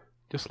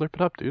slurp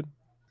it up, dude.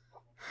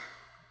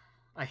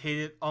 I hate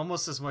it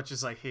almost as much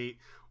as I hate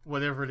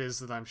whatever it is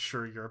that I'm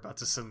sure you're about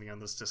to send me on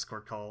this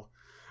Discord call.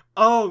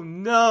 Oh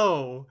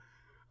no!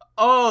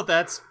 Oh,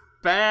 that's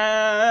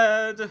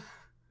bad!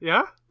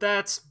 Yeah?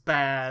 That's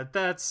bad.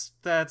 That's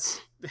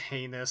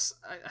heinous.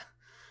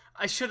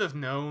 I should have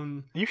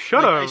known. You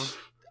should have.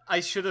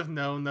 I should have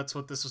known that's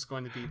what this was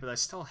going to be, but I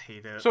still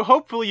hate it. So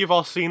hopefully you've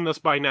all seen this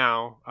by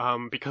now,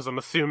 because I'm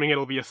assuming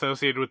it'll be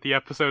associated with the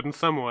episode in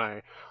some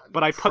way.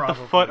 But I put the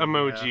foot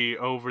emoji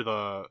over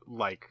the,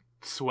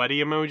 sweaty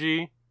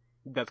emoji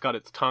that's got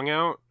its tongue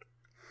out.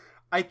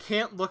 I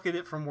can't look at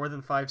it for more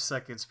than 5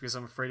 seconds because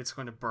I'm afraid it's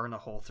going to burn a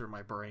hole through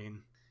my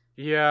brain.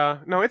 Yeah,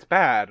 no, it's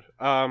bad.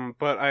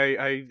 But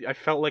I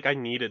felt like I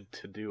needed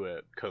to do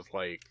it because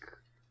like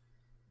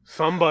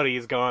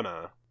somebody's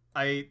gonna.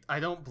 I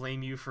don't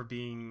blame you for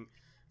being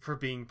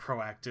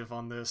proactive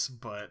on this,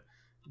 but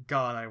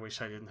God, I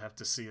wish I didn't have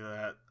to see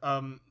that.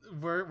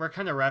 We're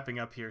kind of wrapping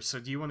up here,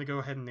 so do you want to go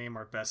ahead and name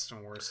our best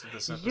and worst of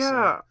this episode?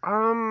 Yeah.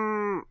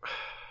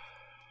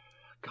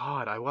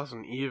 God, I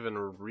wasn't even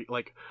I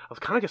was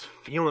kind of just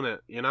feeling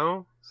it, you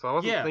know. So I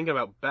wasn't thinking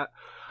about I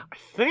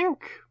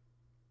think.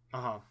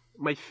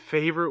 My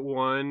favorite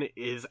one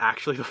is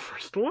actually the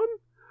first one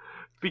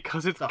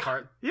because it's the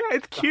heart. Yeah,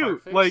 it's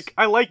cute. Like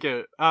I like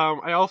it.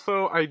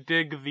 I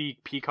dig the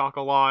peacock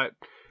a lot.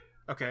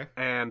 Okay.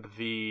 And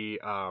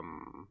the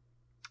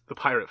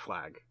pirate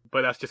flag,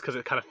 but that's just because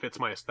it kind of fits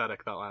my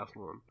aesthetic. That last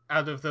one.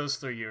 Out of those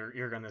three,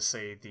 you're gonna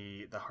say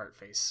the heart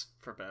face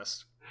for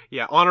best.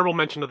 Yeah, honorable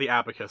mention to the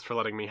Abacus for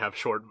letting me have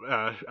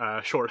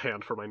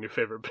shorthand for my new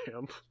favorite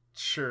band.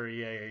 Sure.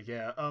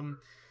 Yeah.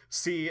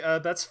 See,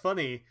 that's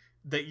funny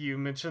that you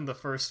mentioned the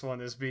first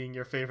one as being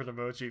your favorite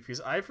emoji because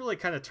I've really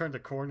kind of turned a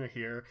corner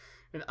here,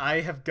 and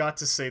I have got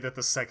to say that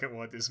the second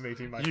one is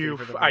maybe my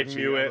favorite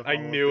emoji. I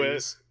knew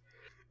it.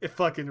 It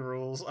fucking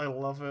rules. I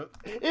love it.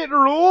 It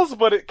rules,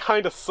 but it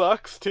kind of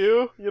sucks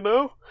too, you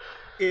know?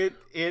 It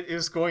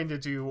is going to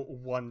do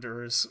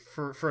wonders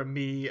for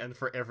me and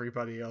for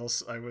everybody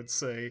else, I would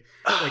say.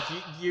 Like,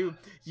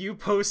 you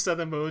post that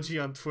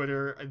emoji on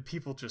Twitter, and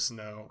people just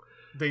know.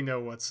 They know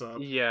what's up.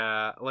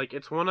 Yeah, like,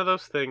 it's one of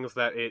those things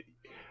that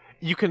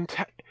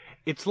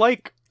it's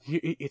like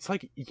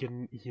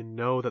you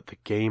know that the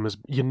game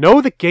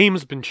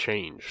has been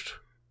changed.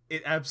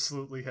 It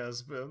absolutely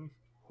has been.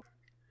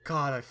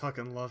 God, I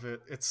fucking love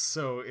it. It's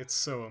so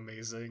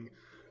amazing.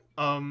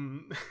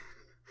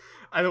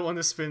 I don't want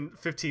to spend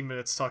 15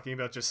 minutes talking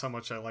about just how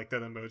much I like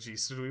that emoji.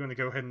 So do we want to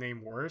go ahead and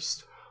name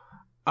worst?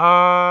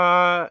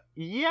 Yeah,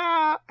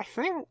 I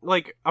think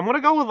like I'm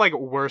gonna go with like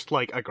worst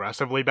like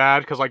aggressively bad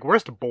because like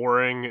worst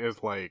boring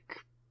is like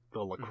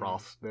the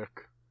lacrosse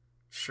stick.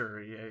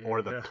 Sure, yeah.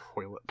 Or the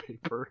toilet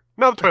paper.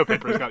 No, the toilet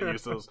paper's got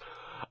uses.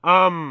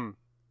 I'm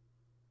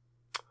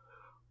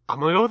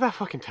gonna go with that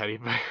fucking teddy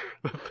bear.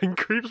 That thing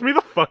creeps me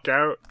the fuck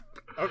out.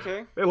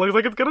 Okay. It looks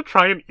like it's gonna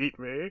try and eat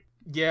me.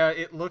 Yeah,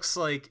 it looks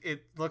like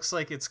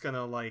it's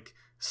gonna like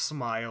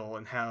smile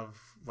and have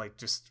like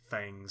just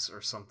fangs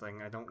or something.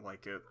 I don't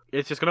like it.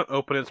 It's just gonna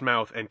open its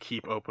mouth and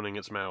keep opening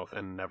its mouth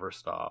and never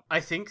stop.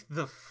 I think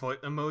the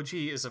foot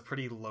emoji is a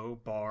pretty low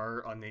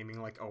bar on naming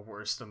like a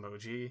worst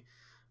emoji.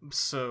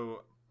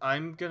 So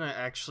I'm gonna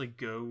actually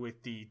go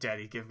with the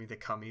 "Daddy give me the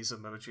cummies"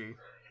 emoji.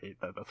 I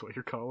hate that. That's what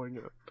you're calling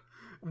it.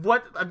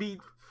 What? I mean,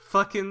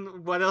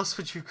 fucking, what else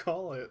would you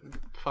call it?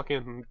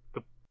 Fucking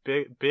the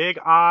big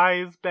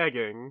eyes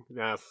begging.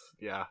 Yes,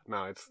 yeah,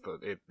 no,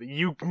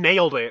 you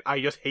nailed it. I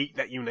just hate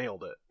that you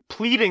nailed it.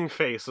 Pleading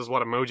face is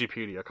what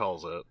Emojipedia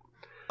calls it.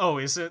 Oh,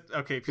 is it?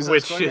 Okay, because I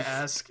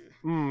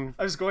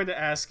was going to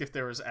ask if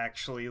there was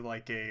actually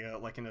like a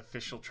like an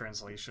official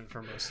translation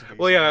for most of these.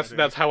 Well, yeah,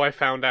 that's how I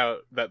found out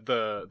that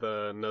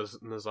the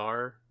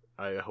Nazar,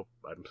 I hope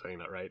I'm saying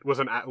that right, was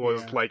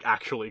like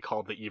actually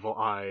called the evil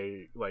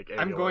eye. Like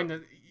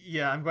amulet.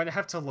 I'm going to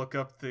have to look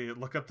up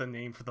the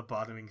name for the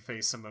bottoming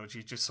face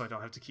emoji just so I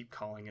don't have to keep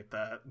calling it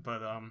that.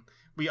 But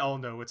we all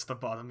know it's the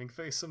bottoming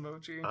face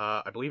emoji.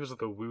 I believe it's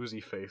the woozy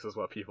face is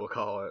what people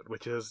call it,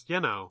 which is, you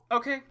know.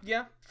 Okay,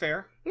 yeah,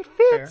 fair. It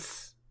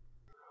fits.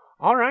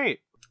 Fair. All right.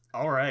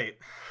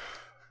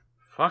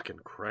 Fucking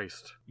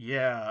Christ.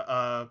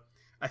 Yeah.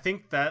 I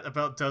think that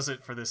about does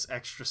it for this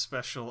extra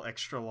special,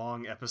 extra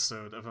long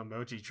episode of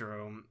Emoji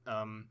Jerome.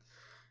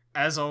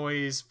 As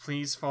always,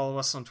 please follow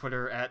us on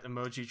Twitter at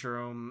Emoji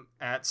Jerome,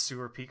 at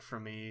Sewer Peak for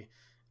me,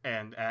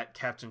 and at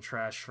Captain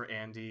Trash for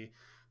Andy.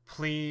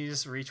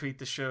 Please retweet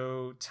the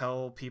show,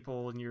 tell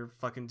people in your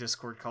fucking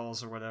Discord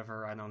calls or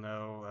whatever, I don't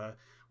know,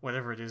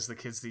 whatever it is the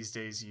kids these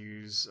days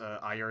use,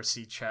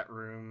 IRC chat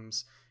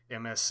rooms,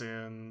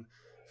 MSN,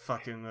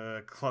 fucking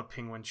Club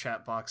Penguin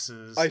chat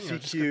boxes,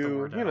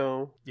 ICQ, you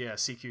know. Yeah,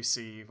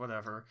 CQC,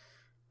 whatever.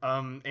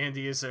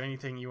 Andy, is there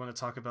anything you want to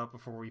talk about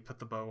before we put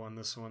the bow on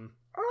this one?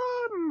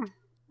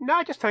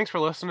 No, just thanks for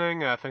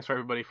listening. Thanks for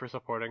everybody for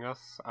supporting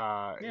us.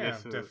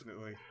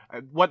 Definitely.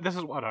 This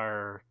is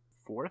our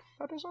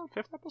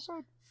fifth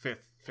episode?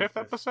 Fifth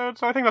episode.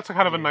 So I think that's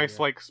kind of a nice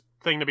like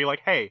thing to be like,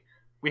 hey,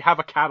 we have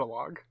a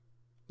catalog.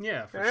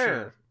 Yeah, for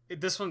sure.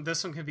 This one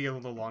can be a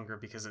little longer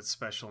because it's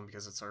special and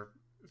because it's our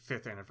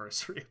 5th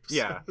anniversary episode.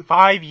 Yeah,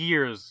 5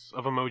 years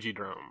of Emoji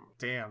Drome.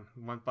 Damn,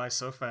 went by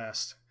so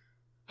fast.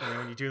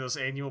 When you do those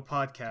annual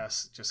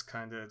podcasts, it just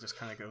kind of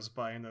goes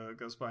by in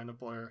a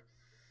blur.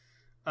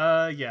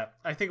 Yeah,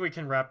 I think we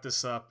can wrap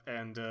this up,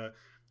 and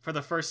for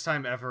the first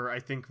time ever, I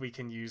think we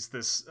can use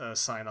this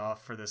sign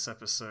off for this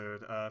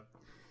episode.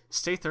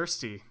 Stay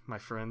thirsty, my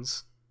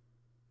friends.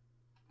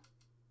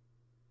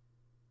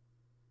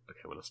 Okay,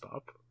 I'm gonna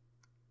stop.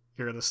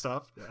 You're gonna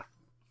stop? Yeah.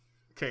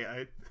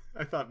 Okay,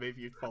 I thought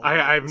maybe you'd follow.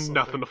 I have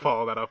nothing to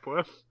follow that up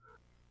with.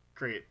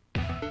 Great.